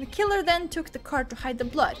 The killer then took the card to hide the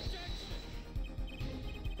blood.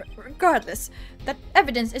 Regardless, that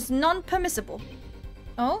evidence is non-permissible.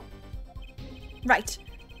 Oh? Right.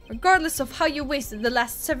 Regardless of how you wasted the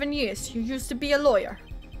last 7 years you used to be a lawyer.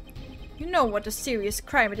 You know what a serious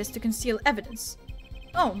crime it is to conceal evidence.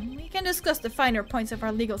 Oh, we can discuss the finer points of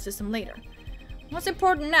our legal system later. What's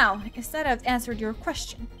important now is that I've answered your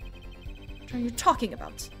question. What are you talking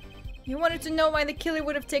about? You wanted to know why the killer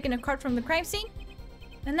would have taken a cart from the crime scene?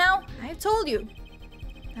 And now, I've told you.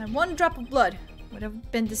 That one drop of blood would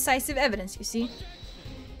have been decisive evidence, you see.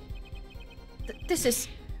 This is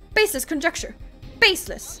baseless conjecture.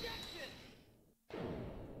 Baseless!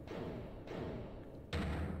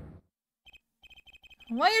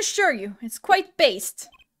 Well, I assure you, it's quite based.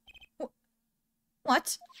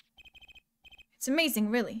 What? It's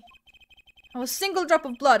amazing, really. How a single drop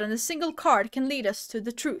of blood on a single card can lead us to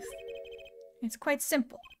the truth. It's quite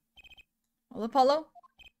simple. Well, Apollo?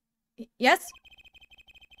 Yes?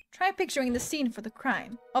 Try picturing the scene of the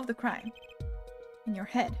crime in your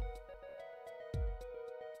head.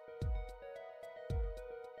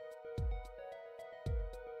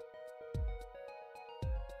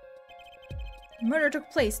 The murder took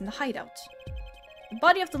place in the hideout. The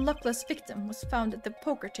body of the luckless victim was found at the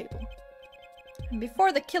poker table. And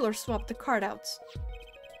before the killer swapped the card out,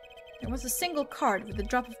 there was a single card with a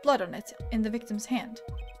drop of blood on it in the victim's hand.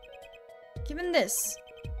 Given this,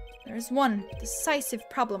 there is one decisive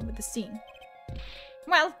problem with the scene.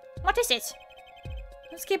 Well, what is it?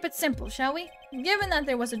 Let's keep it simple, shall we? Given that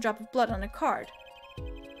there was a drop of blood on a card,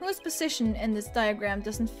 whose position in this diagram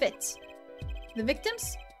doesn't fit? The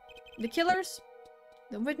victims? The killers?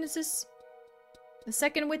 The witnesses? The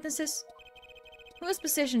second witnesses? Whose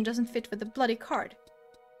position doesn't fit with the bloody card?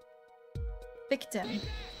 Victim.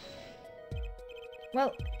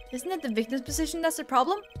 Well, isn't it the victim's position that's the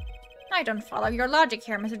problem? I don't follow your logic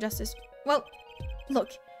here, Mr. Justice. Well, look.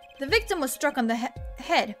 The victim was struck on the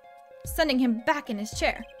head, sending him back in his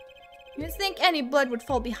chair. You'd think any blood would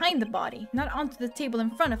fall behind the body, not onto the table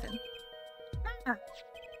in front of him.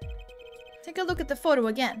 Take a look at the photo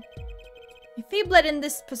again. If he bled in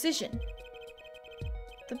this position,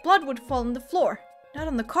 the blood would fall on the floor, not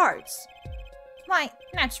on the cards. Why,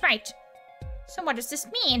 that's right. So what does this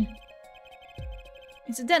mean?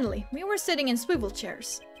 Incidentally, we were sitting in swivel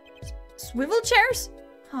chairs. Swivel chairs?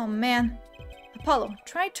 Oh man. Apollo,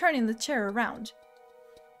 try turning the chair around.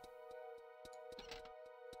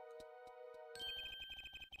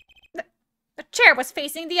 The chair was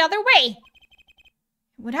facing the other way.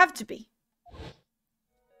 It would have to be.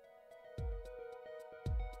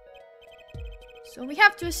 So we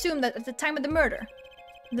have to assume that at the time of the murder,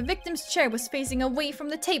 the victim's chair was facing away from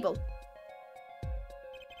the table.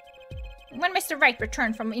 When Mr. Wright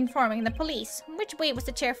returned from informing the police, which way was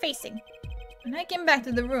the chair facing? When I came back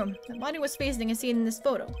to the room, the body was facing as seen in this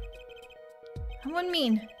photo. That would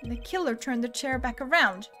mean the killer turned the chair back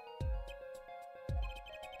around.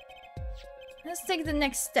 Let's take the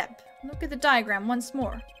next step. Look at the diagram once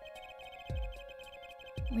more.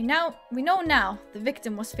 We know now the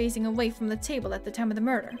victim was facing away from the table at the time of the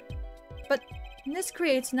murder. But this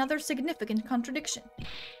creates another significant contradiction.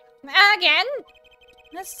 Again?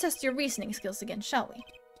 Let's test your reasoning skills again, shall we?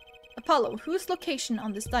 Apollo, whose location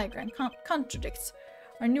on this diagram contradicts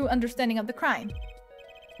our new understanding of the crime?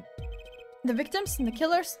 The victims and the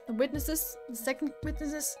killers, the witnesses, the second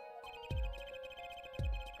witnesses?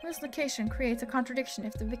 Whose location creates a contradiction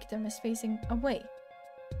if the victim is facing away?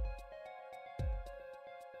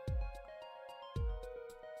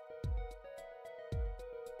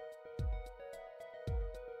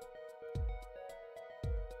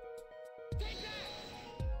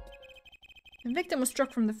 The victim was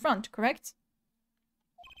struck from the front, correct?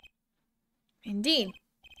 Indeed.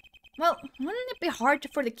 Well, wouldn't it be hard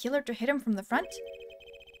for the killer to hit him from the front?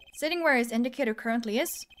 Sitting where his indicator currently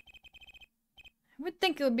is? I would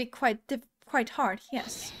think it would be quite hard,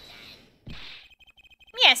 yes.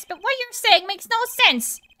 Yes, but what you're saying makes no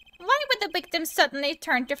sense. Why would the victim suddenly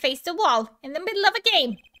turn to face the wall in the middle of a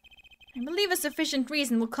game? I believe a sufficient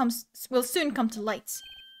reason will soon come to light.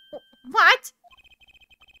 What?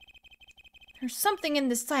 There's something in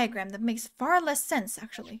this diagram that makes far less sense,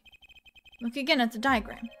 actually. Look again at the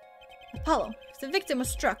diagram. Apollo, if the victim was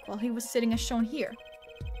struck while he was sitting as shown here,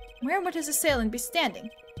 where would his assailant be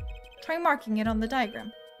standing? Try marking it on the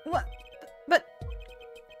diagram. What? But...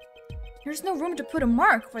 There's no room to put a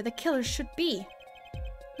mark where the killer should be.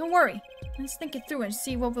 Don't worry. Let's think it through and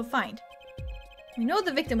see what we'll find. We know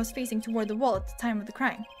the victim was facing toward the wall at the time of the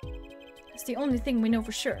crime. That's the only thing we know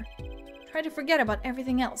for sure. Try to forget about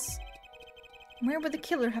everything else. Where would the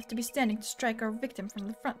killer have to be standing to strike our victim from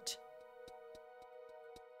the front?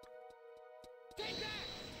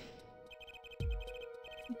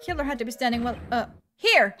 The killer had to be standing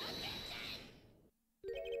here!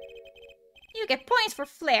 You get points for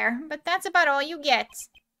flair, but that's about all you get.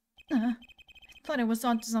 I thought I was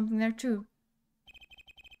onto something there too.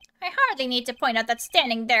 I hardly need to point out that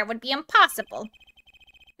standing there would be impossible.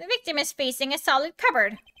 The victim is facing a solid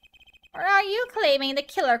cupboard. Or are you claiming the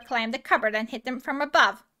killer climbed the cupboard and hit them from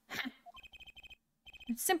above?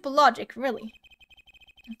 It's simple logic, really.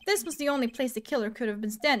 If this was the only place the killer could have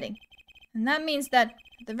been standing, then that means that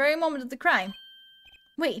at the very moment of the crime...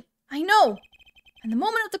 Wait, I know! At the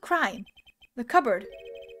moment of the crime, the cupboard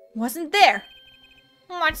wasn't there!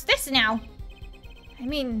 What's this now? I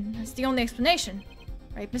mean, that's the only explanation.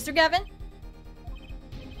 Right, Mr. Gavin?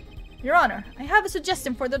 Your Honor, I have a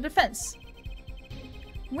suggestion for the defense.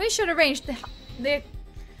 We should arrange to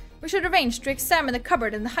examine the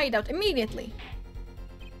cupboard and the hideout immediately.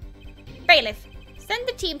 Bailiff, send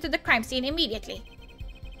the team to the crime scene immediately.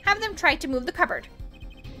 Have them try to move the cupboard.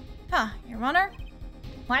 Your Honor?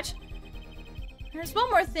 What? There's one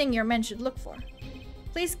more thing your men should look for.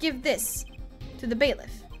 Please give this to the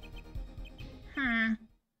bailiff.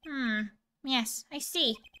 Yes, I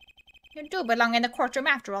see. You do belong in the courtroom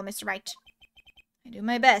after all, Mr. Wright. I do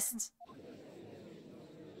my best.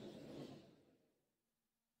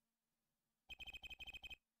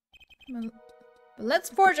 But let's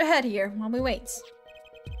forge ahead here while we wait.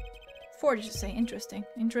 Forge, you say. Interesting.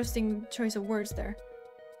 Interesting choice of words there.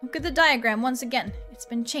 Look at the diagram once again. It's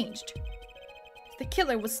been changed. If the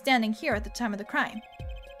killer was standing here at the time of the crime,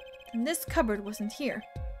 then this cupboard wasn't here.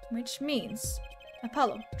 Which means...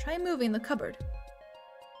 Apollo, try moving the cupboard.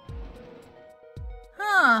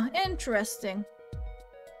 Interesting.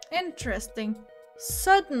 Interesting.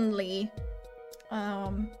 Suddenly,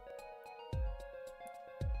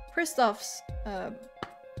 Kristoff's,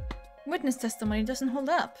 witness testimony doesn't hold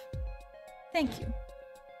up. Thank you.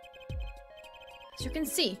 As you can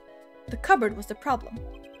see, the cupboard was the problem.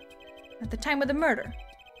 At the time of the murder,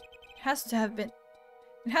 it has to have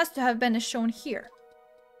been as shown here.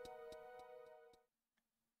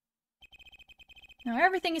 Now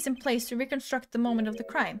everything is in place to reconstruct the moment of the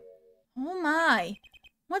crime. Oh my!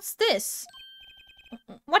 What's this?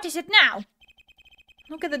 What is it now?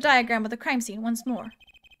 Look at the diagram of the crime scene once more.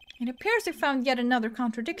 It appears we found yet another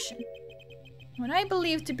contradiction. What I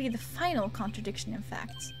believe to be the final contradiction, in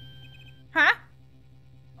fact. Huh?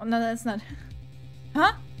 Oh, no, that's not...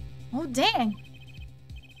 Huh? Oh, dang!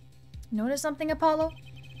 Notice something, Apollo?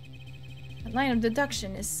 The line of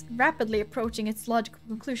deduction is rapidly approaching its logical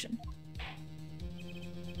conclusion.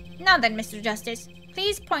 Now then, Mr. Justice,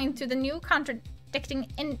 please point to the new contradicting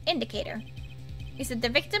indicator. Is it the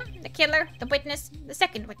victim, the killer, the witness, the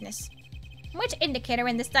second witness? Which indicator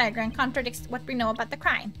in this diagram contradicts what we know about the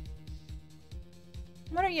crime?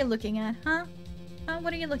 What are you looking at, huh?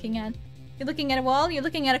 What are you looking at? You're looking at a wall? You're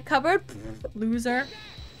looking at a cupboard? Loser.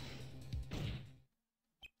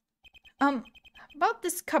 About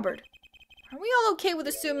this cupboard. Are we all okay with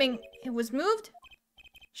assuming it was moved?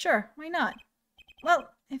 Sure, why not? Well,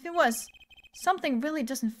 if it was, something really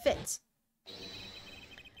doesn't fit.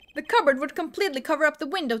 The cupboard would completely cover up the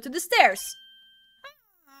window to the stairs.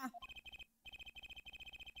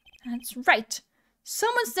 That's right.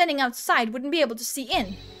 Someone standing outside wouldn't be able to see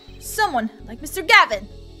in. Someone like Mr. Gavin.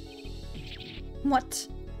 What?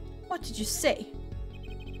 What did you say?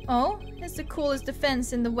 Oh, is the coolest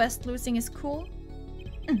defense in the West losing his cool?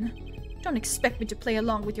 Don't expect me to play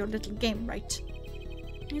along with your little game, right?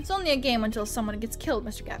 It's only a game until someone gets killed,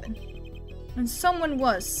 Mr. Gavin. And someone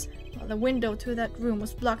was, while the window to that room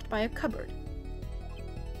was blocked by a cupboard.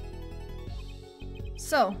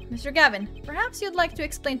 So, Mr. Gavin, perhaps you'd like to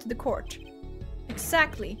explain to the court.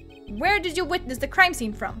 Exactly, where did you witness the crime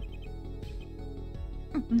scene from?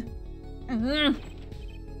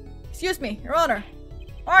 Excuse me, Your Honor.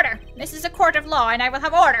 Order! This is a court of law, and I will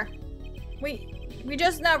have order. We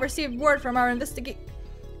just now received word from our investigative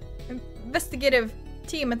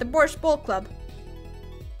team at the Borscht Bowl Club.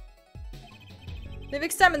 They've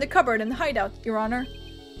examined the cupboard and the hideout, Your Honor.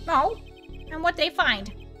 Oh? And what they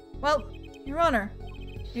find? Well, Your Honor,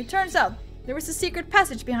 it turns out there was a secret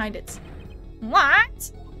passage behind it.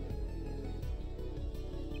 What?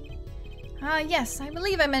 Yes, I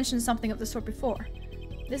believe I mentioned something of the sort before.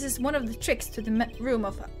 This is one of the tricks to the room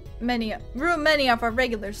many of our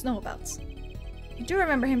regulars know about. I do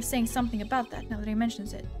remember him saying something about that now that he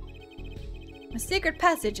mentions it. A secret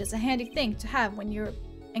passage is a handy thing to have when you're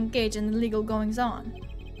engaged in illegal goings-on.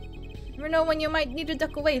 You never know when you might need to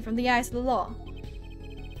duck away from the eyes of the law.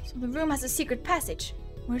 So the room has a secret passage.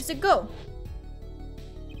 Where does it go?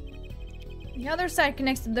 The other side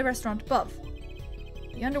connects to the restaurant above.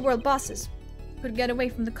 The underworld bosses could get away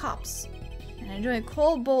from the cops. and enjoy a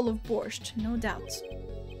cold bowl of borscht, no doubt.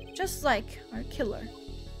 Just like our killer.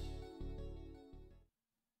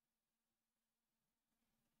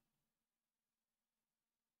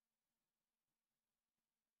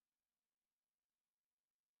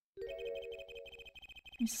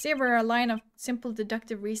 You see where our line of simple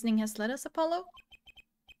deductive reasoning has led us, Apollo?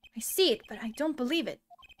 I see it, but I don't believe it.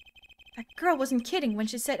 That girl wasn't kidding when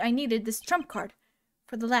she said I needed this trump card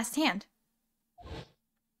for the last hand.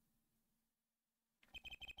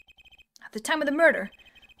 At the time of the murder,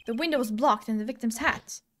 the window was blocked in the victim's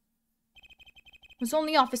hat. It was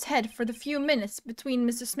only off his head for the few minutes between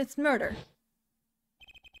Mr. Smith's murder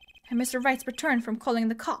and Mr. Wright's return from calling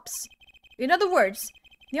the cops. In other words,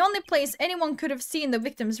 the only place anyone could have seen the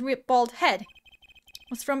victim's bald head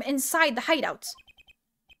was from inside the hideout.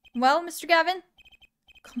 Well, Mr. Gavin?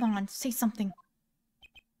 Come on, say something.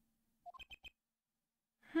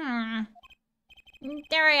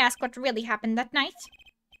 Dare I ask what really happened that night?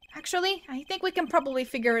 Actually, I think we can probably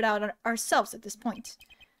figure it out ourselves at this point.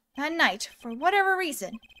 That night, for whatever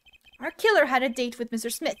reason, our killer had a date with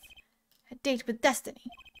Mr. Smith. A date with destiny.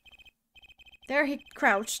 There he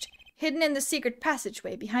crouched, hidden in the secret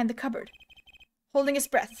passageway behind the cupboard, holding his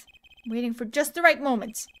breath, waiting for just the right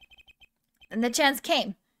moment. Then the chance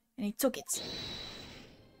came, and he took it.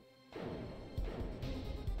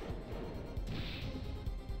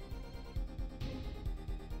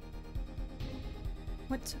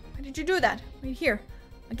 What? Why did you do that? Wait here.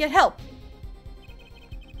 I'll get help.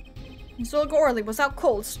 Miss Olga Orley was out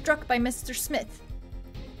cold, struck by Mr. Smith.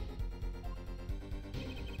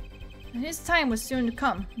 And his time was soon to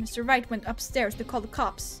come. Mr. Wright went upstairs to call the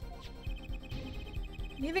cops,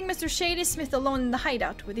 leaving Mr. Shady Smith alone in the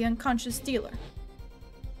hideout with the unconscious dealer.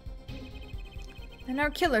 Then our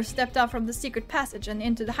killer stepped out from the secret passage and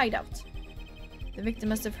into the hideout. The victim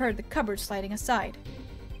must have heard the cupboard sliding aside.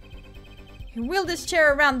 He wheeled his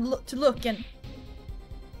chair around to look, and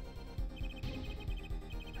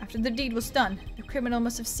after the deed was done, the criminal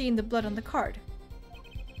must have seen the blood on the card.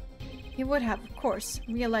 He would have, of course,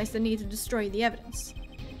 realized the need to destroy the evidence.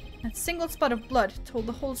 That single spot of blood told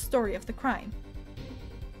the whole story of the crime.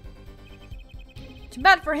 Too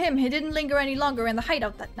bad for him, he didn't linger any longer in the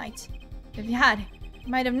hideout that night. If he had,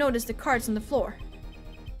 he might have noticed the cards on the floor.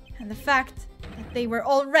 And the fact that they were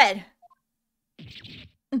all red.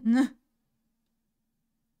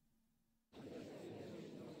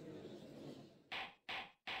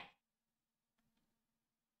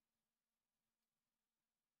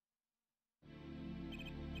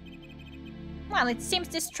 Well, it seems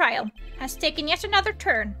this trial has taken yet another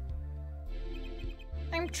turn.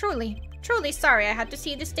 I'm truly sorry I had to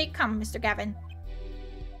see this day come, Mr. Gavin.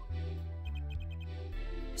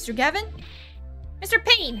 Mr. Gavin? Mr.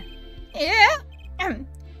 Payne! Yeah?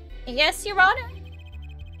 Yes, Your Honor?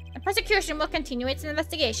 The prosecution will continue its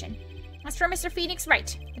investigation. As for Mr. Phoenix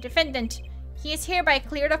Wright, the defendant, he is hereby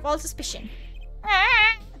cleared of all suspicion.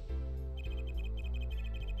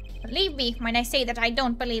 Believe me when I say that I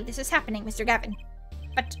don't believe this is happening, Mr. Gavin.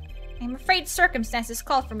 But I'm afraid circumstances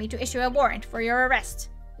call for me to issue a warrant for your arrest.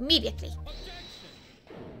 Immediately.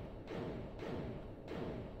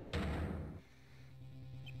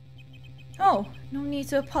 Oh, no need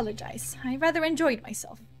to apologize. I rather enjoyed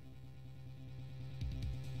myself.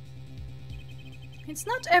 It's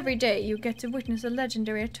not every day you get to witness a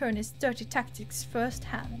legendary attorney's dirty tactics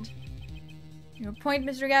firsthand. Your point,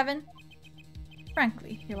 Mr. Gavin?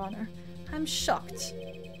 Frankly, Your Honor, I'm shocked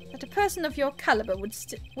that a person of your caliber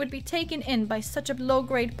would be taken in by such a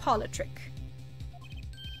low-grade parlor trick.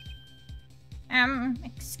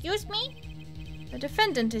 Excuse me? The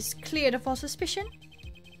defendant is cleared of all suspicion?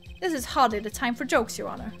 This is hardly the time for jokes, Your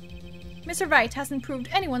Honor. Mr. Wright hasn't proved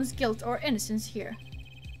anyone's guilt or innocence here.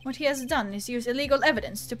 What he has done is use illegal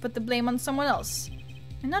evidence to put the blame on someone else.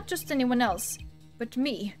 And not just anyone else, but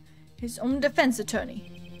me, his own defense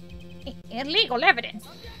attorney. Illegal evidence?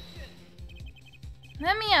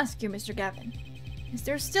 Let me ask you, Mr. Gavin, is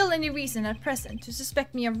there still any reason at present to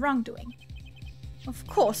suspect me of wrongdoing? Of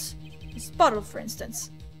course, this bottle, for instance.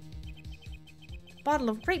 The bottle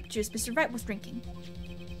of grape juice Mr. Wright was drinking.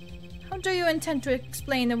 How do you intend to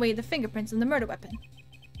explain away the fingerprints on the murder weapon?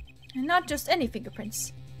 And not just any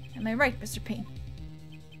fingerprints. Am I right, Mr. Payne?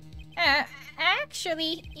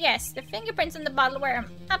 Actually, yes, the fingerprints on the bottle were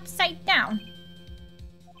upside down.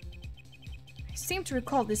 I seem to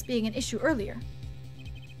recall this being an issue earlier.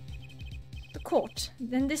 The court,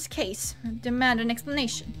 in this case, demand an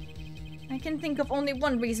explanation. I can think of only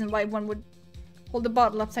one reason why one would hold the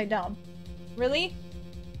bottle upside down. Really?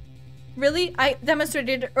 Really? I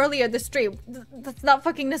demonstrated earlier this stream. That's not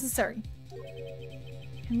fucking necessary.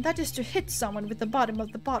 And that is to hit someone with the bottom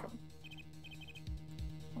of the bottle.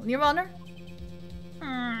 Your Honor?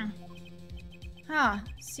 Hmm. Ah,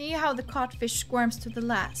 see how the codfish squirms to the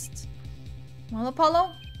last. Well,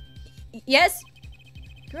 Apollo? Yes?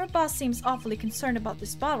 Your boss seems awfully concerned about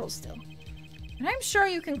this bottle still. And I'm sure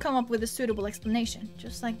you can come up with a suitable explanation,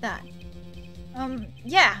 just like that.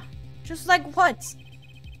 Yeah. Just like what?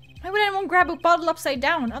 Why would anyone grab a bottle upside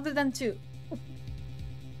down, other than to...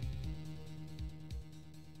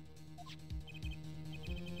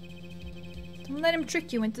 Don't let him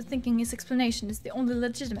trick you into thinking his explanation is the only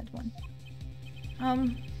legitimate one.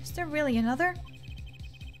 Is there really another?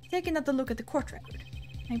 Take another look at the court record.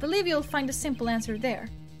 I believe you'll find a simple answer there,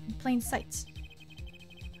 in plain sight.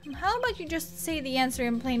 How about you just say the answer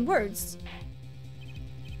in plain words?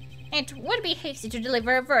 It would be hasty to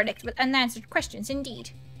deliver a verdict with unanswered questions,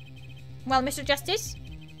 indeed. Well, Mr. Justice?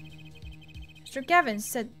 Mr. Gavin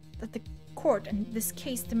said that the court in this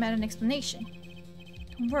case demand an explanation.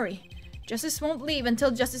 Don't worry. Justice won't leave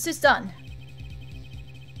until justice is done.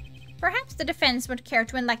 Perhaps the defense would care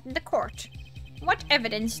to enlighten the court. What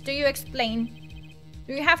evidence do you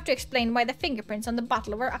have to explain why the fingerprints on the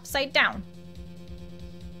bottle were upside down?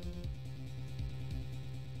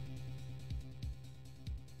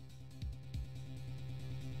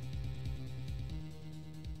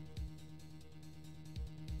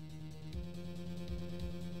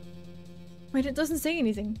 Wait, it doesn't say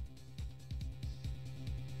anything.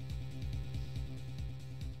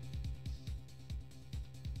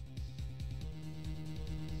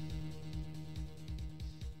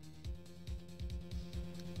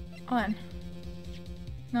 Hold on.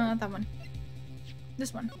 No, not that one.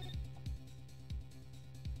 This one.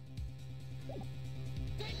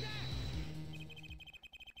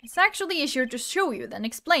 It's actually easier to show you than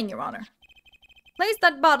explain, Your Honor. Place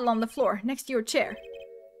that bottle on the floor next to your chair.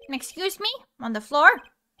 Excuse me? On the floor?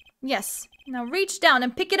 Yes. Now reach down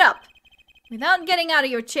and pick it up without getting out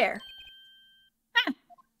of your chair. Ah.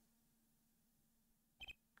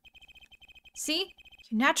 See?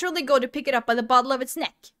 You naturally go to pick it up by the bottle of its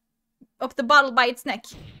neck. Up the bottle by its neck.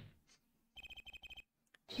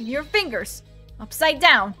 With your fingers. Upside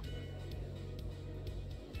down.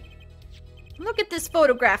 Look at this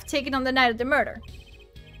photograph taken on the night of the murder.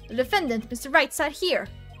 The defendant, Mr. Wright, sat here.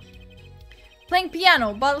 Playing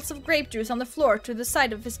piano, bottles of grape juice on the floor to the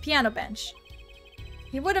side of his piano bench.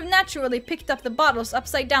 He would have naturally picked up the bottles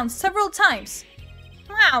upside down several times.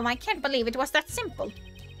 Wow, I can't believe it was that simple.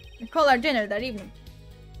 Recall our dinner that evening,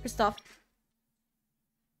 Christoph.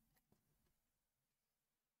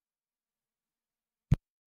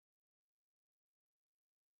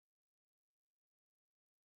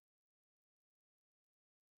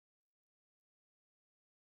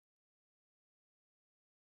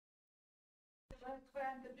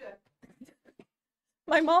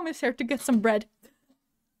 My mom is here to get some bread.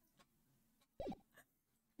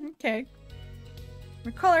 Okay.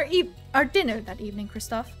 Recall our dinner that evening,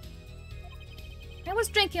 Christoph. I was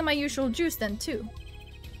drinking my usual juice then, too.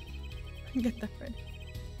 Get that bread.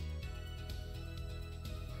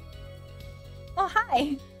 Oh,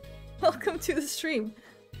 hi! Welcome to the stream.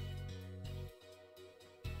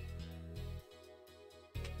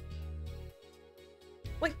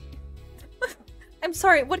 Wait. I'm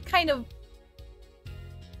sorry, what kind of...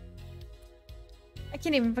 I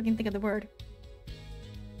can't even fucking think of the word.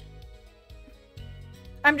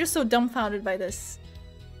 I'm just so dumbfounded by this.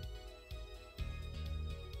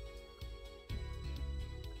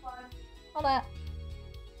 Hold on.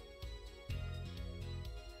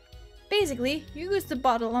 Basically, you used the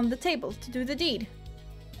bottle on the table to do the deed.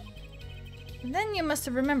 And then you must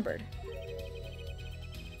have remembered.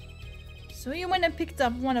 So you went and picked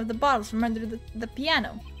up one of the bottles from under the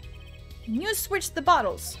piano. And you switched the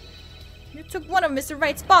bottles. You took one of Mr.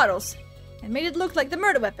 Wright's bottles and made it look like the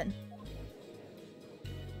murder weapon.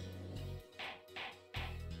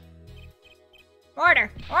 Order!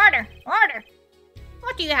 Order! Order!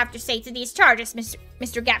 What do you have to say to these charges,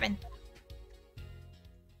 Mr. Gavin?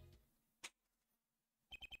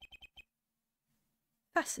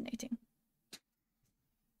 Fascinating.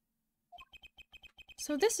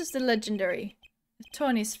 So this is the legendary,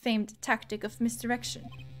 Tony's famed tactic of misdirection.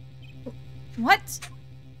 What?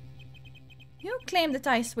 You claim that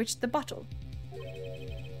I switched the bottle.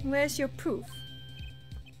 Where's your proof?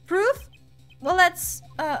 Proof? Well, that's,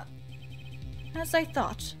 as I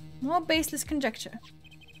thought. More baseless conjecture.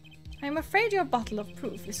 I'm afraid your bottle of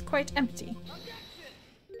proof is quite empty.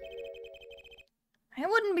 I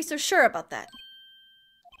wouldn't be so sure about that.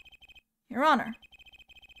 Your Honor,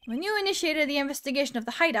 when you initiated the investigation of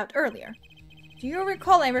the hideout earlier, do you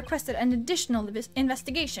recall I requested an additional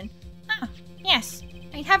investigation? Ah, yes.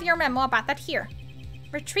 I have your memo about that here.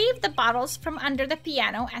 retrieve the bottles from under the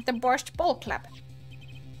piano at the Borscht Bowl Club.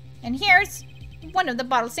 And here's one of the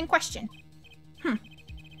bottles in question.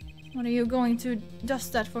 What are you going to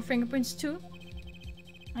dust that for fingerprints too?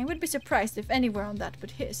 I would be surprised if anywhere on that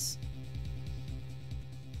but his.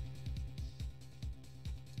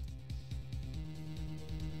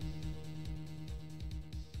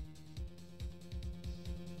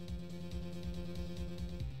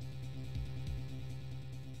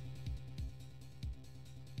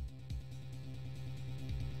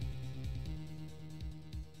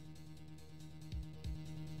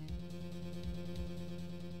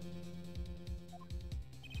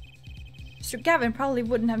 Mr. Gavin probably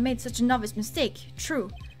wouldn't have made such a novice mistake. True.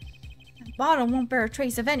 That bottle won't bear a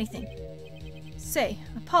trace of anything. Say,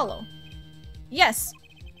 Apollo. Yes.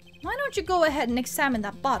 Why don't you go ahead and examine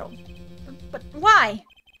that bottle? But why?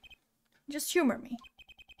 Just humor me.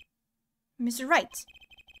 Mr. Wright.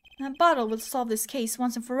 That bottle will solve this case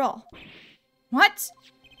once and for all. What?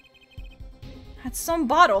 That's some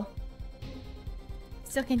bottle.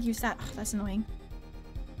 Still can't use that. Oh, that's annoying.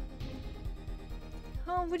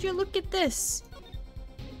 Oh, would you look at this?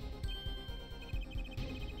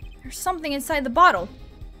 There's something inside the bottle.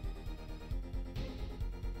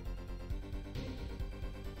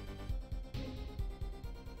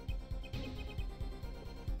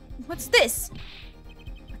 What's this?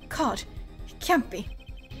 God, it can't be.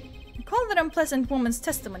 Recall that unpleasant woman's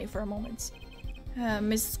testimony for a moment.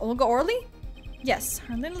 Miss Olga Orley? Yes,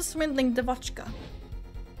 her little swindling Devotchka.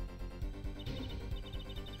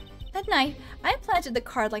 That night, I planted the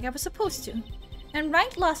card like I was supposed to. And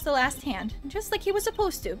Wright lost the last hand, just like he was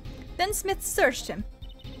supposed to. Then Smith searched him.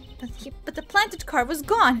 But the planted card was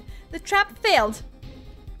gone! The trap failed!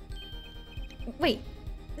 Wait,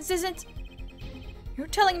 this isn't... You're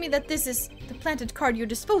telling me that this is the planted card you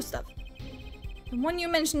disposed of? The one you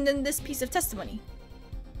mentioned in this piece of testimony?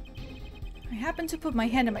 I happened to put my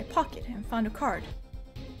hand in my pocket and found a card.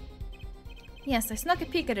 Yes, I snuck a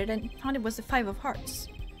peek at it and thought it was the 5 of hearts.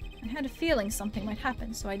 I had a feeling something might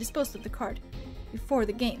happen, so I disposed of the card before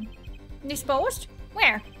the game. Disposed?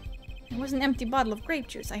 Where? There was an empty bottle of grape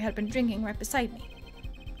juice I had been drinking right beside me.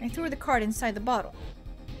 I threw the card inside the bottle.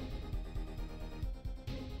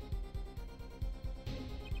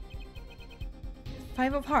 The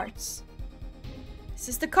 5 of hearts. This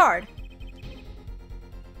is the card.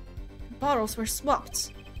 The bottles were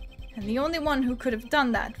swapped, and the only one who could have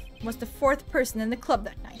done that was the 4th person in the club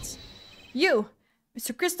that night. You!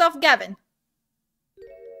 Mr. Christoph Gavin.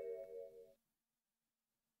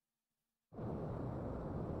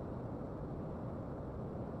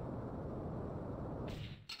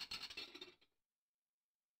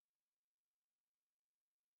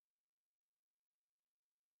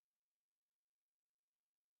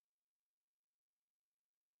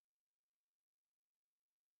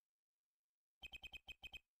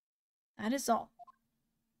 That is all.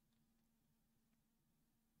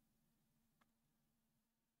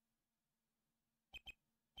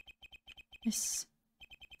 Is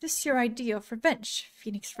this your idea of revenge,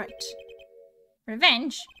 Phoenix Wright?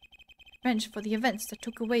 Revenge? Revenge for the events that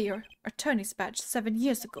took away your attorney's badge 7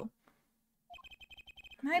 years ago.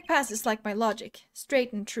 My past is like my logic,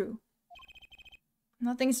 straight and true.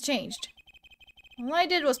 Nothing's changed. All I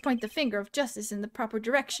did was point the finger of justice in the proper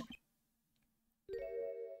direction.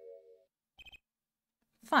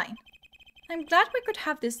 Fine. I'm glad we could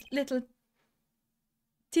have this little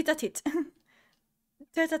tete-a-tete.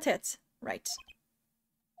 Tete-a-tete. Right.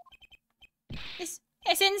 This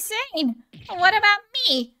is insane! What about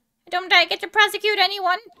me? Don't I get to prosecute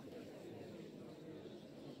anyone?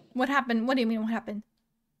 What happened? What do you mean, what happened?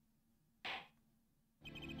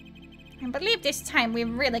 I believe this time we've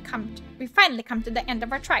finally come to the end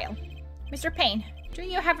of our trial. Mr. Payne, do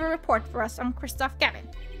you have a report for us on Christoph Gavin?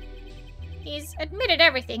 He's admitted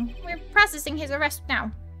everything. We're processing his arrest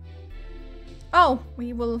now. Oh,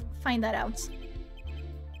 we will find that out.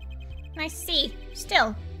 I see.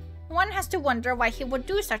 Still, one has to wonder why he would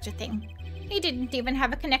do such a thing. He didn't even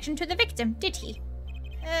have a connection to the victim, did he?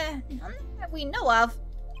 None that we know of.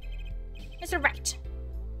 Mr. Wright,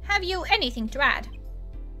 have you anything to add?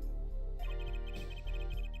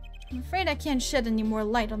 I'm afraid I can't shed any more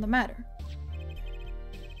light on the matter.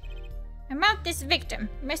 About this victim,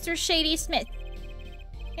 Mr. Shady Smith.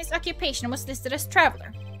 His occupation was listed as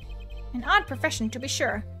traveler. An odd profession, to be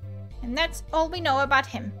sure. And that's all we know about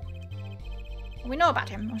him.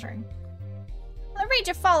 I'm sorry. I'll arrange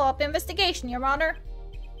a follow-up investigation, Your Honor.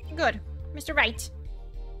 Good. Mr. Wright.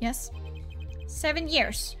 Yes? 7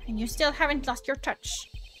 years, and you still haven't lost your touch.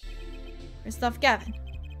 Christoph Gavin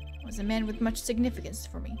was a man with much significance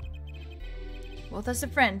for me. Both as a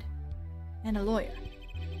friend and a lawyer.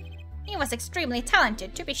 He was extremely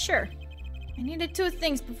talented, to be sure. I needed two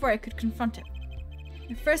things before I could confront him.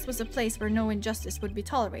 The first was a place where no injustice would be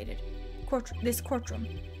tolerated. This courtroom.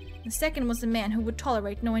 The second was a man who would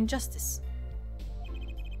tolerate no injustice.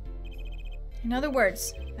 In other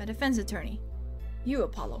words, a defense attorney. You,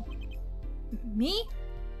 Apollo. Me?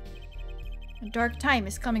 A dark time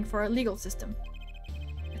is coming for our legal system.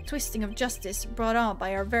 A twisting of justice brought on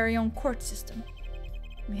by our very own court system.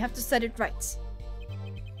 We have to set it right.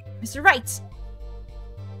 Mr. Wright!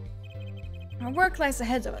 Our work lies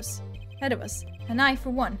ahead of us, and I,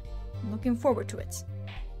 for one, am looking forward to it.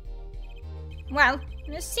 Well,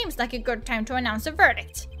 this seems like a good time to announce a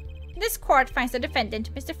verdict. This court finds the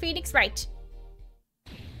defendant, Mr. Phoenix Wright.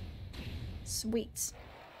 Sweet.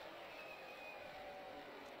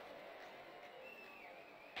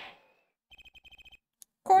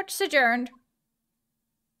 Court's adjourned.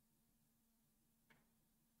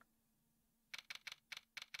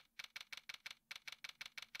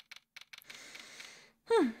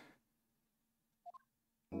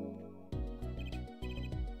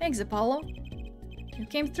 Thanks, Apollo. You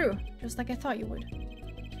came through, just like I thought you would.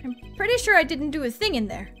 I'm pretty sure I didn't do a thing in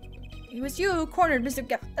there. It was you who cornered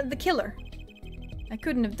the killer. I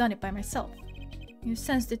couldn't have done it by myself. You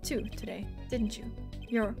sensed it too today, didn't you?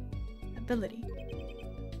 Your ability.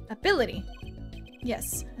 Ability?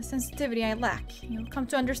 Yes, a sensitivity I lack. You'll come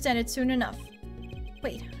to understand it soon enough.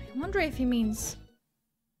 Wait, I wonder if he means...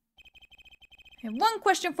 I have one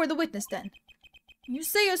question for the witness then. You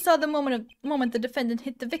say you saw the moment the defendant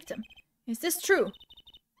hit the victim. Is this true?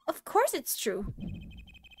 Of course it's true.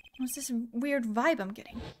 What's this weird vibe I'm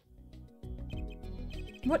getting?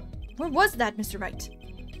 What was that, Mr. Wright?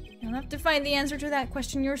 You'll have to find the answer to that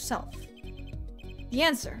question yourself. The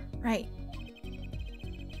answer, right.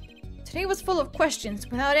 Today was full of questions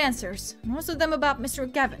without answers, most of them about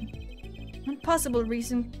Mr. Gavin. What possible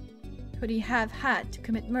reason could he have had to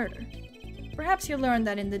commit murder? Perhaps you'll learn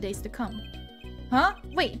that in the days to come. Huh?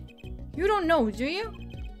 Wait, you don't know, do you?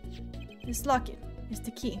 This locket is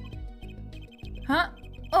the key. Huh?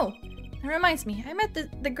 Oh, that reminds me, I met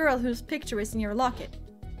the girl whose picture is in your locket.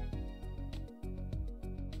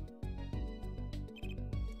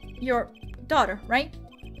 Your daughter, right?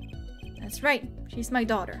 That's right, she's my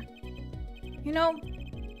daughter. You know,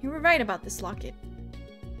 you were right about this locket.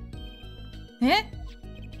 Eh?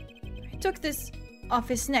 I took this off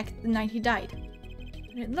his neck the night he died.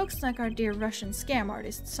 But it looks like our dear Russian scam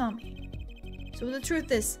artist saw me. So the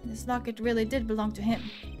truth is, this locket really did belong to him.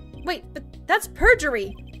 Wait, but that's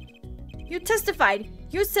perjury! You testified!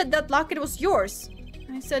 You said that locket was yours!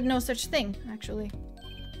 I said no such thing, actually.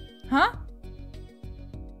 Huh?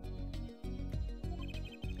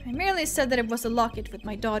 I merely said that it was a locket with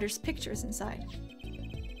my daughter's pictures inside.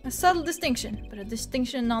 A subtle distinction, but a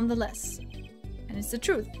distinction nonetheless. And it's the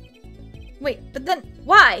truth. Wait, but then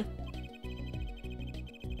why?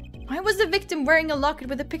 Why was the victim wearing a locket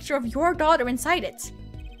with a picture of your daughter inside it?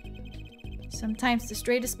 Sometimes the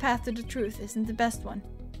straightest path to the truth isn't the best one.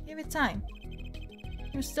 Give it time.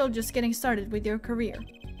 You're still just getting started with your career.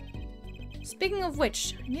 Speaking of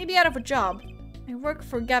which, I may be out of a job. I work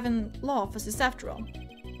for Gavin Law Offices after all.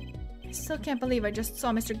 I still can't believe I just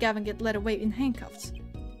saw Mr. Gavin get led away in handcuffs.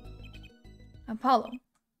 Apollo.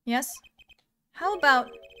 Yes? How about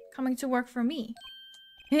coming to work for me?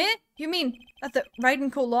 Eh? You mean at the Wright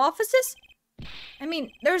 & Co. Law Offices? I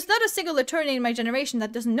mean, there's not a single attorney in my generation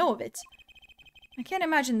that doesn't know of it. I can't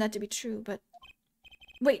imagine that to be true, but...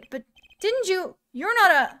 Wait, but didn't you... You're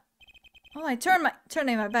not a... Oh, I turned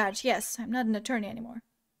in my badge. Yes, I'm not an attorney anymore.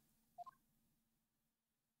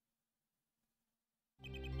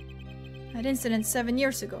 That incident 7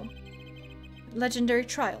 years ago. That legendary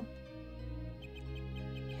trial.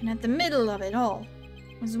 And at the middle of it all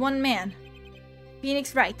was one man.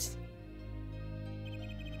 Phoenix Wright.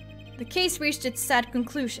 The case reached its sad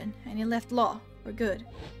conclusion, and he left law for good.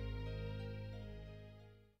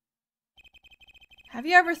 Have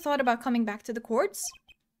you ever thought about coming back to the courts?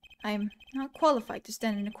 I'm not qualified to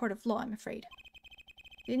stand in a court of law, I'm afraid.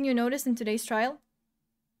 Didn't you notice in today's trial?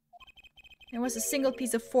 There was a single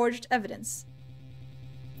piece of forged evidence.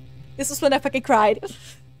 This was when I fucking cried.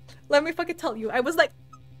 Let me fucking tell you, I was like...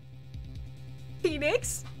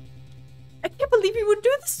 Phoenix? I can't believe you would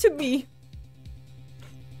do this to me!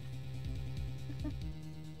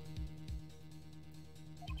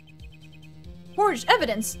 Forged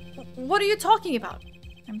evidence? What are you talking about?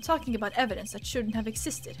 I'm talking about evidence that shouldn't have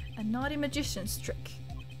existed. A naughty magician's trick.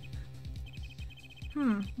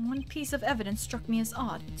 One piece of evidence struck me as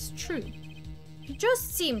odd. It's true. It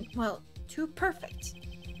just seemed, well, too perfect.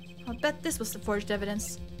 I'll bet this was the forged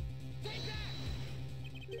evidence.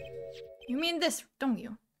 You mean this, don't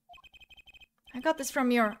you? I got this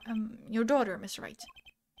from your daughter, Mr. Wright.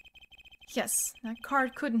 Yes, that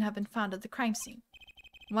card couldn't have been found at the crime scene.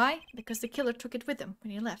 Why? Because the killer took it with him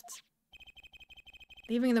when he left,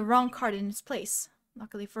 leaving the wrong card in its place,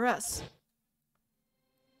 luckily for us.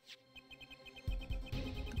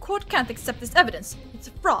 The court can't accept this evidence. It's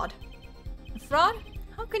a fraud. A fraud?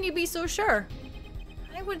 How can you be so sure?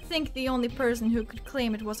 I would think the only person who could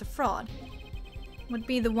claim it was a fraud would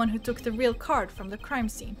be the one who took the real card from the crime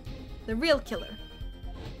scene. The real killer.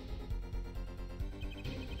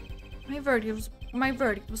 My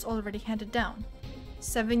verdict was already handed down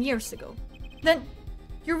 7 years ago. Then,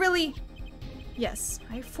 you really... Yes,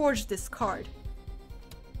 I forged this card.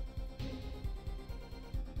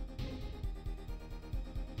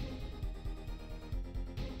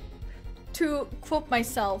 To quote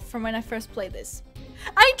myself from when I first played this.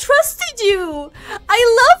 I trusted you!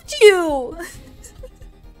 I loved you!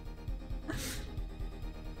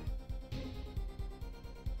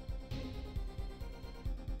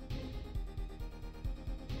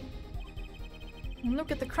 And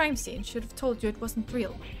look at the crime scene. Should have told you it wasn't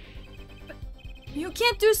real. But you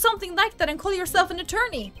can't do something like that and call yourself an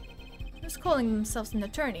attorney. Who's calling themselves an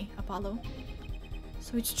attorney, Apollo?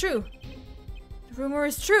 So it's true. The rumor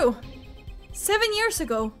is true. 7 years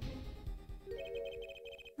ago.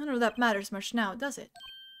 None of that matters much now, does it?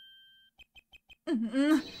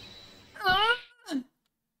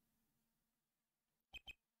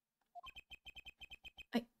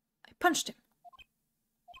 I punched him.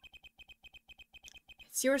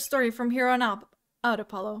 It's your story from here on out,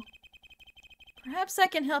 Apollo. Perhaps I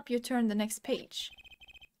can help you turn the next page.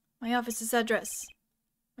 My office's address.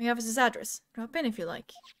 Drop in if you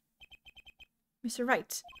like. Mr.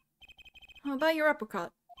 Wright. How about your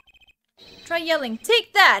uppercut? Try yelling,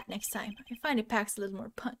 "Take that!" next time. I find it packs a little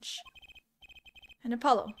more punch. And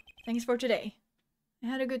Apollo, thanks for today. I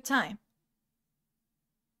had a good time.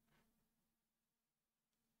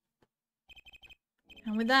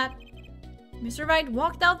 And with that, Mr. Wright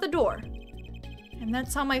walked out the door. And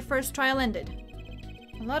that's how my first trial ended.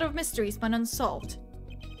 A lot of mysteries went unsolved.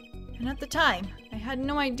 And at the time, I had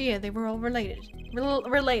no idea they were all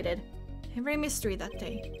related. Every mystery that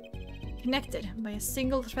day. Connected by a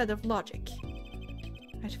single thread of logic.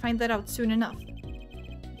 I'd find that out soon enough.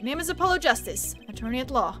 My name is Apollo Justice, attorney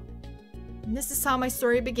at law. And this is how my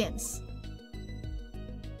story begins.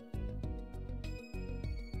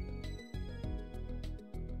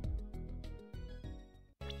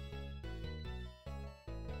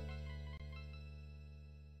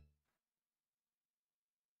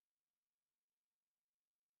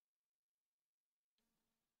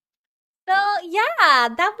 So yeah,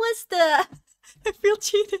 that was the... I feel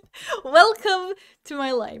cheated. Welcome to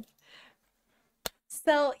my life.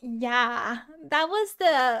 So yeah, that was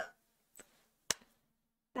the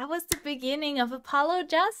beginning of Apollo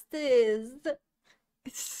Justice.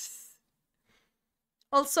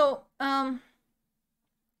 Also,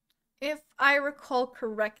 if I recall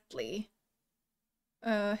correctly,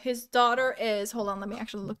 his daughter is... Hold on, let me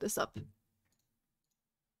actually look this up.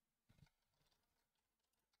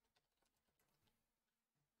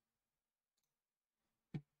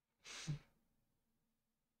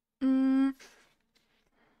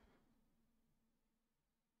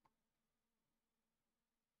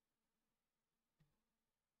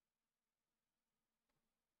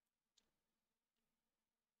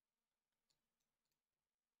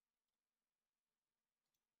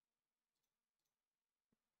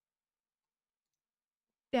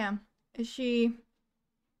 Damn, is she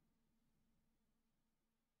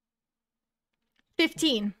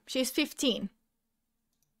 15? She's 15.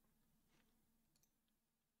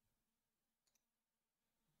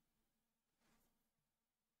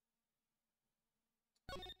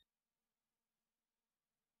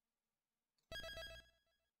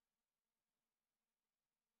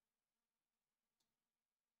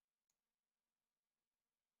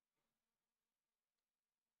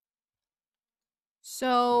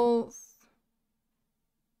 So,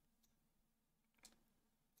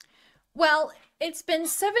 well, it's been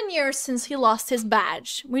 7 years since he lost his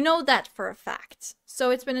badge. We know that for a fact. So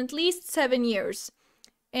it's been at least 7 years.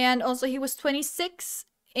 And also he was 26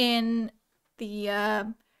 in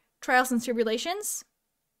the Trials and Tribulations.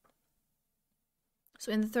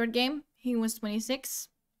 So in the third game, he was 26.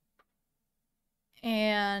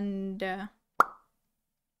 And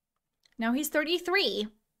now he's 33.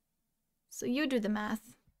 So you do the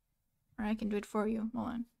math. Or I can do it for you. Hold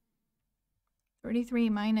on. 33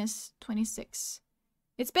 minus 26.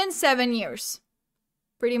 It's been 7 years.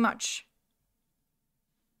 Pretty much.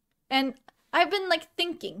 And I've been like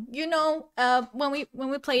thinking, you know, when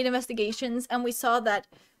we played investigations and we saw that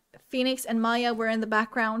Phoenix and Maya were in the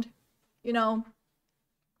background. You know,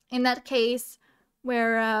 in that case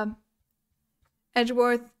where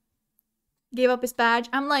Edgeworth gave up his badge.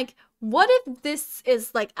 I'm like, what if this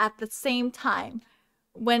is like at the same time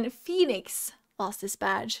when Phoenix lost his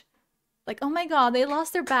badge? Like, oh my god, they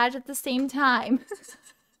lost their badge at the same time.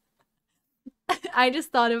 I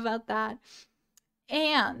just thought about that.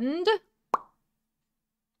 And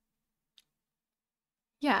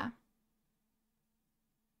yeah.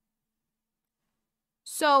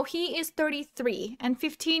 So he is 33, and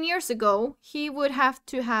 15 years ago, he would have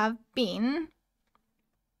to have been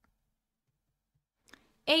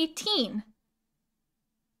 18.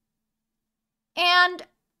 And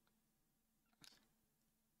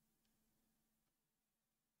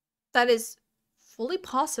that is fully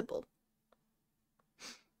possible.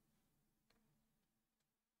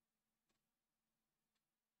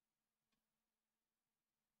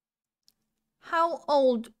 How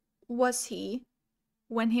old was he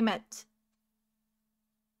when he met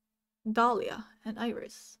Dahlia and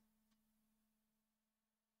Iris?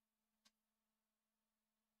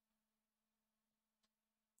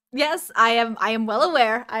 Yes, I am well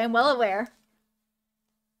aware. I am well aware.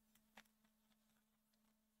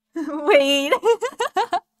 Wait.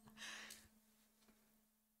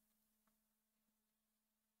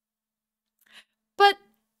 But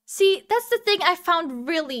see, that's the thing I found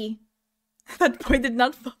really that boy did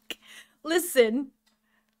not fuck. Listen.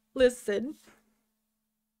 Listen.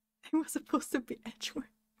 It was supposed to be Edgeworth.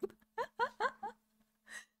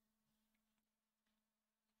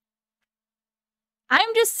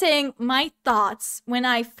 I'm just saying my thoughts when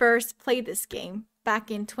I first played this game back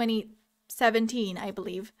in 2017, I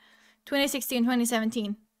believe. 2016,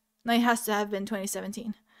 2017. No, it has to have been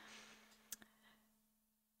 2017.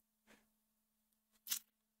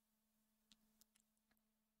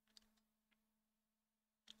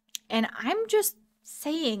 And I'm just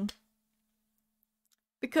saying,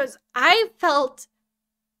 because I felt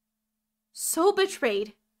so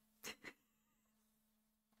betrayed.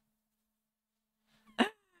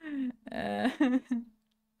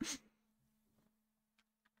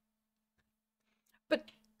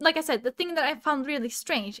 But like I said, the thing that I found really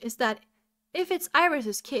strange is that if it's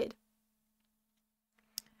Iris's kid,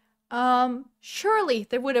 surely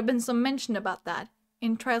there would have been some mention about that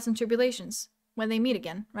in Trials and Tribulations when they meet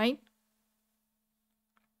again, right?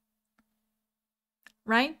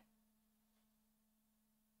 Right?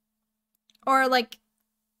 Or like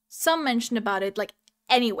some mention about it, like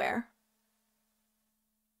anywhere.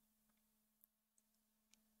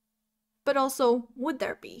 But also, would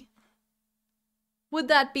there be? Would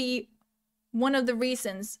that be one of the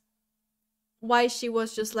reasons why she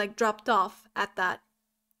was just like dropped off at that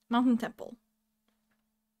mountain temple?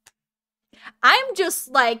 I'm just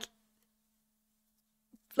like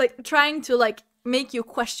trying to like make you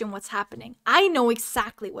question what's happening. I know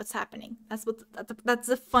exactly what's happening. That's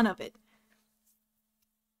the fun of it.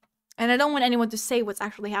 And I don't want anyone to say what's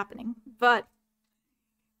actually happening, but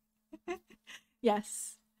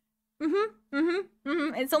yes.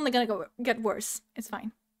 It's only gonna get worse. It's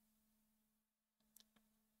fine.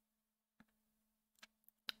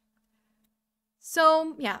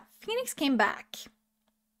 So, yeah, Phoenix came back.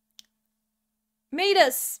 Made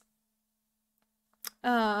us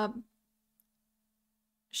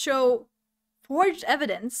show forged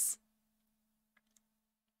evidence.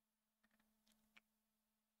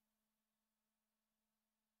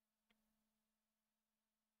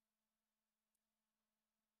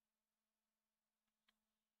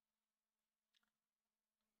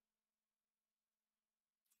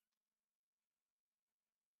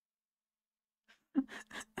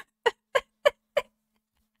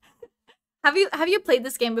 Have you played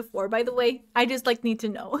this game before, by the way? I just like need to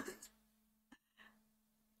know.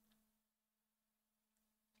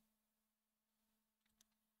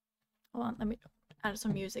 Hold on, let me add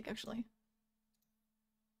some music actually.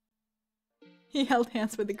 He held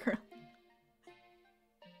hands with the girl.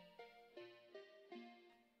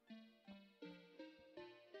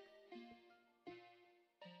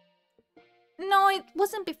 No, it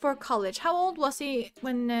wasn't before college. How old was he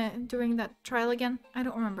when during that trial again? I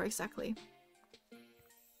don't remember exactly.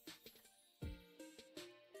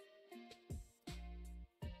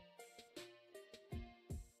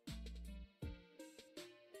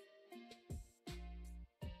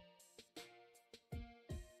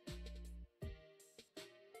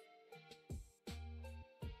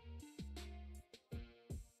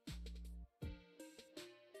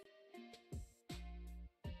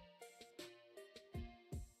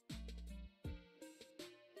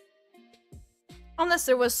 Unless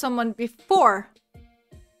there was someone before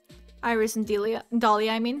Iris and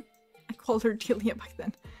Dahlia, I mean. I called her Delia back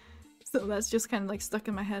then. So that's just kind of like stuck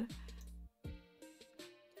in my head.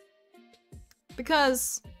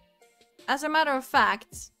 Because, as a matter of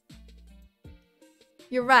fact,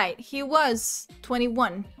 you're right. He was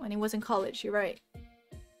 21 when he was in college. You're right.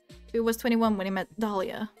 He was 21 when he met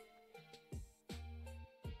Dahlia.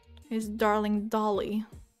 His darling Dolly.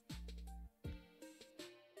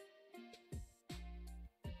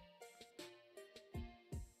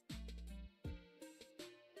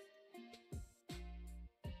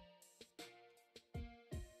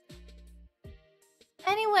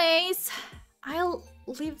 Anyways, I'll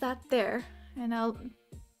leave that there and I'll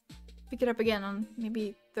pick it up again on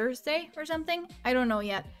maybe Thursday or something. I don't know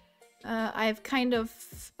yet. I've kind of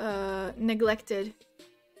neglected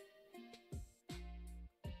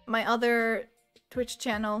my other Twitch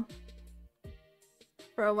channel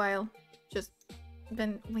for a while. Just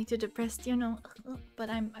been way too depressed, you know. But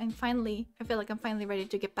I feel like I'm finally ready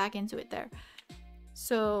to get back into it there.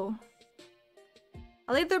 So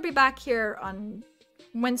I'll either be back here on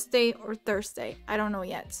Wednesday or Thursday. I don't know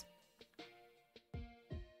yet.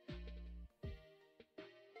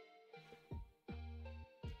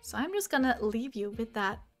 So I'm just gonna leave you with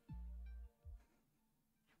that.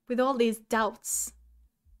 With all these doubts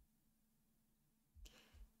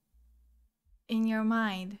in your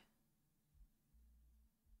mind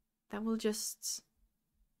that will just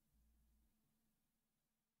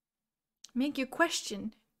make you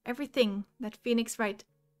question everything that Phoenix Wright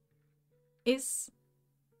is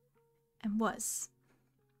and was.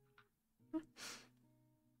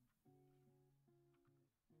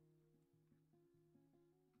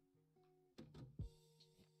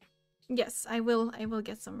 Yes, I will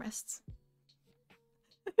get some rest.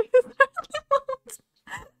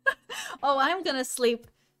 Oh, I'm gonna sleep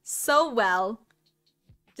so well.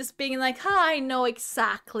 Just being like, I know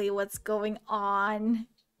exactly what's going on.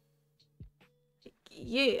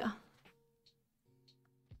 Yeah.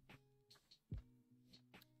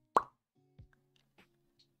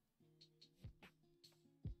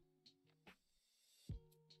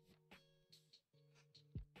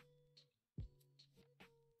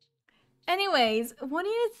 Anyways, what do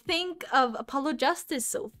you think of Apollo Justice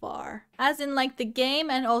so far? As in, like, the game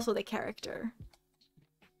and also the character.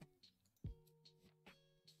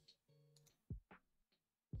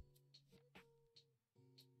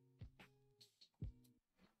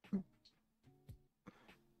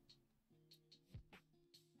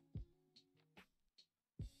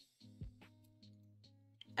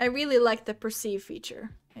 I really like the perceive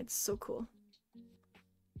feature. It's so cool.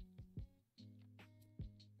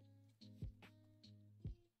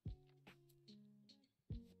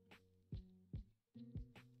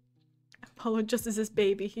 Apollo Justice's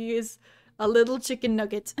baby. He is a little chicken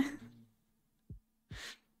nugget.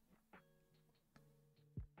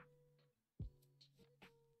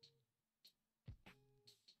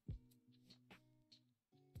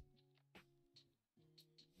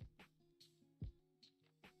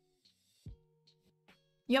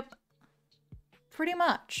 Yep. Pretty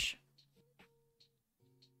much.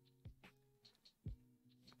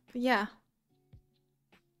 But yeah.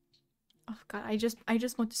 Oh god, I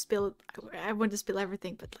just want to spill. I want to spill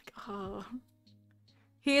everything, but like, oh,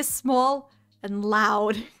 he is small and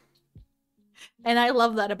loud, and I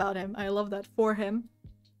love that about him. I love that for him.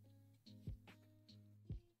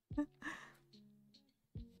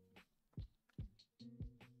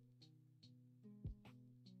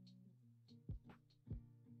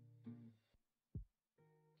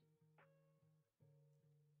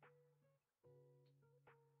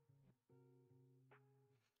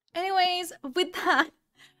 Anyways, with that,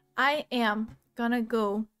 I am gonna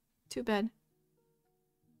go to bed.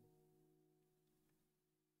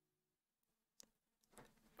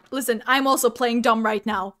 Listen, I'm also playing dumb right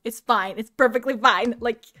now. It's fine. It's perfectly fine.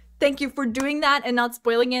 Like, thank you for doing that and not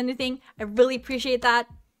spoiling anything. I really appreciate that.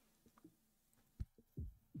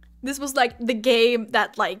 This was like the game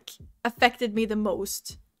that like affected me the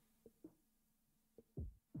most.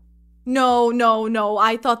 No,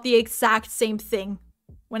 I thought the exact same thing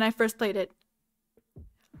when I first played it.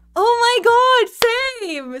 Oh my god,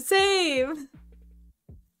 same!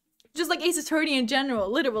 Just like Ace Attorney in general,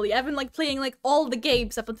 literally. I've been like playing like all the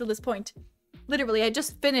games up until this point. Literally, I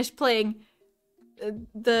just finished playing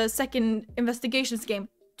the second investigations game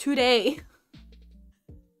today.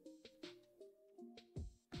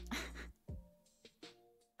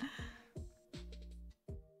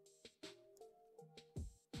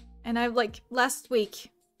 And I've like, last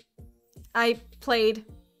week, I played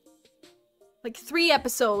like 3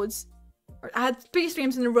 episodes, or I had 3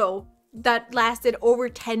 streams in a row that lasted over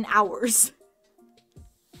 10 hours.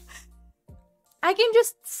 I can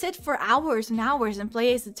just sit for hours and hours and play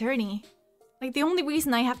Ace Attorney. Like, the only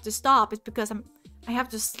reason I have to stop is because I have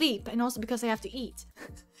to sleep, and also because I have to eat.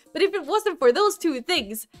 But if it wasn't for those two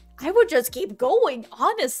things, I would just keep going,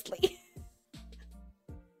 honestly.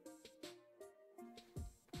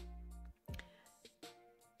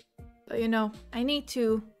 But you know, I need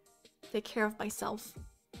to take care of myself.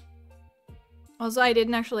 Also, I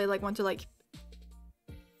didn't actually like want to like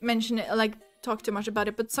mention it, like talk too much about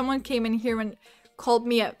it, but someone came in here and called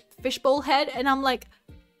me a fishbowl head, and I'm like,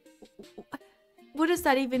 what does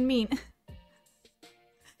that even mean?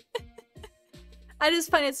 I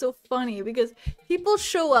just find it so funny because people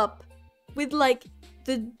show up with like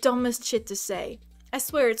the dumbest shit to say. I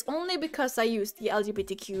swear it's only because I use the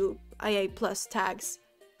LGBTQIA+ tags.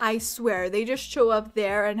 I swear they just show up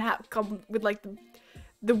there and come with like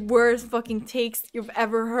the worst fucking takes you've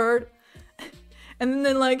ever heard. And then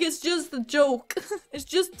they're like, it's just a joke. it's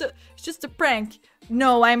just a prank.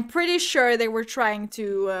 No, I'm pretty sure they were trying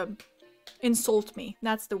to insult me.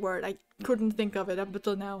 That's the word. I couldn't think of it up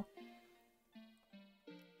until now.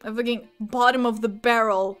 A fucking bottom of the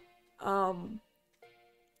barrel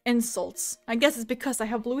insults. I guess it's because I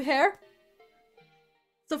have blue hair.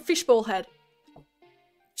 It's a fishbowl head.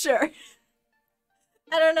 Sure.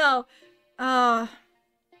 I don't know.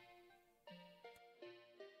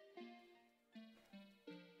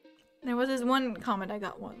 There was this one comment I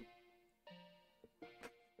got one.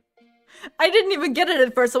 I didn't even get it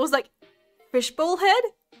at first. I was like, fishbowl head?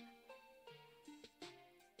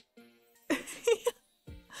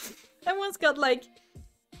 I once got like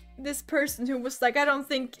this person who was like, I don't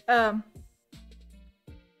think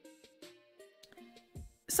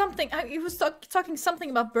something, he was talking something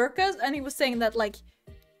about burqas, and he was saying that like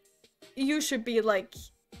you should be like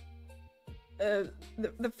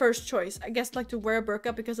the first choice, I guess, like to wear a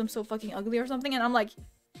burqa because I'm so fucking ugly or something. And I'm like,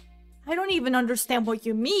 I don't even understand what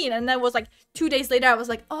you mean. And then was like 2 days later I was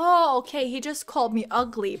like, oh okay, he just called me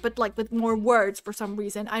ugly, but like with more words for some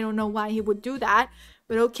reason. I don't know why he would do that,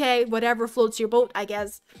 but okay, whatever floats your boat, I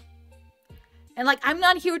guess. And like, I'm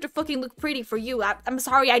not here to fucking look pretty for you. I'm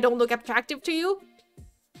sorry I don't look attractive to you.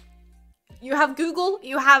 You have Google,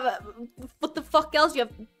 you have what the fuck else you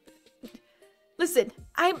have. Listen,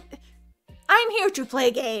 I'm here to play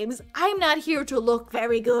games. I'm not here to look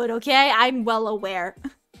very good, okay? I'm well aware.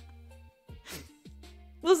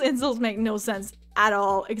 Those insults make no sense at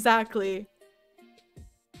all. Exactly.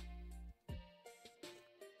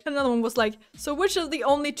 Another one was like, so which of the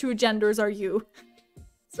only two genders are you?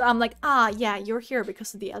 So I'm like, ah, yeah, you're here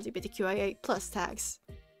because of the LGBTQIA+ tags.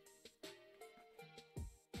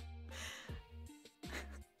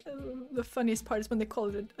 The funniest part is when they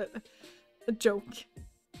call it a joke.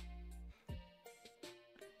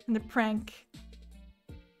 And the prank.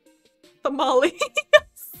 Tamale.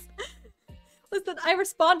 Listen, I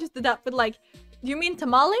responded to that with like, do you mean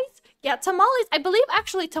tamales? Yeah, tamales. I believe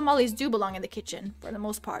actually tamales do belong in the kitchen for the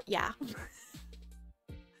most part. Yeah.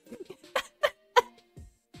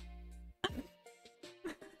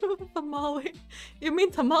 Tamale. You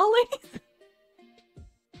mean tamale?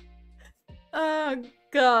 Oh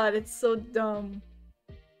god, it's so dumb.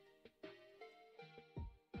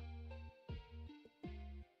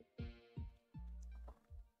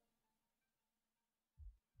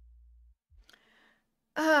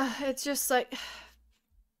 It's just like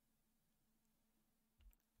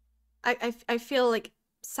I feel like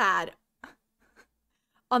sad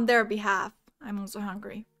on their behalf. I'm also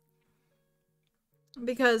hungry.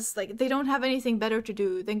 Because like they don't have anything better to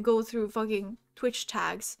do than go through fucking Twitch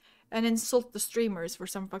tags and insult the streamers for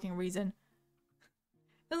some fucking reason.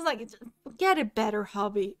 It's like, get a better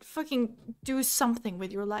hobby. Fucking do something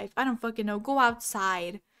with your life. I don't fucking know. Go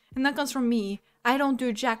outside. And that comes from me. I don't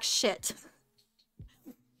do jack shit.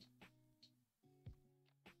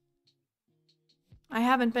 I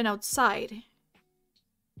haven't been outside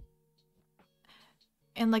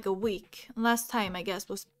in like a week. Last time, I guess,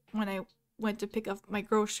 was when I went to pick up my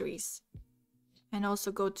groceries and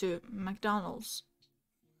also go to McDonald's.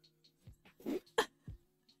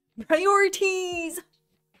 Priorities!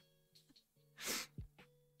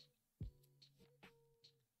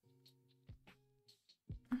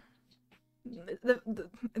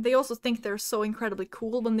 They also think they're so incredibly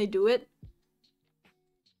cool when they do it.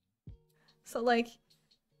 So like,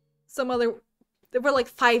 there were like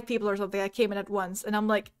 5 people or something that came in at once, and I'm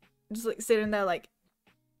like, just like sitting there like,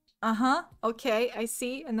 uh-huh, okay, I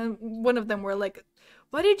see. And then one of them were like,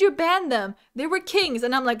 why did you ban them? They were kings.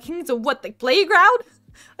 And I'm like, kings of what, like playground?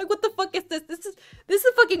 Like, what the fuck is this? This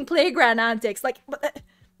is fucking playground antics. Like,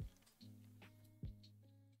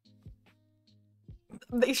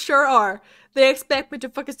 they sure are. They expect me to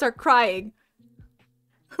fucking start crying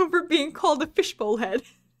for being called a fishbowl head.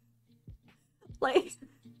 Like,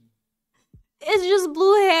 it's just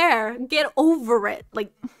blue hair. Get over it.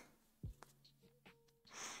 Like,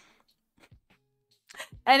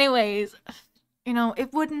 anyways, you know,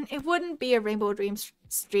 it wouldn't be a Rainbow Dreams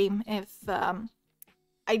stream if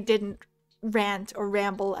I didn't rant or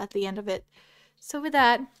ramble at the end of it. So with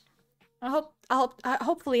that,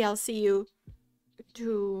 hopefully I'll see you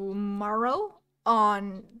tomorrow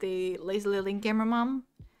on the Lazy Lily Gamer Mom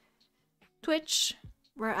Twitch,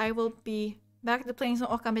 where I will be back to playing some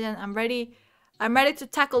Okami. I'm ready to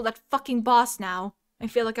tackle that fucking boss now. I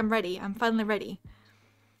feel like I'm ready. I'm finally ready.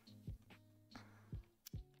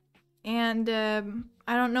 And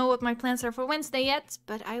I don't know what my plans are for Wednesday yet,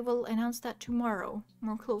 but I will announce that tomorrow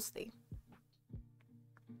more closely.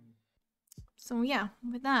 So yeah,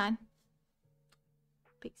 with that,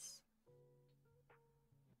 peace.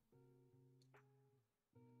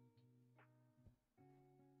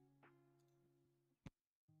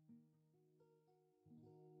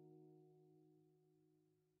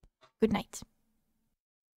 Good night.